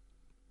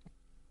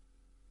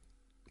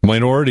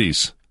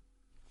 Minorities.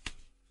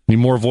 Need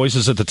more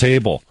voices at the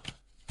table.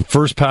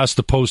 First past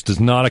the post does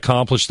not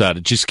accomplish that.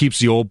 It just keeps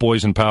the old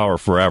boys in power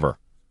forever.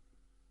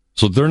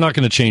 So they're not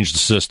going to change the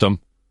system.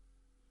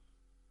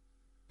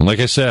 And like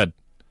I said,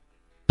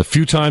 the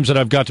few times that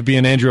I've got to be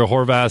in Andrea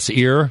Horwath's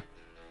ear,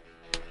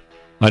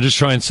 I just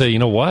try and say, you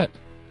know what?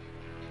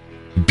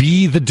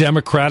 Be the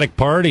Democratic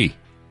Party.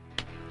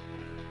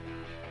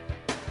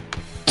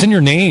 It's in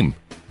your name.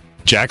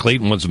 Jack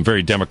Layton wasn't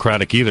very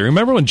democratic either.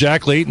 Remember when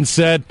Jack Layton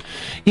said,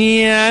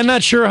 yeah, I'm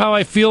not sure how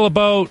I feel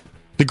about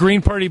the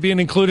Green Party being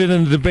included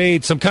in the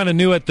debates. I'm kind of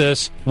new at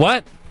this.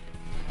 What?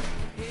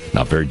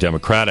 Not very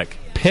democratic.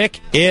 Pick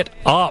it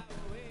up.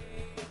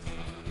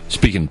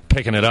 Speaking of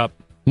picking it up,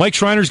 Mike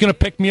Schreiner's going to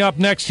pick me up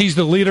next. He's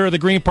the leader of the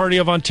Green Party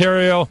of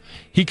Ontario.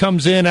 He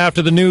comes in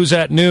after the news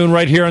at noon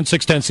right here on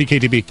 610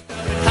 CKTB.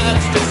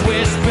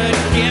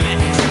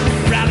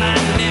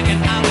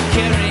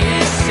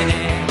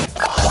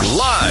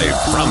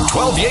 Live from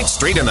 12 Yates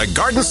Street in the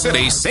Garden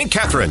City, St.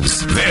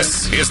 Catharines,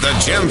 this is the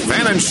Jim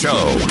Fannin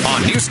Show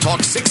on News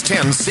Talk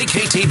 610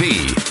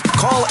 CKTB.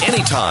 Call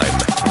anytime,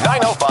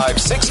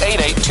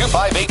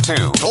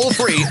 905-688-2582. Toll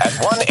free at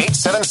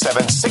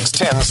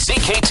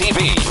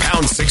 1-877-610-CKTB.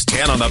 Pound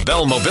 610 on the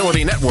Bell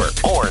Mobility Network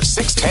or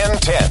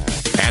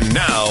 61010. And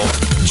now,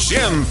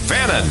 Jim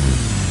Fannin.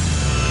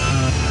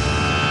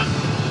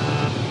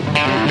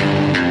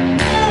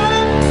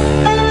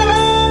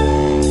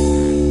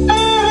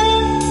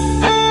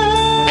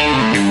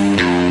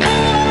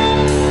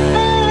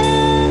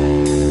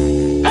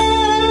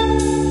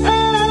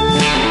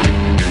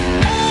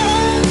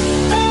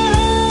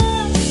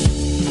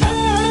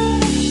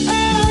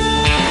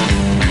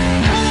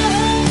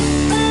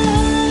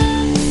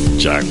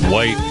 Jack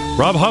White.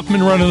 Rob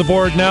Huffman running the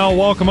board now.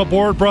 Welcome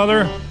aboard,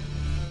 brother.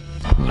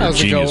 How's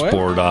it Genius going?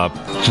 board up.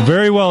 It's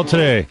very well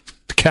today.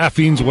 The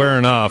caffeine's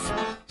wearing off.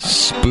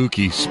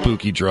 Spooky,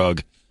 spooky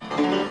drug.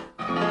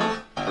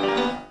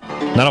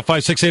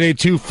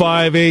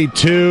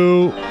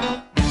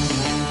 905-688-2582.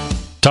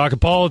 Talking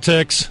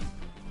politics.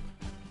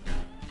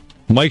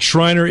 Mike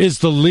Schreiner is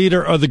the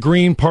leader of the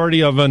Green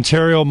Party of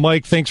Ontario.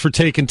 Mike, thanks for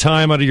taking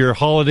time out of your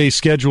holiday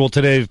schedule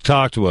today to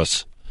talk to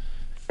us.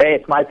 Hey,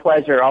 it's my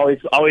pleasure. Always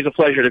a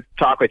pleasure to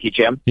talk with you,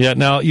 Jim. Yeah,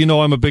 now, you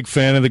know I'm a big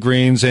fan of the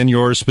Greens and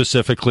yours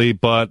specifically,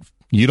 but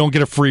you don't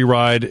get a free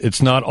ride. It's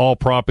not all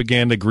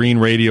propaganda green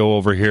radio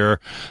over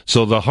here.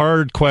 So the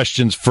hard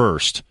questions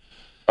first.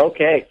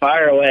 Okay,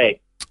 fire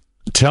away.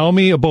 Tell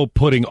me about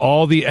putting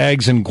all the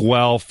eggs in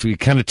Guelph. You're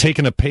kind of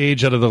taking a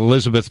page out of the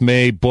Elizabeth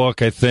May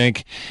book, I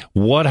think.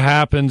 What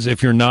happens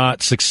if you're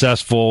not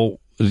successful,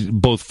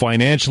 both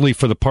financially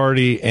for the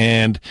party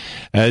and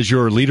as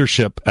your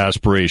leadership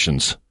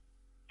aspirations?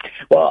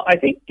 Well, I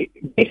think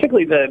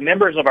basically the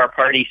members of our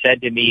party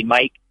said to me,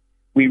 Mike,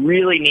 we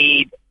really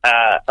need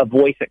a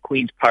voice at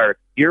Queen's Park.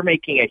 You're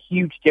making a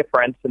huge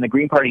difference, and the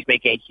Green Party's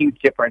making a huge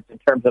difference in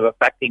terms of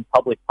affecting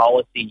public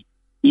policy,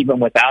 even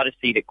without a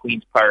seat at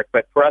Queen's Park.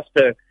 But for us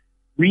to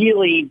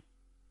really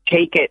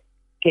take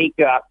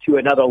to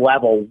another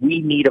level, we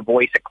need a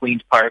voice at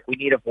Queen's Park. We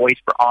need a voice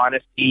for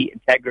honesty,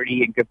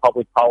 integrity, and good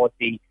public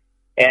policy.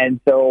 And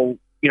so,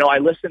 you know, I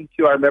listened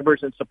to our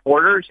members and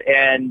supporters,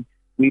 and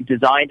we've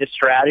designed a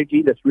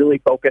strategy that's really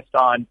focused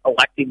on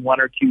electing one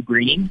or two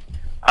Greens.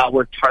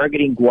 We're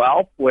targeting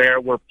Guelph,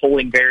 where we're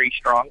polling very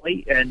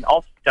strongly, and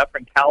also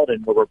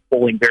Dufferin-Caledon, where we're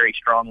polling very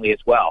strongly as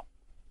well.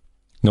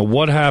 Now,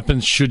 what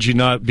happens should you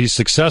not be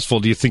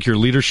successful? Do you think your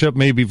leadership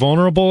may be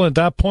vulnerable at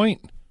that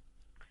point?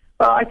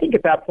 Well, I think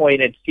at that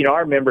point, it's, you know,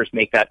 our members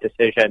make that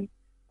decision.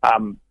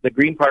 The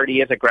Green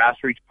Party is a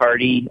grassroots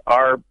party.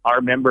 Our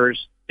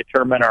members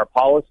determine our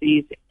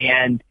policies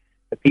and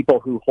the people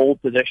who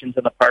hold positions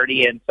in the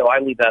party, and so I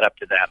leave that up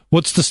to them.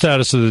 What's the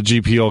status of the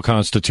GPO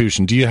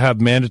Constitution? Do you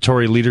have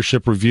mandatory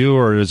leadership review,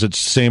 or is it the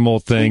same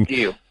old thing?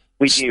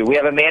 We do. We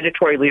have a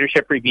mandatory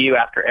leadership review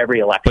after every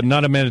election. But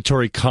not a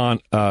mandatory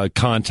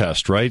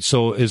contest, right?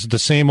 So is it the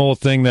same old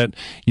thing that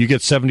you get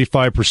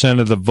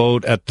 75% of the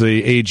vote at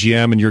the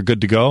AGM and you're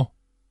good to go?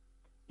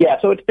 Yeah,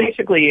 so it's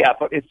basically,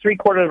 if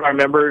 3/4 of our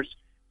members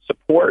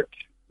support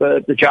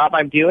the job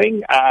I'm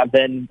doing,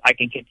 then I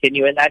can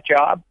continue in that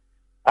job.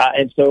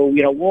 And so,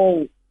 you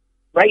know,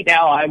 right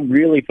now I'm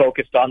really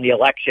focused on the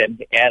election,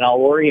 and I'll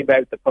worry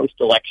about the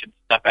post-election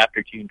stuff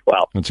after June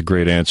 12th. That's a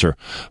great answer.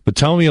 But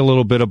tell me a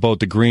little bit about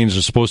the Greens.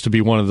 They're supposed to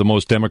be one of the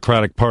most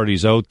democratic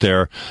parties out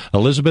there.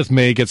 Elizabeth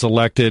May gets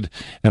elected,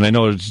 and I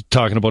know it's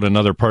talking about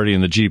another party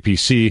in the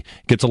GPC,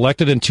 gets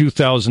elected in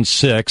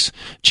 2006,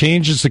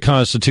 changes the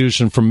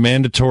Constitution from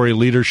mandatory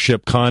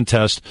leadership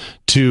contest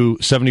to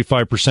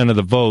 75% of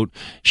the vote.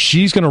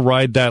 She's going to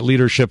ride that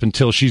leadership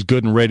until she's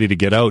good and ready to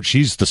get out.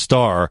 She's the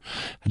star.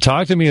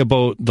 Talk to me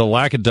about the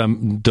lack of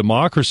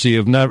democracy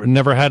of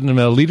never had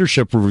a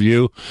leadership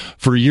review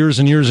for years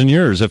and years and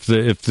years if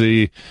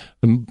the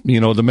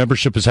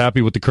membership is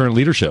happy with the current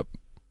leadership.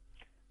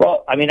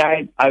 Well, I mean,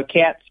 I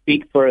can't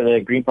speak for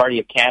the Green Party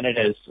of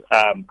Canada's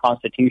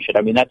constitution.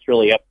 I mean, that's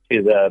really up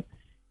to the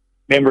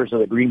members of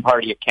the Green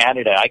Party of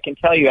Canada. I can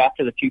tell you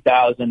after the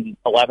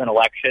 2011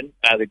 election,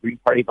 the Green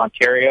Party of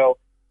Ontario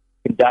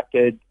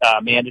conducted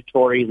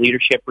mandatory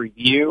leadership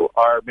review.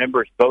 Our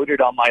members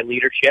voted on my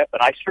leadership,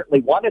 and I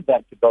certainly wanted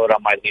them to vote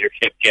on my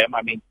leadership, Jim.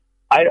 I mean,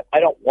 I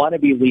don't want to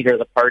be leader of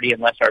the party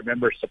unless our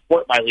members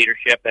support my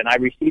leadership, and I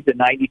received a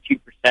 92%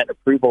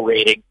 approval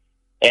rating.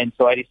 And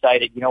so I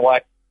decided, you know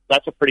what,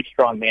 that's a pretty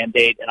strong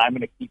mandate, and I'm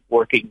going to keep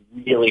working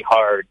really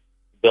hard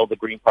to build the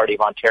Green Party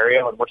of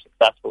Ontario, and we're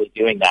successfully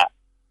doing that.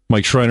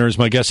 Mike Schreiner is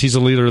my guest. He's the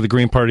leader of the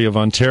Green Party of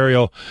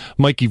Ontario.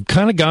 Mike, you've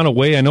kind of gone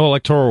away. I know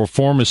electoral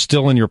reform is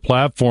still in your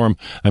platform.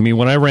 I mean,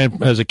 when I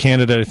ran as a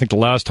candidate, I think the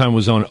last time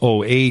was on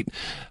 2008.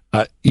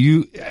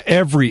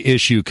 Every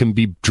issue can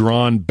be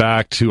drawn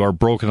back to our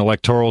broken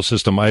electoral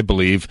system, I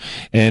believe.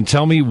 And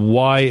tell me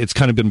why it's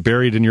kind of been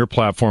buried in your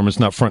platform. It's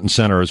not front and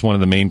center as one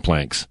of the main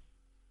planks.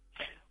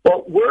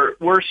 Well,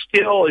 we're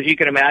still, as you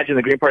can imagine,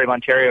 the Green Party of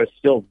Ontario is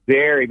still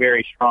very,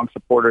 very strong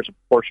supporters of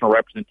proportional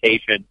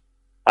representation.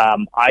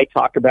 I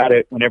talk about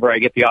it whenever I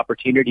get the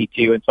opportunity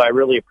to, and so I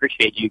really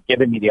appreciate you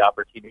giving me the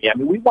opportunity. I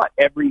mean, we want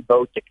every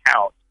vote to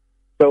count.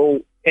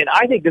 So, and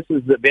I think this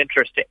is of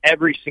interest to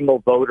every single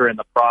voter in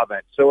the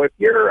province. So if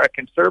you're a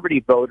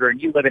conservative voter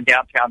and you live in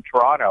downtown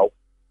Toronto,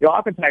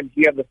 oftentimes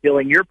you have the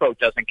feeling your vote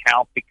doesn't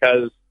count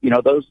because,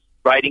 those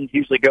ridings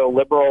usually go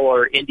Liberal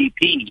or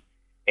NDP.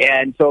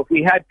 And so if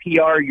we had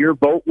PR, your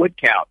vote would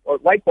count. Or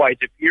likewise,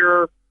 if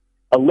you're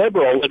a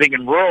Liberal living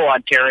in rural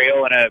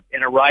Ontario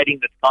in a riding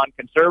that's gone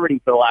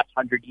conservative for the last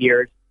 100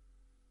 years,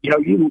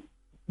 you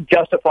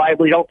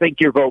justifiably don't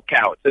think your vote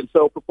counts. And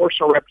so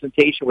proportional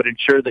representation would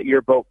ensure that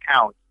your vote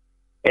counts.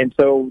 And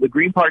so the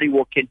Green Party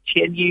will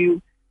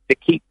continue to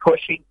keep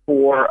pushing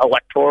for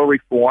electoral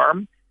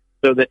reform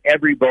so that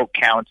every vote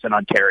counts in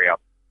Ontario.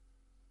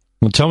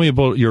 Well, tell me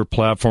about your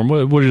platform.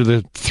 What are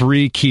the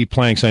three key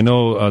planks? I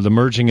know the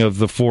merging of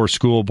the 4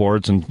 school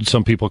boards, and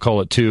some people call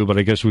it 2, but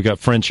I guess we got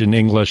French and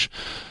English,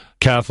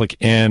 Catholic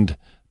and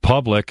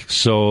public.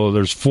 So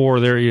there's 4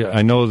 there.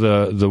 I know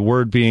the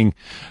word being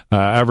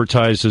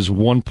advertised is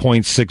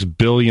 $1.6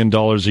 billion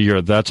a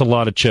year. That's a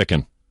lot of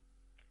chicken.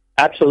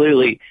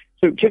 Absolutely.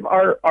 So, Jim,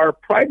 our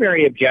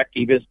primary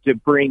objective is to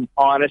bring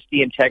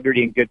honesty,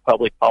 integrity, and good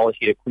public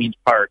policy to Queen's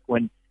Park.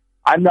 When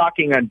I'm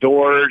knocking on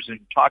doors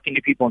and talking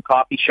to people in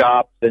coffee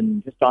shops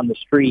and just on the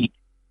street,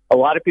 a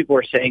lot of people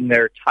are saying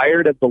they're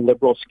tired of the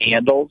Liberal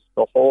scandals,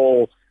 the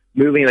whole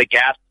moving of the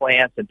gas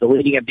plants and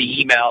deleting of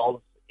the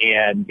emails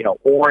and,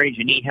 Orange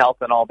and eHealth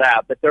and all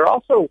that. But they're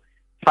also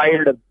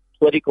tired of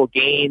political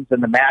gains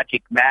and the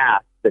magic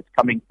math that's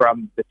coming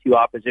from the 2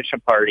 opposition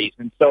parties.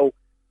 And so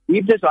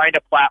we've designed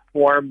a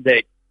platform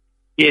that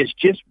is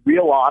just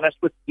real honest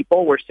with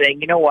people. We're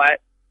saying,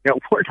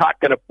 we're not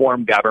going to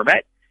form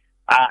government.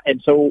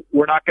 And so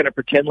we're not going to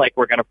pretend like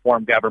we're going to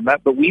form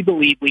government, but we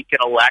believe we can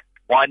elect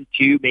 1,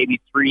 2, maybe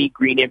 3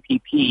 Green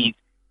MPPs.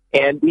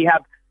 And we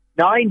have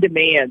 9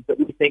 demands that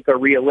we think are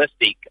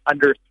realistic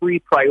under 3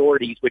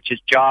 priorities, which is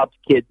jobs,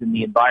 kids, and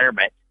the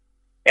environment.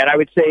 And I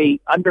would say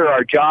under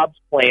our jobs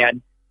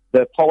plan,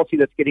 the policy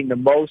that's getting the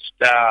most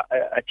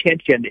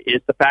attention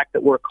is the fact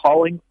that we're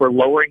calling for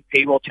lowering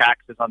payroll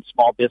taxes on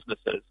small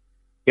businesses.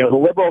 The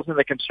Liberals and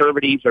the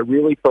Conservatives are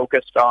really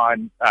focused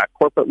on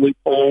corporate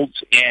loopholes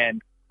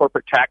and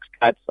corporate tax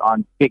cuts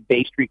on big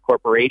Bay Street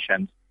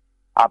corporations.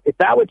 If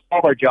that would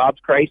solve our jobs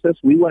crisis,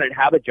 we wouldn't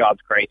have a jobs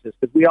crisis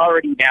because we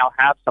already now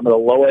have some of the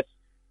lowest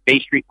Bay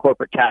Street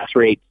corporate tax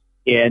rates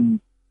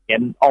in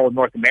all of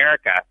North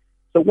America.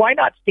 So why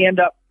not stand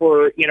up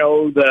for,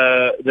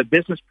 the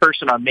business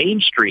person on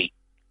Main Street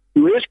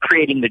who is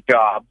creating the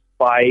jobs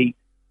by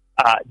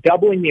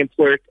doubling the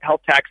employer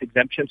health tax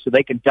exemption so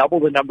they can double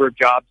the number of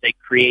jobs they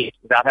create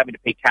without having to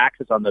pay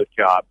taxes on those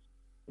jobs.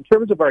 In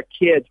terms of our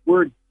kids,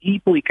 we're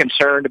deeply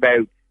concerned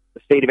about the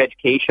state of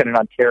education in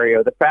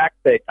Ontario. The fact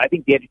that I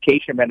think the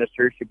education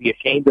minister should be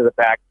ashamed of the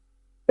fact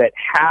that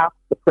half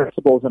the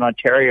principals in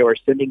Ontario are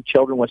sending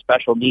children with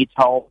special needs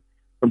home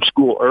from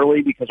school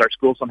early because our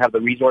schools don't have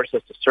the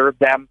resources to serve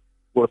them.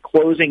 We're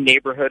closing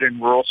neighborhood and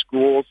rural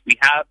schools. We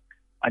have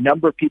a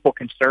number of people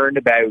concerned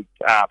about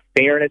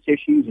fairness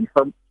issues and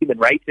human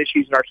rights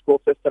issues in our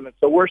school system. And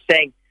so we're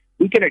saying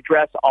we can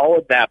address all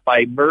of that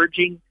by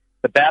merging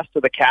the best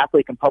of the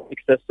Catholic and public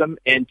system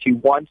into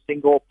one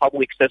single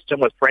public system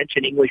with French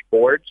and English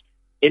boards.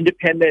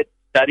 Independent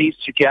studies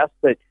suggest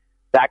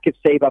that could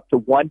save up to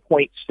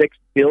 $1.6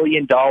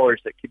 billion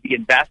that could be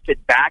invested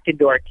back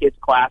into our kids'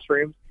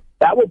 classrooms.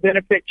 That will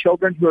benefit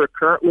children who are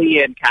currently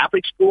in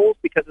Catholic schools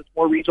because it's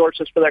more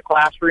resources for their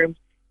classrooms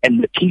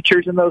and the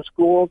teachers in those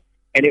schools.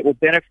 And it will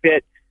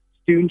benefit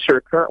students who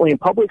are currently in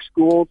public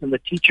schools and the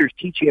teachers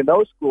teaching in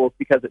those schools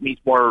because it means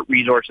more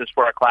resources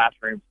for our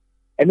classrooms.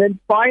 And then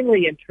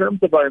finally, in terms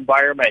of our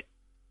environment,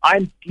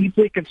 I'm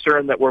deeply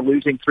concerned that we're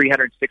losing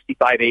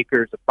 365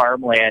 acres of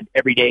farmland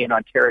every day in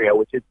Ontario,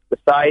 which is the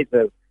size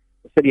of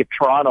the city of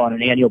Toronto on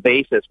an annual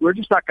basis. We're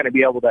just not going to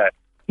be able to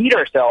feed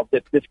ourselves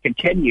if this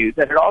continues.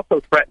 And it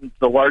also threatens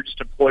the largest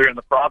employer in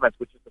the province,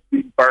 which is the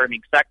food and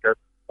farming sector,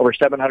 over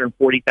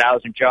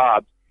 740,000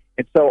 jobs.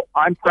 And so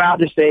I'm proud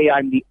to say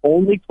I'm the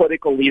only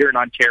political leader in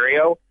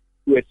Ontario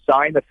who has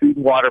signed the Food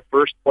and Water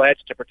First pledge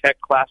to protect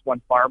Class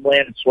 1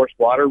 farmland and source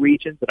water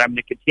regions, and I'm going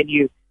to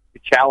continue to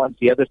challenge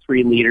the other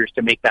three leaders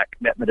to make that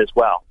commitment as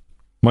well.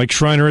 Mike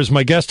Schreiner is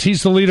my guest.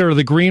 He's the leader of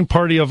the Green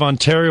Party of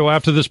Ontario.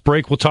 After this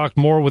break, we'll talk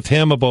more with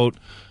him about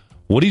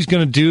what he's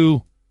going to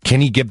do. Can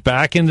he get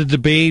back into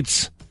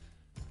debates?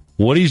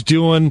 What he's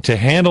doing to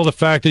handle the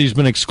fact that he's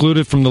been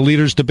excluded from the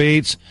leaders'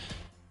 debates.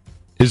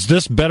 Is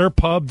this better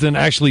pub than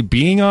actually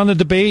being on the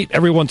debate?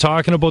 Everyone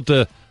talking about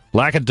the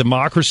lack of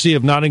democracy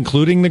of not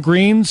including the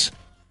Greens.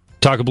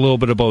 Talk a little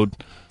bit about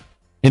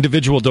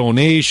individual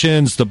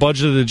donations, the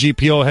budget of the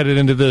GPO headed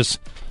into this.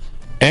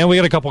 And we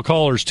got a couple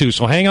callers, too.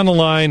 So hang on the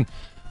line.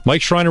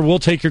 Mike Schreiner will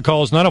take your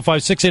calls,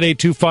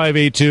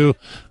 905-688-2582.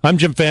 I'm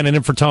Jim Fannin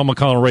in for Tom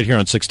McConnell right here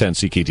on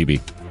 610 CKTB.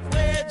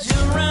 Where'd you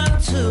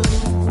run to?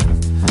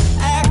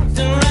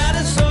 Acting right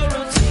as so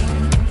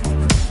routine.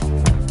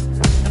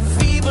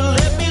 Fever,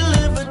 let me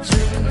live a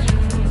dream.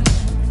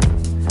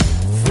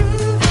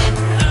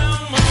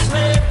 I'm a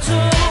slave to,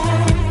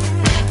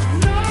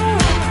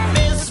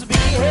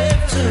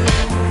 misbehave to.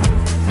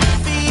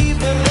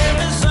 Fever, let me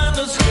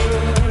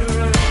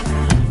misunderstood.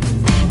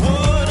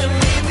 Wouldn't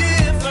leave you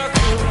if I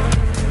could.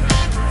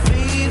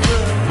 Fever,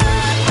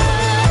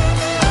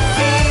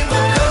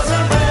 fever, 'cause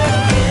I'm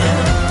breaking.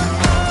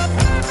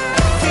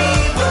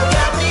 Fever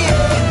got me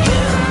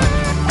aching.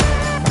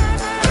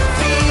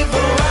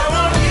 Fever, why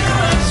won't you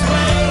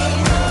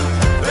explain?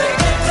 Break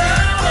it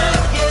down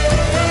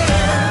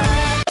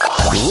again.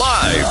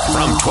 Live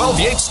from 12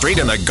 Yates Street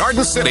in the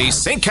Garden City,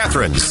 St.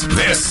 Catharines,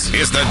 this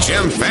is the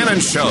Jim Fannin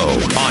Show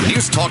on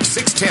News Talk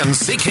 610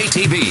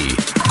 CKTV.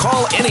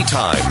 Call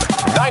anytime,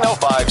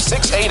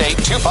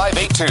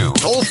 905-688-2582.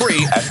 Toll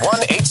free at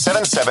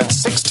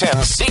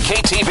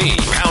 1-877-610-CKTV.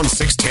 Pound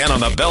 610 on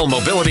the Bell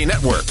Mobility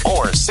Network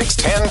or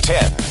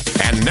 61010.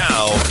 And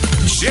now,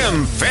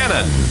 Jim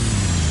Fannin.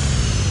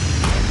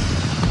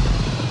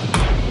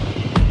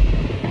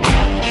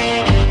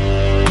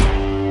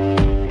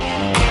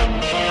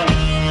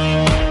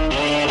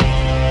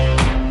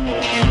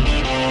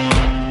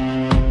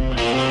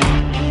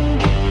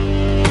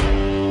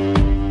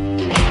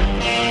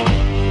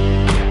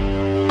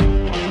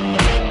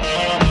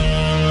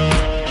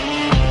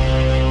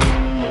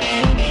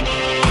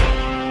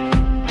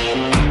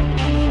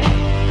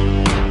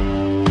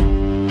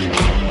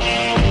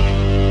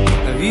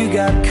 Have you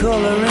got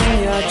color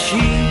in your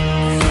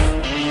cheeks?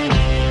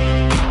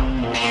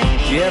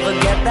 Do you ever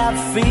get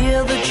that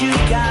feel that you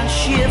can't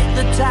shift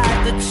the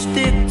tide that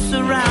sticks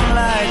around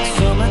like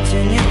summits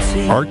in your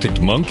teeth?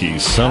 Arctic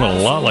Monkeys sounding a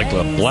lot like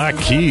the Black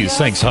Keys.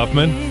 Thanks,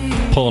 Huffman.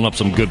 Pulling up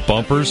some good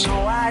bumpers.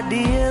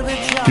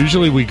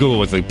 Usually we go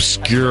with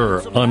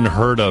obscure,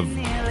 unheard of,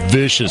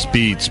 vicious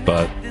beats,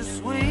 but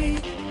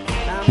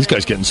these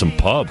guys getting some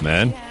pub,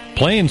 man.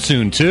 Playing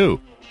soon, too.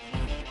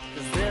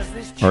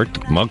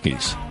 Arctic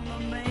Monkeys.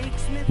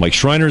 Mike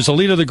Schreiner is the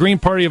leader of the Green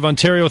Party of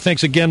Ontario.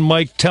 Thanks again,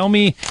 Mike. Tell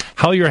me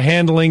how you're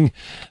handling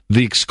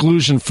the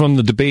exclusion from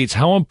the debates.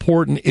 How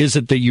important is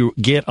it that you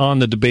get on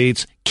the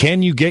debates?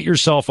 Can you get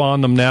yourself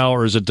on them now,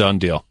 or is it a done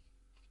deal?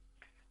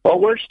 Well,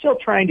 we're still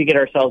trying to get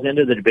ourselves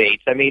into the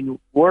debates. I mean,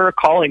 we're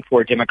calling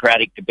for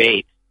democratic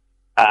debates.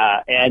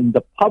 And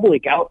the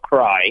public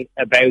outcry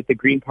about the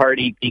Green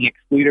Party being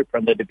excluded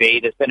from the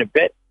debate has been a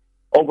bit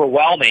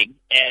overwhelming.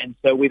 And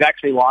so we've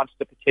actually launched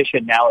a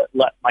petition now at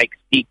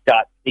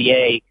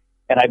letmikespeak.ca.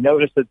 And I've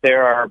noticed that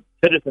there are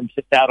citizens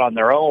just out on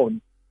their own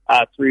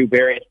through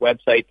various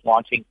websites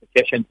launching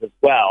petitions as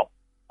well.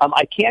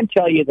 I can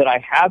tell you that I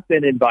have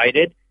been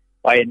invited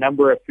by a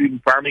number of food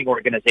and farming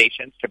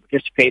organizations to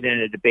participate in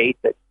a debate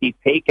that Steve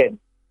Paikin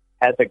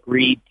has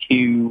agreed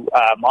to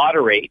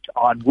moderate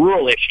on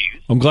rural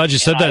issues. I'm glad you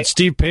said that.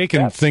 Steve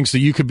Paikin thinks that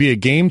you could be a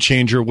game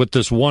changer with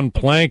this one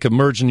plank of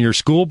merging your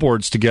school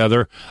boards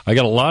together. I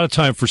got a lot of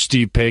time for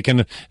Steve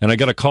Paikin, and I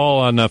got a call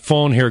on the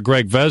phone here.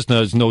 Greg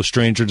Vesna is no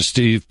stranger to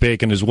Steve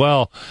Paikin as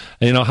well.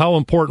 And, you know, how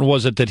important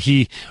was it that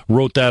he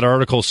wrote that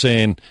article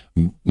saying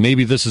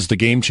maybe this is the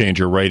game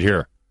changer right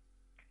here?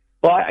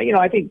 Well,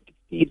 I think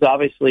Steve's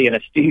obviously an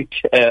astute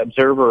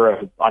observer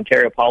of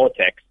Ontario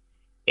politics.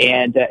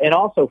 And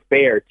also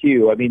fair,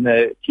 too. I mean,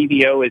 the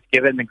TVO has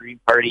given the Green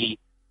Party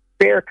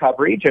fair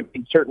coverage. I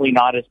mean, certainly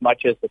not as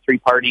much as the three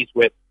parties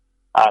with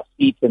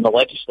seats in the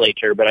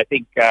legislature, but I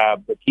think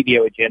the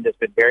TVO agenda has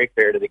been very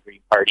fair to the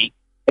Green Party.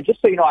 And just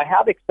so you know, I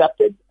have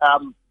accepted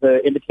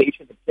the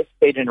invitation to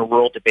participate in a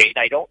rural debate.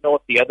 I don't know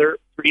if the other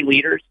three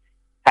leaders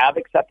have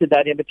accepted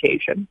that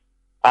invitation.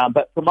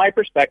 But from my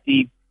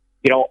perspective,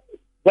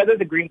 whether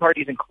the Green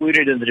Party is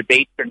included in the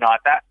debates or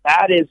not,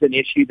 that is an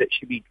issue that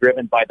should be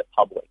driven by the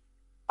public.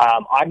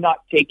 I'm not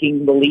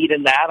taking the lead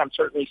in that. I'm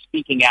certainly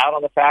speaking out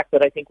on the fact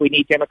that I think we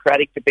need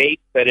democratic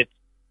debates, but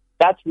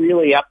that's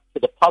really up to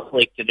the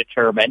public to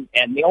determine.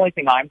 And the only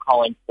thing I'm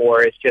calling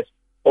for is just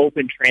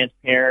open,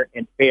 transparent,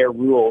 and fair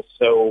rules,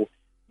 so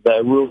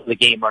the rules of the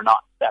game are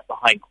not set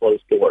behind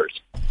closed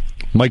doors.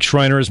 Mike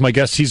Schreiner is my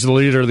guest. He's the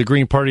leader of the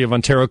Green Party of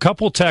Ontario. A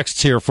couple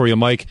texts here for you,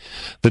 Mike.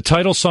 The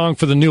title song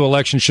for the new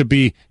election should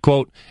be,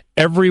 quote,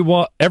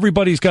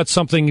 everybody's got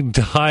something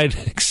to hide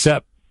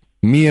except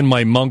me and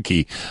my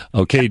monkey.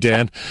 Okay,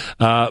 Dan.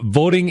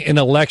 Voting in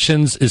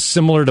elections is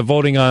similar to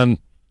voting on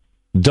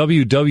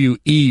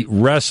WWE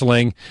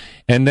Wrestling.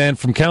 And then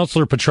from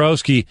Councillor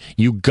Petrowski,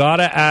 you got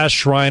to ask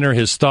Schreiner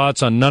his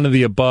thoughts on none of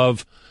the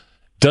above.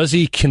 Does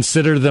he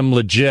consider them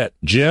legit?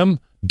 Jim,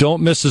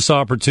 don't miss this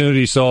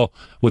opportunity. So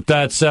with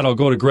that said, I'll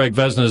go to Greg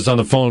Vesna on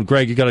the phone.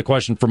 Greg, you got a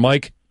question for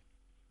Mike?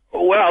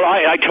 Well,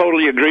 I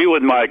totally agree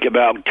with Mike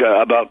about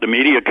the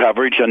media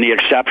coverage and the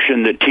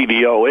exception that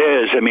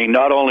TVO is. I mean,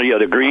 not only are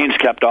the Greens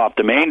kept off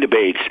the main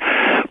debates,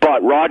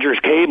 but Rogers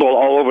Cable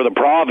all over the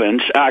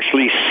province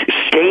actually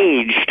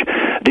staged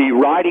the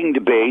riding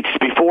debates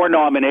before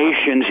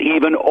nominations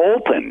even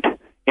opened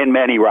in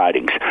many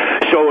ridings.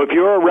 So if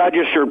you're a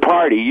registered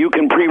party, you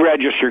can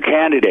pre-register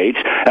candidates,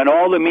 and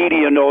all the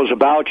media knows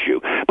about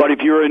you. But if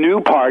you're a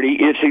new party,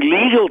 it's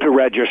illegal to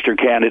register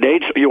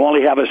candidates. You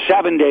only have a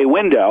 7-day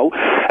window,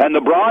 and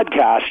the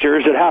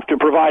broadcasters that have to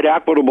provide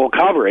equitable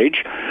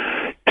coverage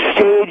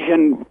stage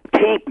and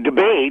tape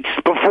debates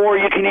before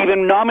you can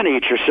even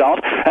nominate yourself,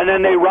 and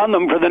then they run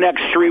them for the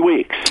next 3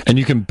 weeks. And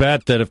you can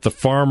bet that if the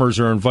farmers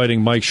are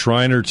inviting Mike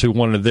Schreiner to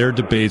one of their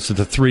debates, that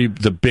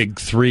the big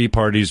three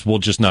parties will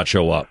just not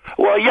show up.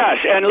 Well, yes,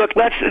 and look,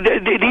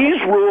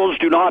 these rules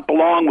do not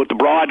belong with the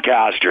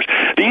broadcasters.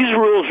 These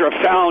rules are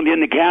found in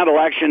the Canada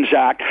Elections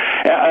Act,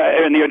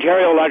 in the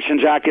Ontario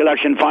Elections Act, the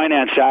Election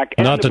Finance Act.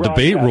 Not the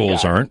debate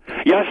rules aren't.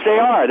 Yes, they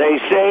are. They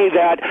say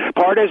that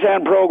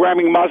partisan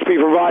programming must be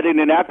provided in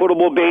an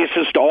equitable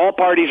basis to all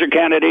parties or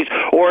candidates,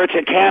 or it's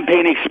a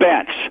campaign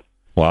expense.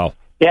 Wow.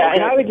 Yeah,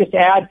 and I would just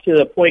add to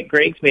the point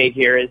Greg's made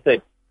here is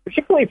that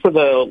particularly for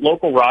the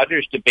local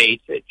Rogers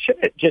debates, it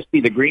shouldn't just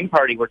be the Green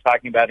Party we're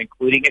talking about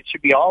including. It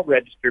should be all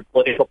registered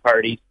political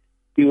parties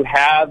who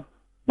have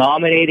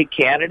nominated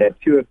candidates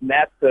who have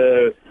met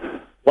the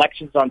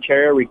Elections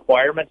Ontario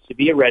requirements to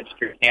be a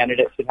registered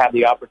candidate should have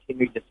the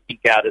opportunity to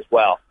speak out as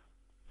well.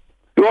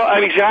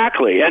 Well,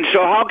 exactly. And so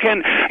how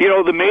can,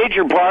 the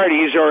major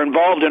parties are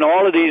involved in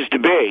all of these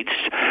debates,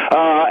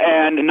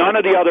 and none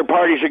of the other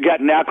parties are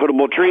getting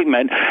equitable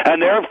treatment,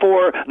 and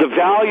therefore the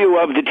value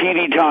of the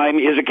TV time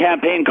is a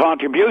campaign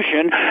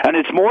contribution, and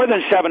it's more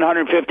than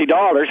 $750,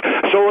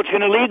 so it's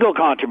an illegal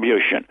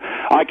contribution.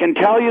 I can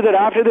tell you that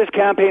after this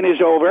campaign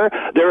is over,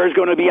 there is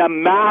going to be a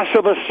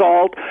massive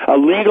assault, a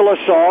legal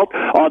assault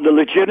on the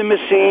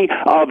legitimacy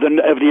of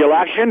the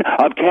election,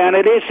 of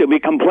candidates. There'll be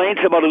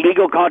complaints about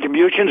illegal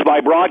contributions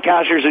by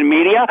broadcasters and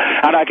media,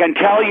 and I can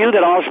tell you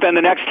that I'll spend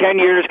the next 10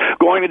 years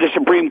going to the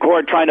Supreme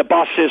Court trying to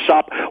bust this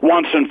up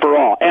once and for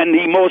all. And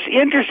the most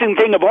interesting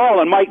thing of all,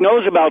 and Mike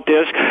knows about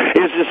this,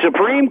 is the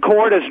Supreme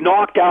Court has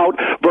knocked out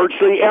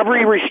virtually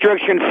every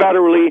restriction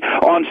federally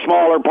on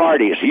smaller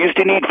parties. You used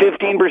to need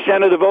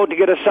 15% of the vote to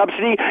get a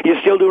subsidy. You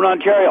still do in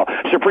Ontario.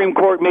 Supreme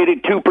Court made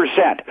it 2%.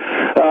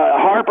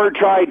 Harper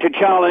tried to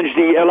challenge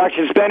the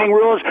election spending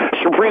rules.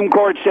 Supreme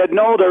Court said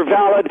no, they're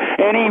valid.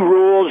 Any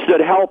rules that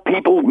help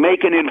people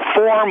make an informed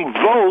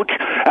vote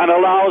and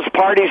allows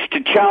parties to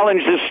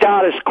challenge the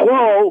status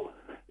quo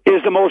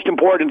is the most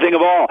important thing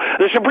of all.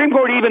 The Supreme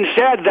Court even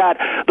said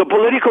that the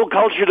political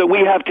culture that we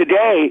have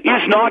today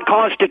is not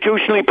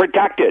constitutionally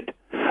protected.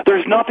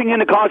 There's nothing in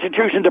the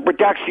Constitution that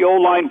protects the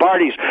old line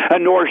parties,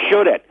 and nor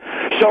should it.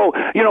 So,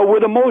 we're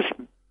the most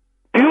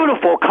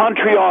beautiful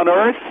country on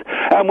earth,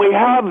 and we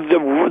have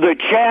the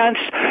chance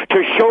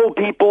to show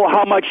people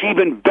how much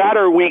even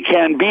better we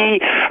can be,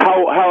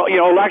 how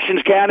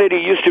Elections Canada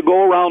used to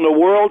go around the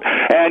world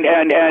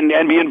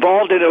and be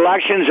involved in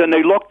elections, and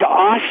they look to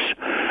us,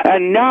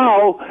 and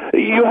now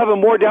you have a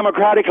more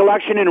democratic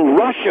election in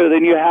Russia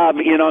than you have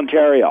in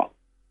Ontario.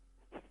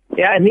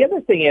 Yeah, and the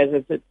other thing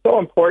is it's so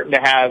important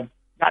to have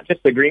not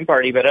just the Green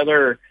Party, but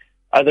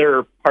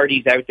other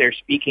parties out there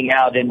speaking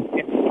out, and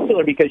in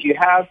particular because you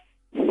have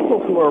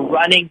people who are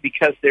running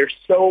because they're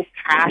so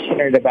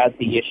passionate about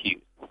the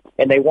issues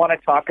and they want to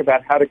talk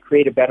about how to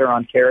create a better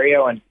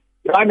Ontario. And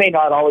I may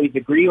not always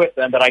agree with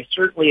them, but I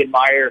certainly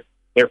admire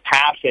their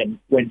passion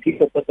when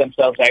people put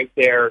themselves out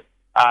there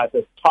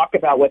to talk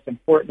about what's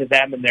important to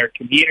them and their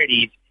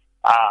communities,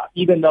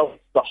 even though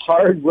it's the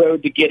hard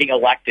road to getting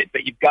elected.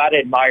 But you've got to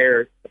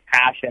admire the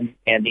passion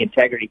and the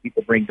integrity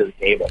people bring to the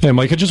table. Hey,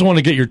 Mike, I just want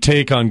to get your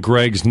take on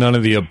Greg's none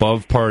of the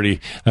above party.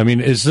 I mean,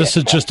 is this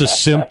just a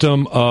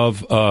symptom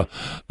of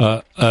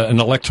an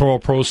electoral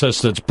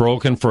process that's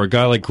broken for a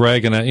guy like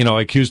Greg? And,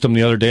 I accused him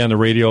the other day on the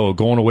radio of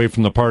going away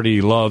from the party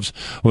he loves.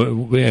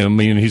 I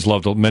mean, he's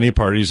loved many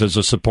parties as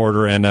a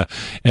supporter and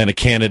a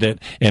candidate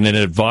and an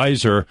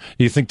advisor.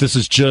 Do you think this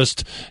is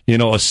just,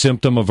 a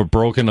symptom of a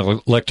broken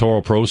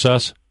electoral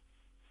process?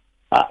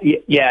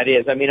 Yeah, it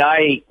is. I mean,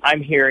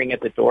 I'm hearing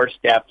at the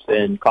doorsteps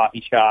and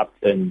coffee shops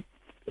and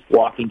just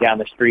walking down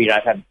the street,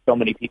 I've had so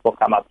many people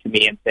come up to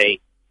me and say,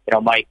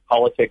 Mike,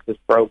 politics is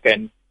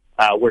broken.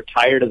 We're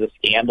tired of the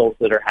scandals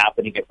that are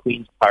happening at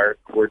Queen's Park.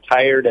 We're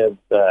tired of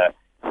the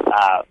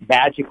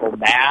magical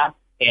math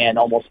and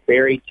almost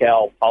fairy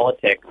tale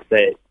politics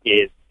that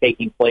is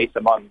taking place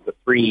among the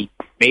three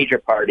major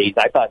parties.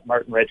 I thought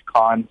Martin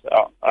Redge-Kahn's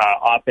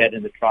op-ed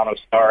in the Toronto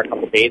Star a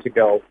couple of days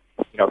ago,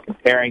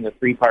 comparing the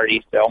three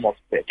parties to almost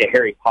to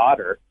Harry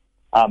Potter,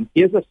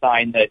 is a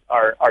sign that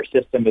our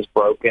system is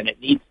broken. It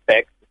needs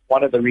fixed.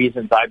 one of the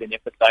reasons I've been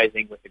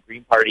emphasizing with the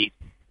Green Party's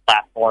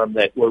platform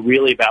that we're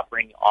really about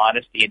bringing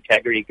honesty,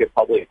 integrity, good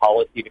public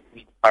policy to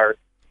Queen's Park.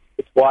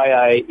 It's why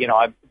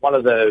I'm one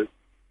of the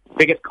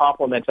biggest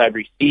compliments I've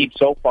received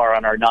so far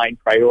on our 9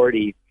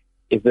 priorities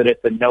is that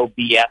it's a no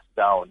BS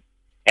zone.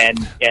 And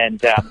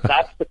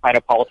that's the kind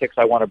of politics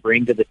I want to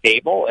bring to the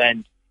table.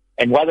 And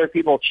whether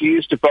people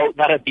choose to vote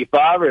none of the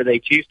above, or they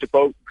choose to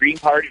vote Green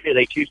Party, or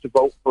they choose to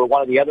vote for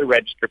one of the other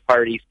registered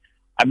parties,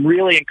 I'm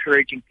really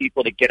encouraging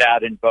people to get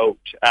out and vote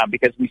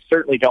because we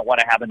certainly don't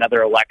want to have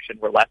another election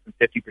where less than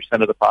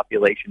 50% of the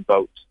population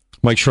votes.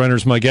 Mike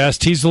Schreiner's my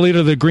guest. He's the leader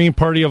of the Green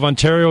Party of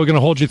Ontario. We're going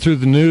to hold you through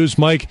the news.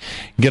 Mike,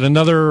 get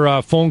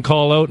another phone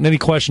call out and any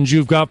questions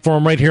you've got for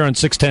him right here on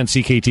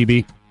 610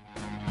 CKTB.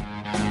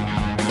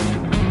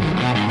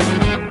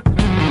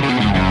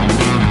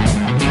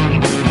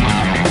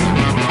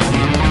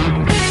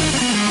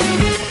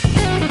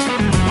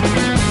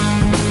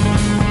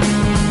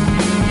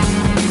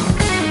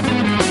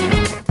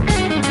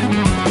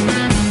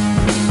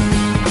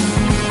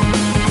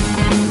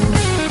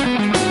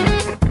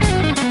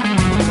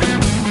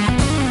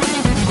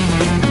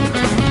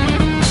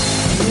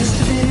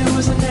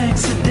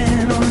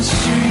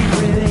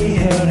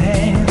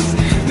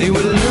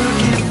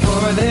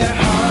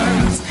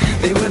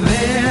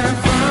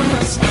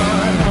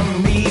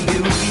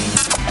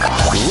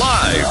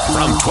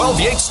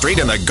 Street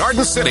in the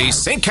Garden City,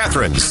 St.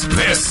 Catharines.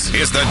 This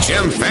is the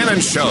Jim Fannin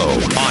Show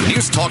on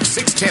News Talk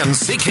 610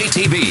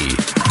 CKTV.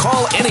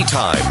 Call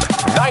anytime.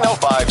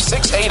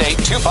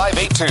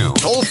 905-688-2582.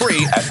 Toll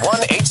free at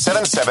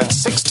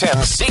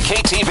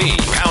 1-877-610-CKTV.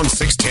 Pound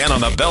 610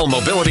 on the Bell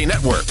Mobility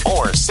Network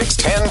or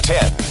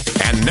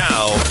 61010. And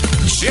now,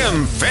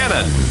 Jim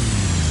Fannin.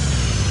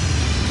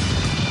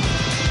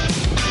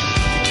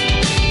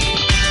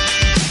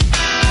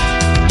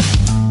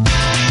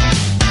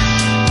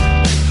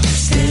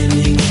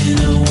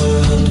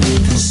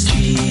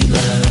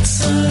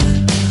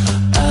 Sun.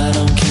 I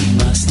don't keep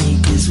my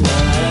sneakers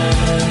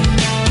wide.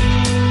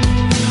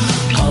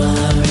 All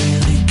I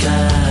really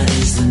got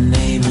is the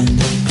name and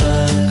the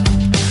plug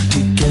to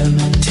get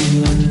me to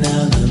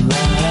another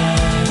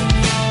life.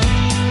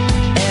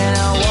 And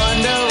I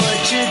wonder what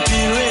you're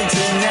doing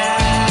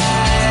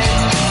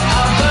tonight.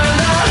 I'll burn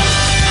the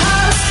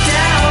house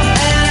down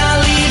and I'll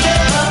leave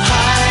it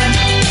behind.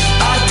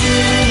 I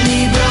didn't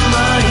need the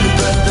money,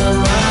 but the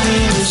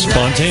money was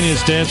Spontaneous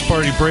dance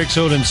party breaks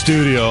out in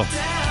studio.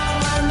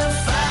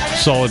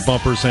 Solid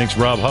bumpers. Thanks,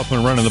 Rob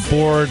Huffman, running the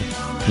board.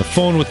 On the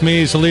phone with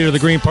me is the leader of the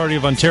Green Party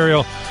of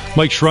Ontario,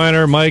 Mike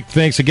Schreiner. Mike,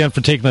 thanks again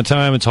for taking the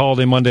time. It's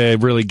Holiday Monday. I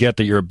really get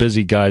that you're a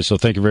busy guy, so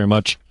thank you very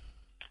much.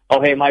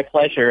 Oh, hey, my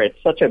pleasure. It's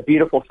such a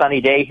beautiful sunny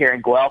day here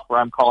in Guelph where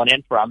I'm calling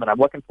in from, and I'm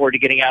looking forward to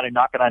getting out and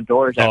knocking on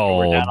doors after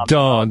we're down on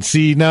Don,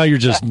 see, now you're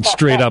just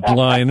straight up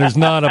lying. There's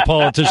not a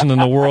politician in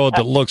the world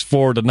that looks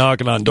forward to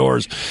knocking on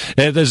doors.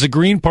 As a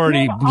Green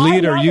Party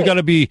leader, you got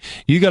to be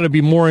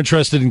more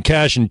interested in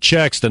cashing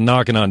checks than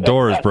knocking on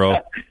doors, bro.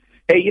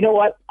 Hey, you know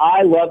what?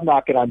 I love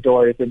knocking on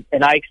doors, and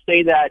I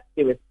say that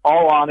with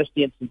all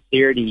honesty and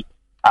sincerity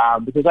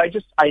because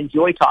I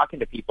enjoy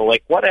talking to people.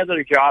 Like, what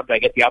other job do I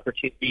get the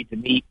opportunity to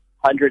meet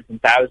hundreds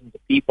and thousands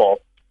of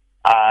people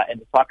and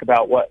to talk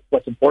about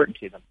what's important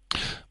to them?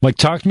 Mike,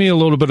 talk to me a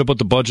little bit about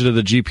the budget of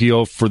the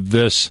GPO for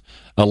this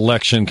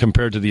election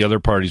compared to the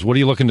other parties. What are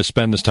you looking to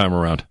spend this time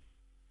around?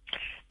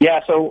 Yeah,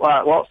 so,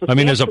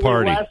 as a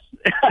party.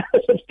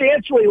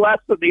 Substantially less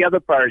than the other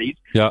parties.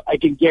 Yeah. I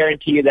can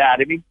guarantee you that.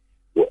 I mean,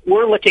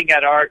 we're looking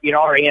at our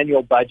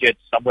annual budget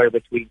somewhere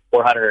between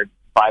 $400,000 and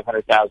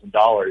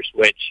 $500,000,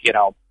 which,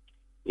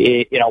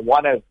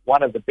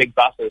 one of the big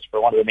buses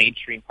for one of the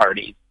mainstream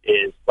parties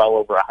is well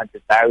over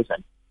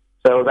 100,000.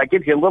 So that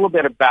gives you a little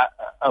bit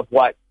of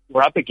what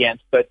we're up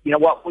against. But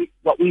what we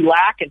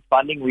lack in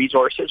funding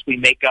resources, we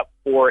make up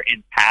for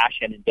in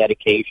passion and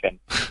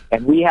dedication.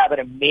 And we have an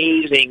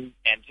amazing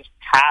and just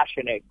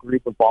passionate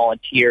group of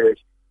volunteers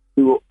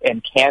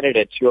and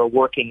candidates who are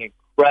working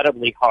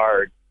incredibly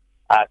hard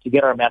to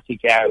get our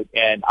message out.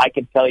 And I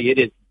can tell you, it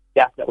is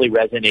definitely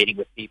resonating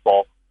with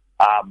people.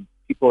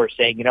 People are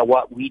saying, you know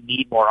what, we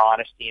need more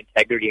honesty,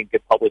 integrity, and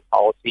good public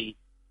policy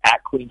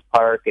at Queen's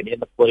Park and in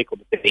the political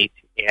debate.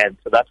 And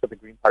so that's what the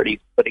Green Party is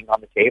putting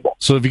on the table.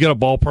 So have you got a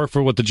ballpark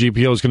for what the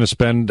GPO is going to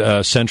spend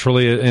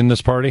centrally in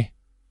this party?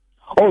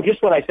 Oh,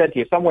 just what I said to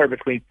you, somewhere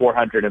between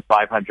 400 and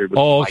 500.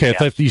 Oh, okay. I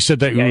thought you said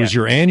that was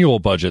your annual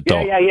budget,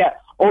 though. Yeah.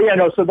 Oh, yeah,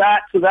 no. So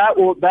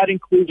that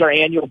includes our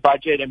annual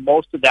budget, and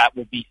most of that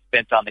will be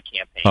spent on the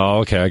campaign. Oh,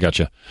 okay. I got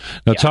you.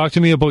 Now, talk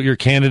to me about your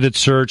candidate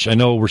search. I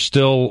know we're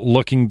still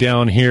looking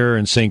down here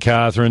in St.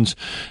 Catharines.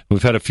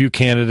 We've had a few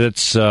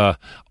candidates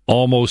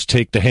almost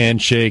take the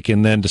handshake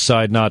and then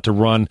decide not to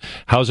run.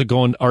 How's it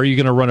going? Are you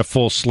going to run a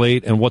full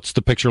slate, and what's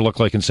the picture look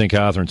like in St.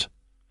 Catharines?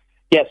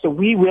 Yeah, so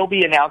we will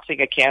be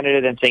announcing a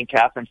candidate in St.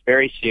 Catharines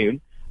very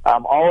soon.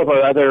 All of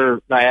our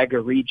other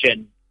Niagara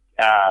region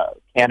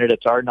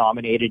candidates are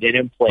nominated and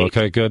in place.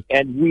 Okay, good.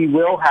 And we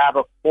will have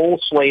a full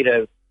slate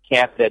of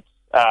candidates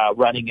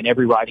running in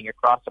every riding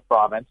across the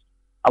province.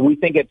 We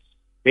think it's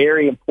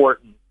very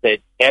important that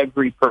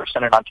every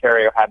person in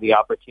Ontario have the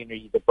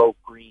opportunity to vote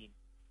green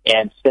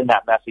and send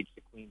that message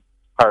to Queen's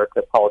Park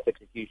that politics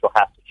as usual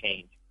has to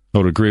change. I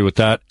would agree with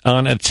that.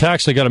 On a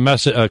text, I got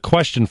a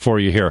question for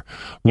you here.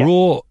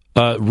 Rule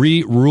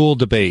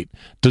debate.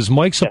 Does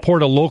Mike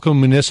support a local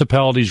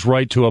municipality's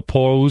right to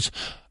oppose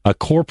a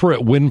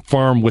corporate wind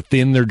farm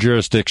within their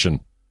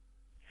jurisdiction?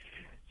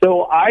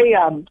 So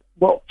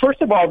well,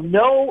 first of all,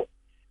 no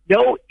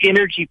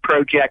energy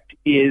project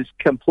is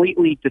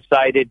completely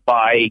decided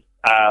by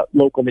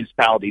local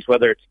municipalities,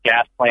 whether it's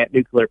gas plant,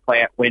 nuclear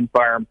plant, wind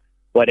farm,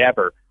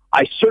 whatever.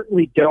 I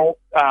certainly don't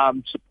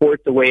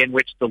support the way in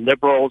which the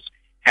Liberals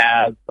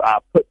have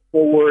put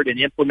forward and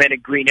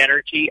implemented green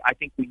energy. I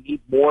think we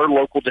need more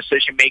local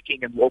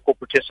decision-making and local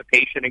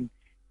participation in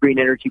green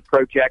energy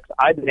projects.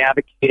 I've been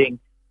advocating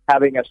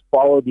having us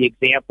follow the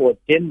example of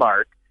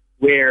Denmark,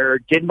 where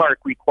Denmark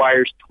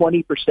requires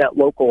 20%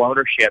 local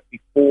ownership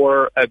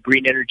before a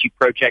green energy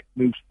project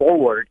moves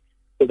forward.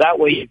 So that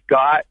way you've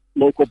got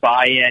local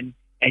buy-in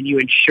and you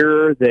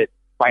ensure that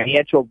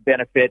financial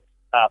benefits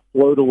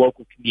flow to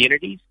local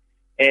communities.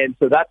 And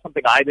so that's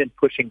something I've been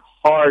pushing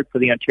hard for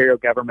the Ontario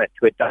government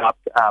to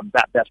adopt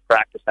that best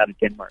practice out of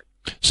Denmark.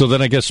 So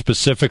then I guess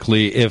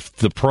specifically, if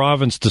the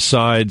province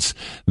decides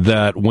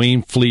that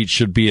Wainfleet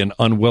should be an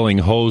unwilling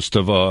host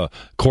of a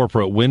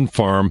corporate wind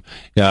farm,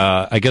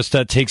 I guess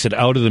that takes it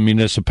out of the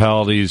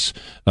municipality's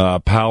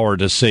power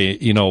to say,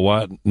 you know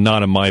what,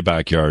 not in my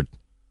backyard.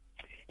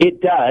 It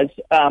does,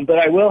 but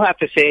I will have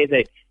to say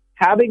that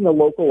having the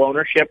local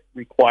ownership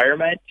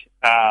requirement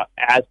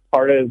as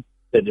part of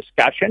the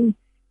discussion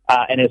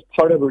and as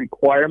part of a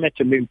requirement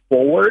to move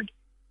forward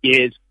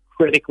is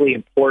critically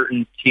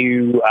important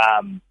to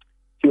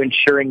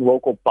ensuring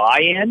local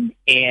buy-in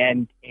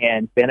and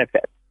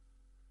benefits.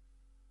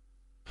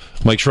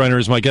 Mike Schreiner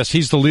is my guest.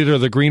 He's the leader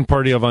of the Green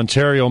Party of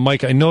Ontario.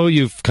 Mike, I know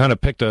you've kind of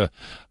picked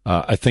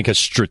I think a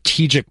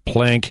strategic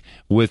plank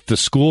with the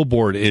school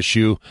board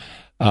issue.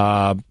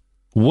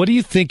 What do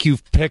you think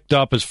you've picked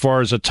up as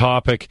far as a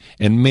topic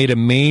and made a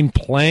main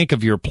plank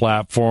of your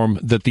platform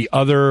that the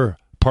other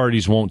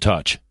parties won't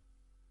touch?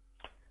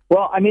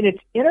 Well, I mean,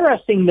 it's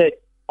interesting that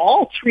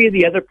all three of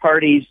the other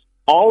parties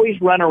always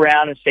run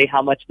around and say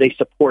how much they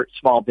support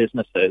small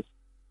businesses,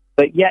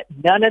 but yet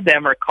none of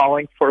them are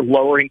calling for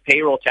lowering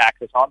payroll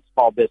taxes on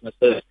small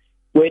businesses,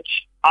 which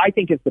I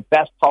think is the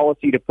best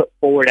policy to put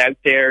forward out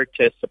there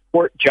to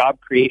support job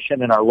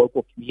creation in our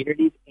local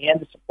communities and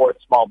to support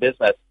small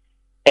business.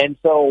 And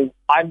so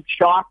I'm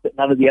shocked that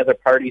none of the other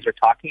parties are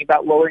talking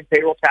about lowering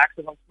payroll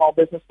taxes on small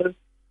businesses.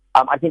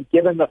 I think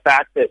given the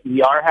fact that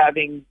we are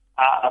having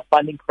a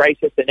funding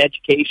crisis in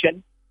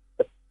education,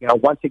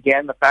 once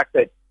again, the fact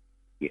that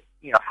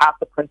half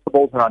the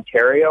principals in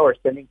Ontario are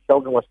sending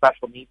children with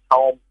special needs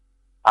home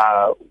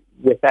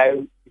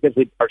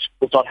because our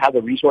schools don't have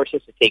the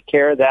resources to take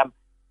care of them.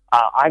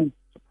 I'm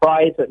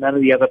surprised that none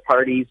of the other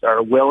parties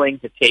are willing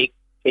to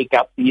take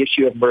up the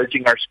issue of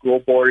merging our school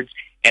boards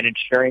and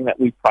ensuring that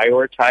we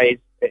prioritize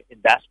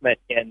investment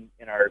in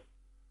our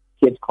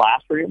kids'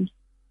 classrooms.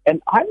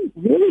 And I'm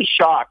really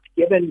shocked,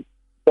 given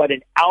what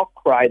an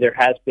outcry there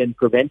has been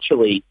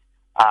provincially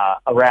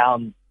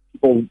around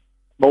people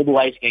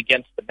mobilizing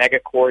against the mega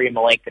quarry in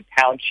Melancthon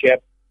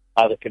Township,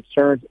 the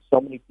concerns that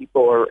so many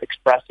people are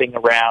expressing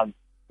around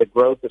the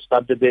growth of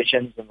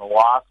subdivisions and the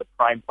loss of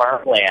prime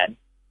farmland,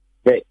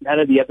 that none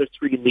of the other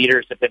three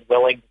leaders have been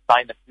willing to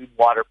sign the Food and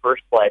Water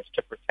First Pledge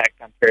to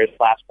protect Ontario's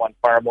Class 1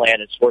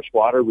 farmland and source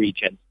water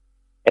regions.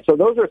 And so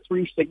those are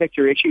three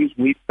signature issues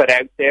we've put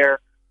out there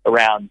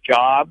around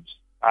jobs,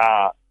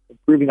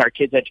 improving our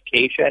kids'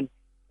 education,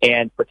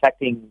 and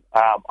protecting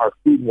our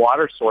food and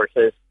water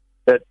sources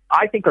that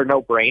I think are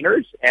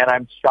no-brainers, and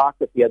I'm shocked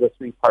that the other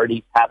three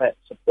parties haven't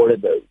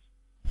supported those.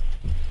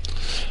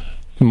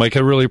 Mike,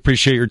 I really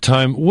appreciate your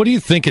time. What do you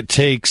think it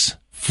takes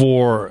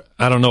for,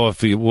 I don't know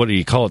what do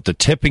you call it, the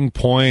tipping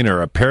point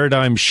or a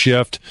paradigm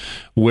shift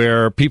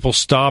where people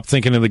stop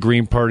thinking of the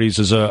Green parties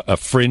as a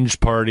fringe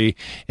party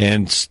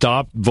and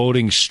stop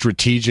voting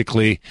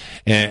strategically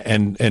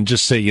and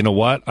just say, you know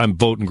what, I'm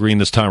voting Green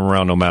this time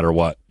around no matter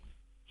what?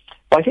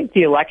 Well, I think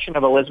the election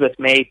of Elizabeth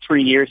May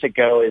 3 years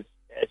ago is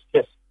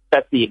just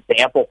set the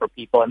example for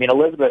people. I mean,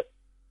 Elizabeth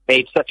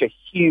made such a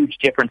huge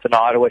difference in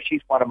Ottawa.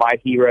 She's one of my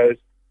heroes.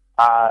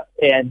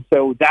 And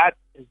so that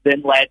has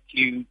then led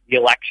to the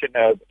election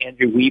of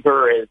Andrew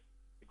Weaver as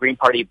the Green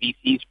Party of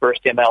BC's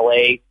first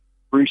MLA.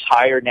 Bruce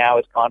Heyer now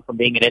has gone from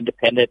being an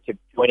independent to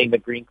joining the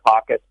Green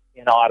Caucus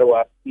in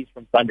Ottawa. He's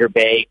from Thunder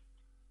Bay.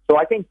 So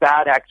I think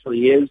that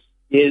actually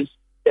is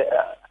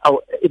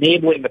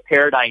enabling the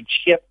paradigm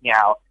shift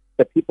now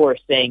that people are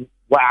saying,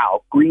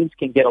 wow, Greens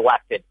can get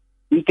elected.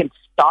 We can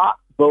stop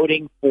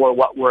voting for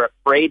what we're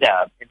afraid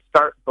of and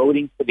start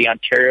voting for the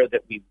Ontario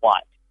that we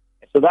want.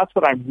 And so that's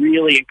what I'm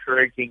really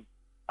encouraging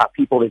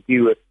people to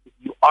do. If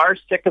you are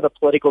sick of the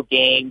political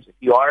games, if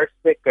you are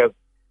sick of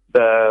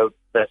the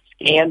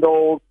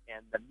scandals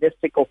and the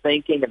mystical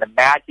thinking and the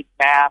magic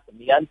math and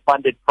the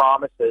unfunded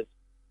promises,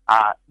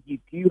 you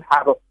do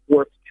have a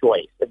fourth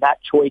choice, and that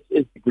choice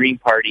is the Green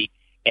Party.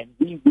 And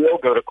we will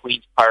go to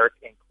Queen's Park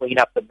and clean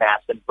up the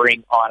mess and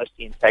bring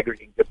honesty,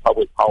 integrity, and good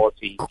public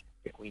policy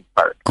to Queen's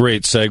Park.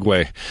 Great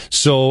segue.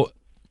 So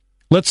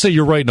let's say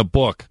you're writing a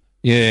book,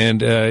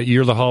 and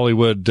you're the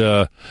Hollywood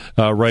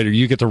writer.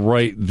 You get to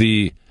write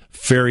the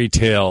fairy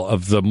tale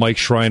of the Mike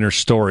Schreiner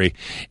story,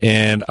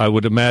 and I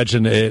would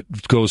imagine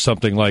it goes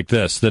something like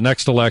this. The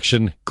next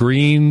election,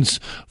 Greens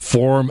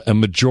form a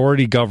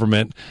majority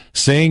government,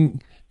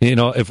 saying, you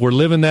know, if we're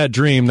living that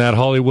dream, that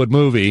Hollywood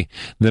movie,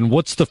 then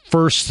what's the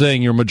first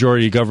thing your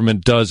majority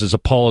government does as a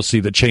policy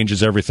that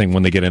changes everything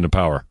when they get into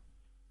power?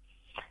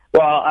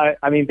 Well,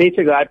 I mean,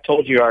 basically, I've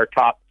told you our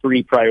top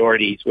 3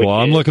 priorities. Well,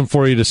 I'm looking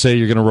for you to say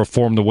you're going to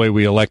reform the way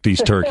we elect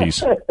these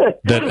turkeys.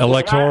 That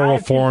electoral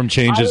reform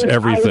changes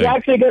everything. I was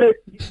actually going to,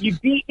 you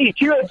beat me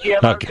to it, Jim.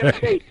 I was going to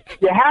say,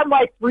 you have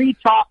my 3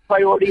 top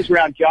priorities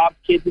around jobs,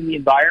 kids, and the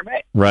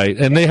environment. Right,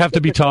 and they have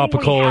to be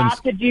topical.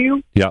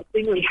 The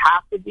thing we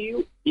have to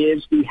do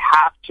is we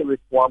have to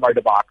reform our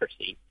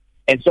democracy.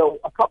 And so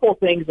a couple of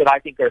things that I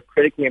think are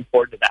critically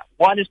important to that.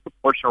 One is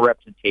proportional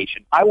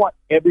representation. I want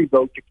every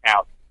vote to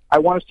count. I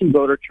want to see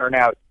voter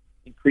turnout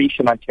increase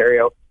in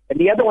Ontario. And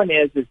the other one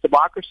is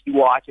Democracy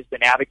Watch has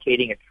been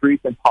advocating a truth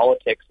in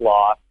politics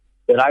law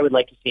that I would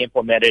like to see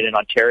implemented in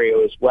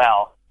Ontario as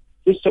well,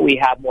 just so we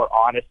have more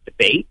honest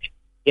debate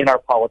in our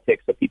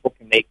politics so people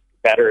can make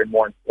better and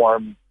more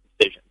informed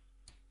decisions.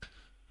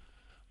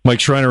 Mike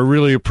Schreiner,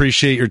 really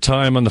appreciate your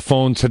time on the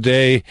phone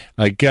today.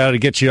 I got to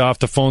get you off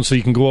the phone so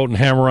you can go out and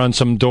hammer on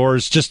some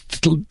doors.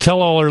 Just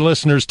tell all our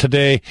listeners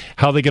today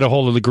how they get a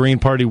hold of the Green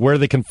Party, where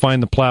they can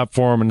find the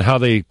platform, and how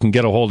they can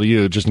get a hold of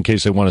you, just in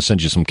case they want to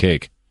send you some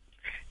cake.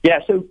 Yeah,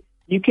 so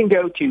you can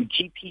go to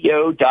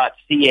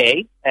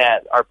gpo.ca,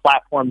 our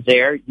platform's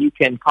there. You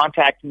can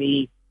contact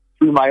me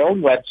through my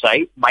own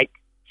website,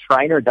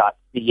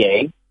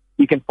 MikeSchreiner.ca.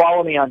 You can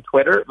follow me on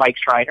Twitter, Mike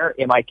Schreiner,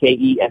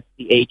 MikeSchreiner.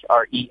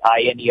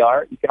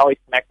 You can always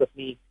connect with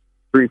me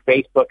through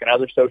Facebook and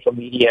other social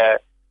media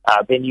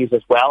venues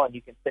as well. And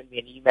you can send me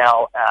an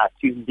email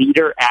to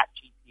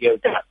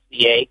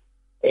leader@gpo.ca.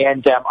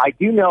 And I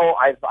do know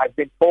I've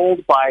been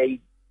told by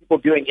people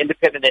doing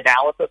independent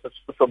analysis of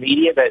social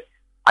media that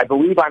I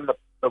believe I'm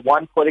the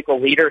one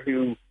political leader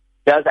who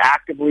does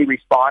actively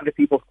respond to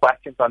people's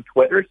questions on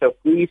Twitter. So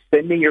please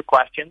send me your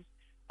questions.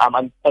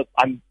 I'm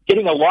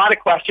getting a lot of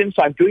questions,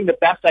 so I'm doing the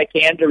best I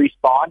can to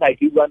respond. I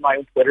do run my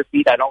own Twitter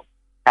feed. I don't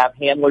have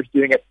handlers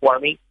doing it for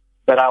me,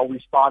 but I'll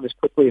respond as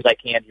quickly as I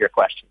can to your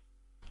questions.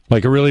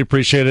 Mike, I really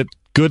appreciate it.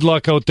 Good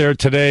luck out there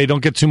today.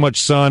 Don't get too much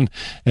sun,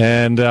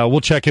 and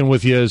we'll check in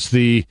with you as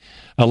the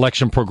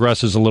election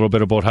progresses a little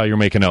bit about how you're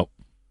making out.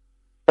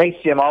 Thanks,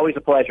 Jim. Always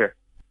a pleasure.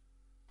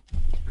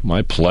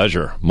 My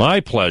pleasure. My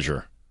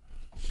pleasure.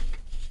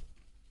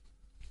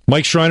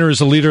 Mike Schreiner is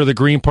the leader of the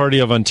Green Party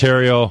of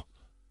Ontario.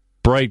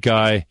 Bright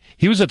guy.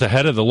 He was at the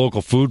head of the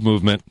local food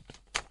movement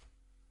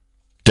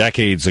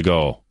decades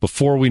ago.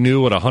 Before we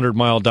knew what a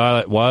 100-mile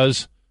diet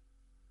was,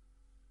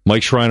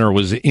 Mike Schreiner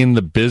was in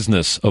the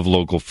business of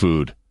local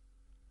food.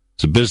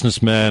 He's a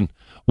businessman,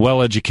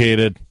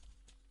 well-educated,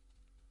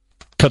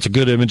 cuts a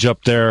good image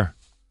up there,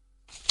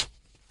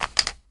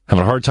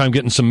 having a hard time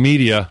getting some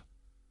media.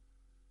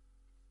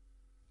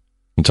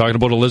 I'm talking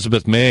about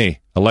Elizabeth May,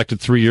 elected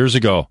 3 years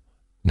ago,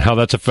 and how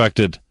that's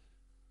affected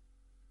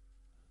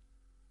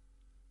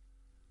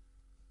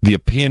the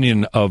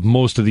opinion of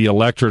most of the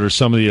electorate, or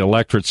some of the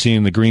electorate,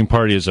 seeing the Green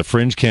Party as a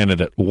fringe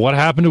candidate. What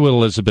happened to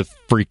Elizabeth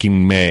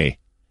freaking May?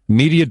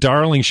 Media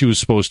darling she was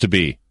supposed to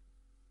be.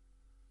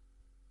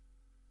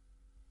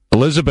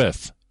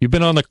 Elizabeth, you've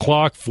been on the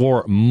clock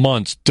for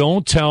months.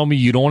 Don't tell me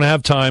you don't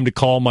have time to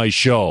call my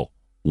show.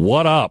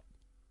 What up?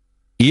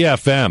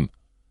 EFM.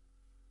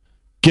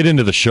 Get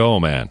into the show,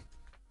 man.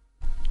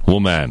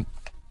 Woman.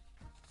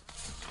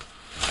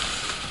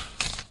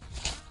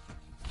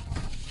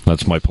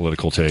 That's my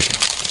political take.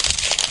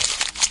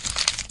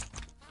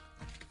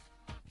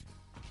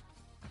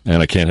 And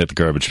I can't hit the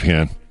garbage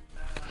can.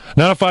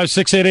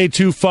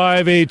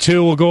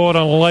 905-688-2582. We'll go out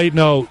on a light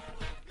note.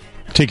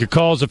 Take your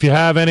calls if you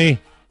have any.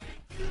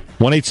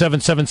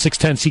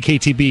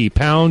 1-877-610-CKTB.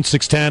 Pound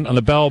 610 on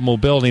the Bell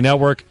Mobility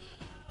Network.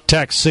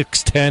 Text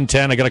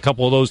 61010. I got a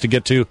couple of those to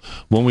get to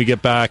when we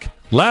get back.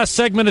 Last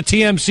segment of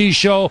TMC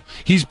show.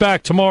 He's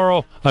back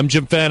tomorrow. I'm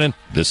Jim Fannin.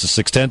 This is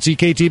 610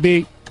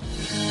 CKTB.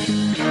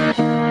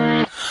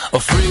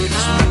 Afraid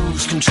to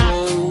lose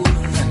control,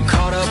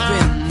 caught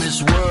up in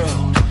this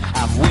world.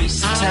 I've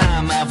wasted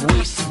time, I've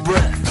wasted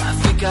breath. I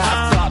think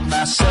I thought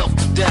myself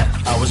to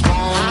death. I was born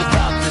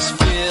without this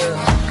fear.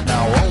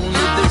 Now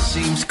only this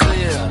seems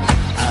clear.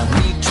 I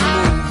need to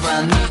move,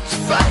 I need to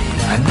fight.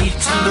 I need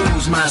to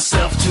lose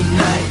myself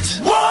tonight.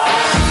 Whoa!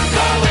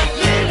 Go with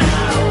me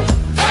now.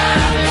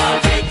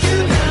 I'll take you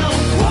down.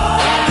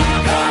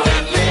 Whoa! Go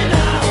with me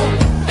now.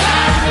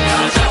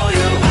 I'll show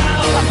you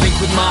how. I think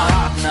with my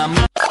heart and I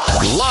move.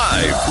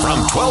 Live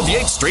from 12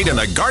 Yates Street in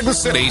the Garden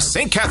City,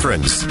 St.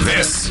 Catharines,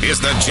 this is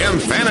the Jim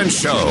Fannin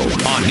Show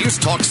on News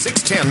Talk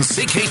 610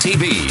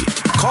 CKTV.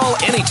 Call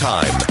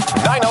anytime,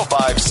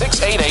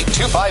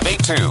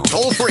 905-688-2582.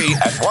 Toll free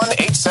at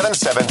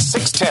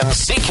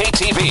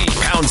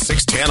 1-877-610-CKTV. Pound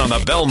 610 on the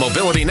Bell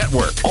Mobility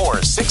Network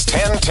or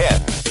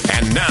 61010.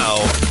 And now,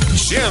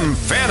 Jim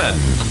Fannin.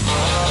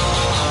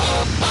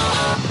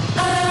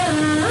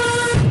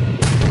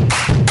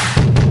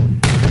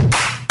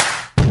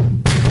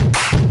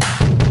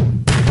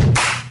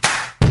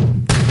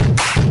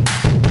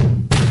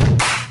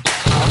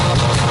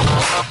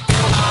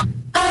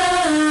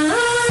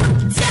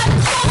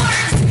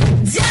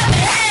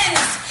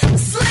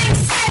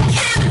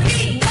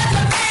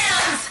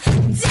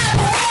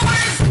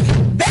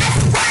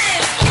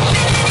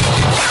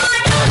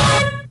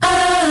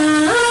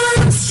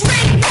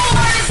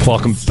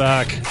 Welcome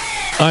back.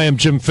 I am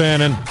Jim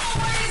Fannin,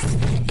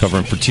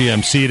 covering for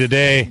TMC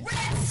today.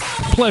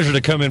 Pleasure to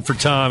come in for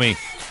Tommy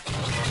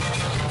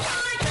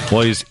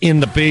while he's in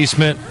the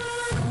basement.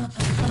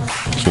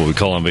 That's what we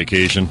call on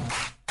vacation.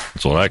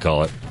 That's what I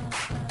call it.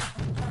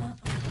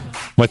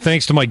 My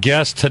thanks to my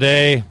guest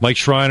today, Mike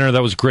Schreiner.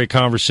 That was a great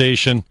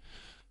conversation.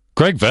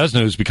 Greg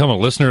Vesna, who's become a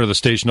listener of the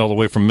station all the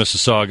way from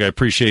Mississauga. I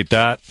appreciate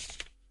that.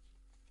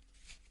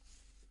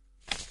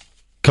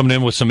 Coming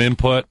in with some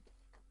input.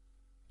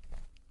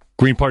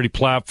 Green Party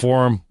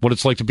platform, what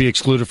it's like to be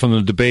excluded from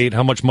the debate,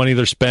 how much money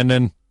they're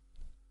spending,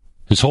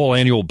 his whole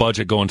annual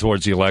budget going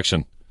towards the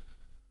election.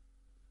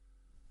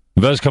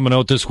 Vez coming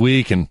out this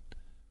week and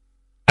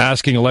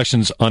asking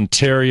Elections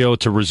Ontario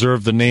to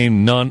reserve the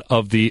name None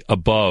of the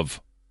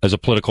Above as a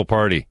political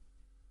party.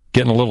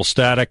 Getting a little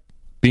static,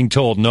 being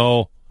told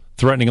no,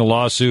 threatening a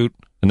lawsuit,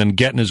 and then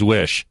getting his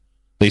wish.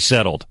 They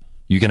settled.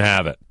 You can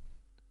have it.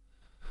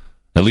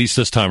 At least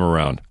this time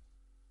around.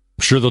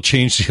 I'm sure they'll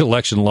change the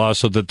election law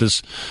so that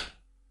this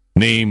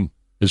name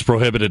is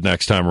prohibited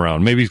next time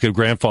around. Maybe he's got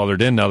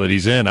grandfathered in now that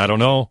he's in. I don't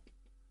know.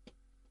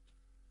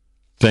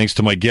 Thanks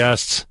to my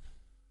guests.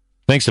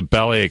 Thanks to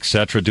Ballet,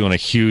 etc., doing a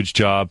huge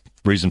job,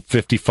 raising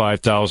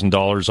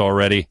 $55,000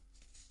 already.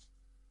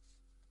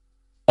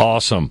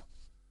 Awesome.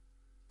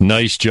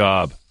 Nice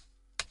job.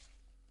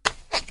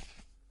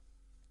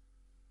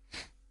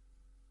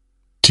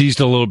 Teased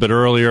a little bit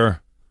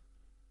earlier.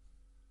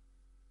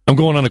 I'm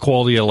going on a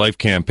quality of life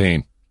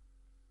campaign.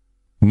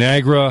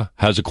 Niagara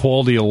has a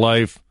quality of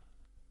life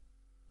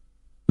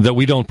that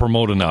we don't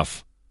promote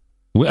enough.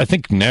 I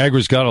think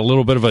Niagara's got a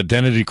little bit of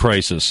identity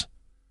crisis.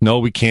 No,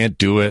 we can't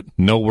do it.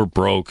 No, we're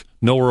broke.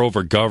 No, we're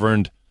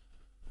overgoverned.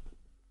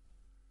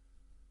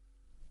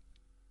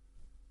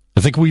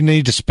 I think we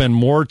need to spend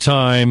more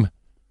time,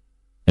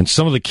 and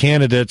some of the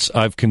candidates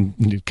I've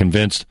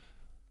convinced,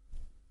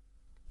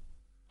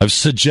 I've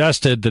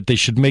suggested that they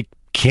should make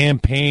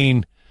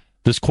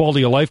this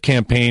quality of life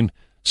campaign,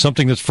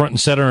 something that's front and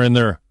center in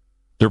their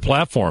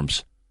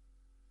platforms.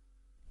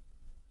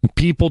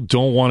 People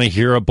don't want to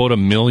hear about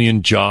 1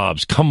 million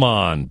jobs. Come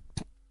on.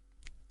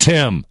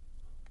 Tim,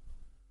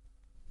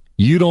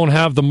 you don't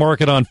have the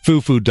market on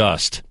foo-foo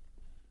dust.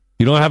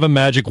 You don't have a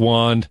magic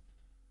wand.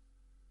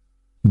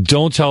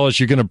 Don't tell us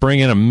you're going to bring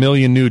in 1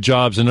 million new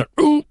jobs and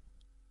and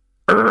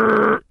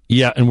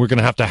we're going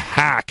to have to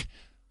hack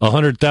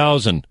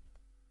 100,000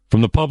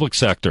 from the public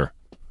sector.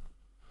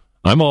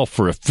 I'm all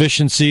for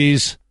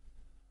efficiencies.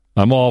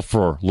 I'm all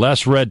for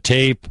less red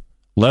tape,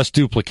 less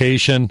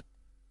duplication.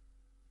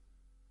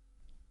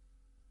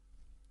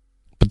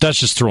 But that's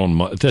just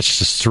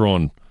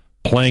throwing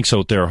planks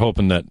out there,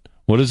 hoping that,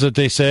 what is it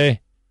they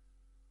say?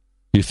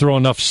 You throw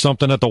enough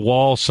something at the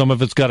wall, some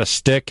of it's got to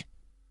stick.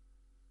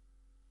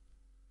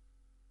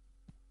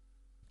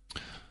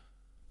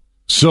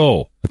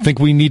 So, I think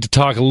we need to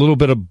talk a little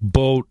bit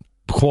about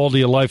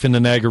quality of life in the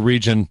Niagara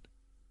region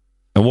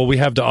and what we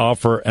have to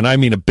offer. And I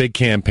mean a big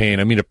campaign.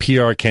 I mean a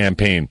PR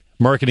campaign.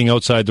 Marketing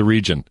outside the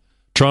region.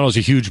 Toronto's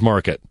a huge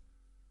market.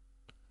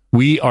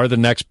 We are the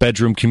next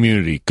bedroom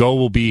community. Go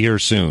will be here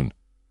soon.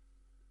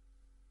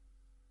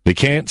 They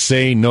can't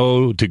say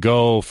no to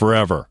Go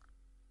forever.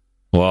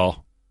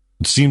 Well,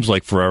 it seems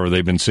like forever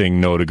they've been saying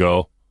no to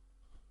Go.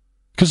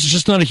 Because it's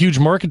just not a huge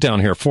market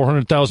down here.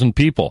 400,000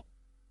 people.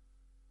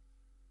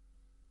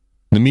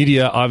 The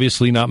media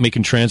obviously not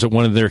making transit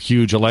one of their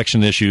huge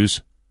election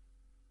issues.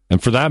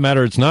 And for that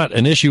matter, it's not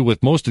an issue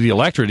with most of the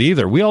electorate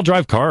either. We all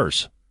drive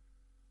cars.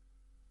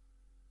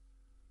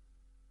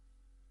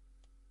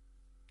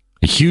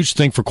 A huge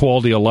thing for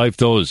quality of life,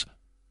 though, is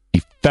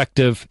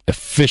effective,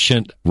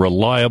 efficient,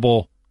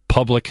 reliable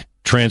public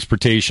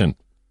transportation.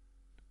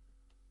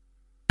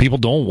 People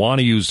don't want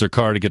to use their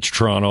car to get to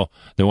Toronto.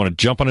 They want to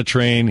jump on a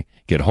train,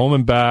 get home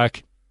and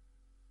back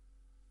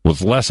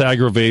with less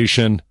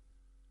aggravation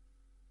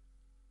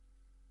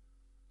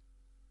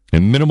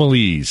and minimal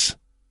ease.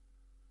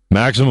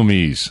 Maximum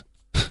ease.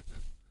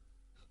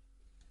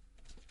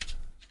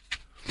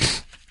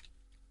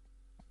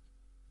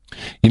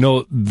 You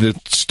know, the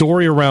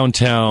story around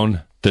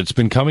town that's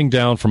been coming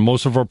down from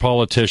most of our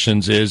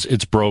politicians is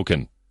it's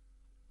broken.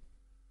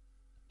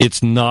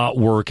 It's not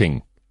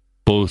working.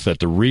 both at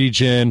the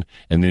region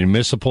and the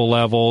municipal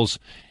levels,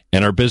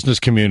 and our business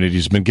community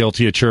has been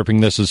guilty of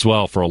chirping this as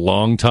well for a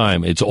long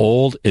time. It's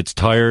old, it's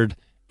tired,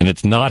 and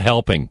it's not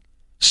helping.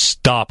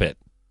 Stop it.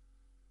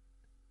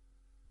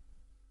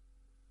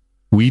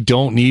 We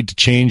don't need to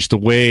change the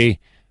way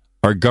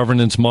our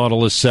governance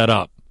model is set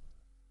up.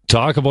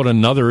 Talk about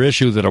another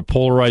issue that'll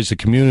polarize the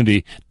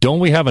community.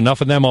 Don't we have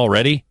enough of them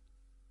already?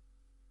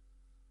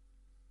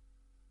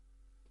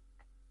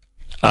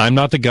 I'm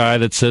not the guy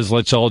that says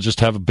let's all just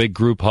have a big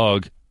group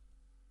hug.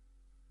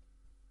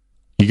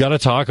 You got to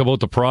talk about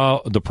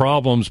the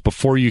problems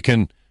before you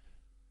can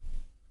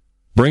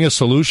bring a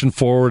solution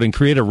forward and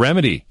create a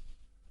remedy.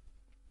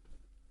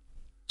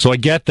 So I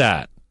get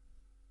that.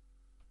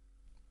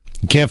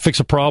 You can't fix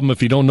a problem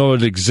if you don't know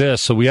it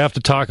exists, so we have to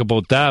talk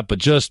about that, but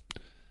just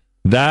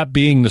that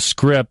being the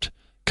script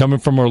coming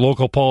from our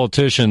local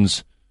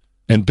politicians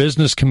and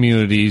business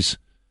communities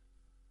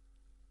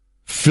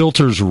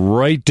filters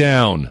right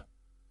down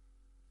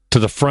to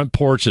the front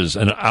porches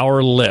and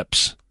our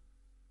lips.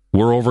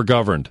 We're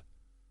overgoverned.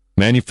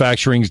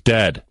 Manufacturing's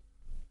dead.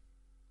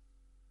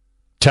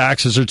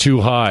 Taxes are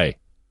too high.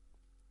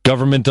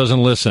 Government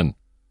doesn't listen.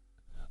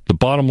 The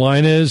bottom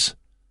line is,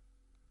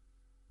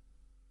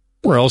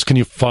 where else can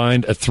you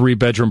find a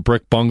 3-bedroom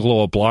brick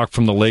bungalow a block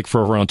from the lake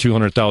for around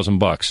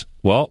 $200,000?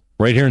 Well,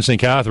 right here in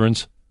St.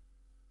 Catharines.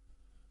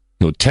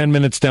 10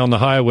 minutes down the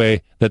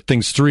highway, that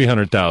thing's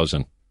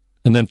 $300,000,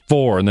 and then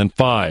 4, and then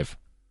 5.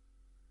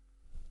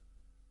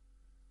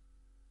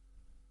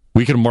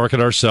 We can market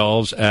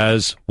ourselves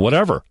as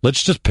whatever.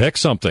 Let's just pick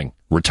something.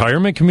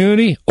 Retirement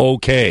community?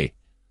 Okay.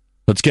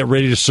 Let's get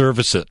ready to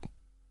service it.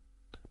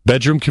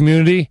 Bedroom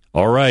community?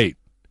 All right.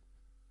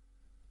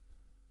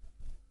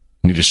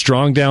 We need a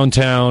strong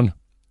downtown.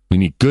 We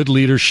need good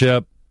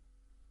leadership.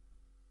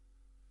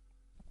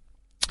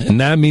 And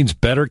that means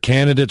better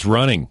candidates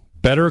running,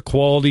 better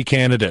quality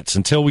candidates.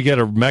 Until we get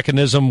a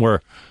mechanism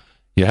where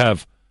you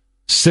have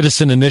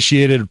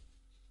citizen-initiated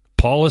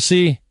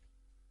policy,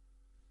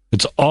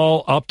 it's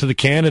all up to the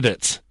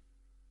candidates.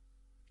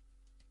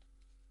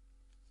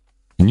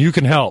 And you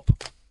can help.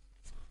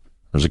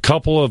 There's a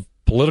couple of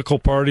political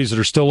parties that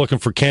are still looking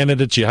for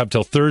candidates. You have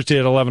till Thursday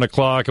at 11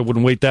 o'clock. I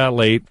wouldn't wait that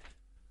late.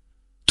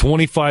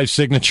 25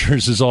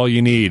 signatures is all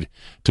you need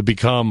to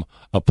become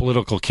a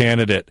political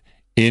candidate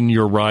in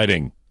your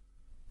riding.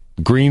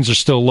 Greens are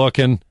still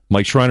looking.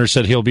 Mike Schreiner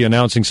said he'll be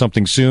announcing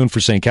something soon for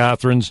St.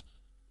 Catharines.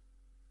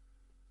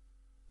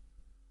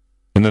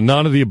 And the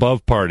none of the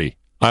above party,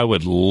 I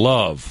would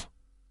love,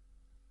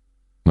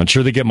 I'm not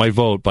sure they get my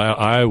vote, but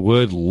I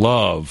would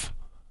love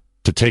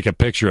to take a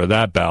picture of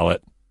that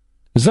ballot.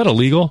 Is that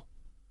illegal?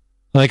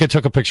 I think I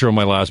took a picture of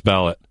my last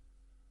ballot.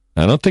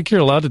 I don't think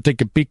you're allowed to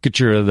take a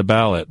picture of the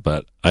ballot,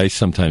 but I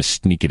sometimes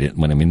sneak it in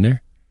when I'm in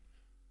there.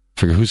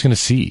 Figure who's going to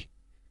see.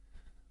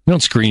 We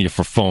don't screen you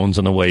for phones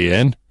on the way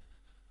in.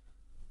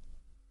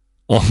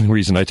 Only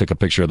reason I took a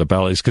picture of the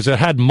ballot is because it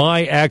had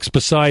my ex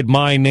beside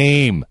my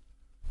name.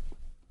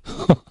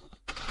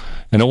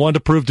 And I wanted to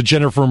prove to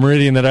Jennifer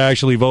Meridian that I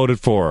actually voted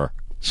for her.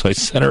 So I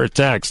sent her a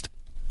text.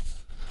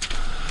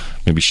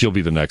 Maybe she'll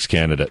be the next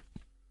candidate.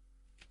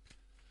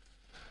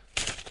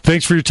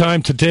 Thanks for your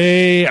time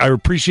today. I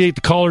appreciate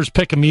the callers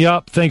picking me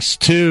up. Thanks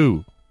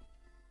to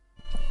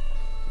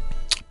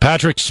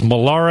Patrick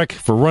Smolarek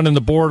for running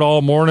the board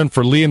all morning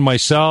for Lee and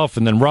myself.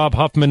 And then Rob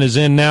Huffman is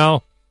in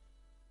now,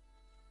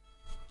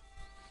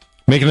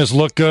 making us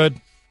look good.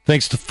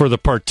 Thanks for the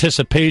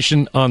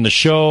participation on the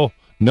show.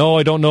 No,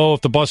 I don't know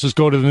if the buses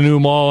go to the new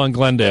mall on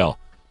Glendale.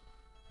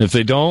 If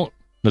they don't,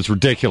 that's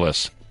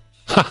ridiculous.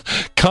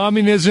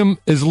 Communism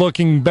is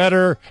looking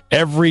better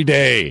every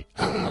day.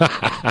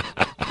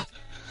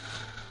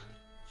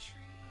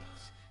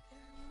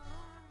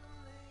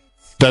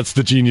 That's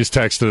the genius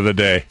text of the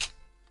day.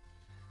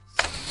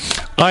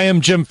 I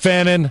am Jim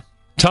Fannin.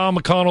 Tom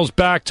McConnell's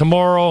back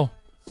tomorrow.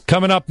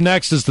 Coming up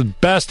next is the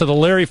best of the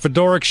Larry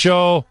Fedoruk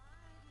Show.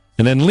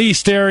 And then Lee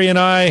Sterry and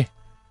I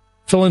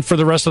fill in for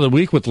the rest of the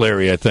week with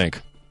Larry, I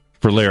think.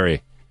 For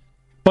Larry.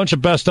 Bunch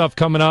of best stuff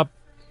coming up.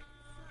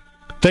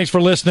 Thanks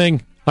for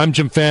listening. I'm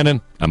Jim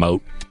Fannin. I'm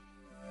out.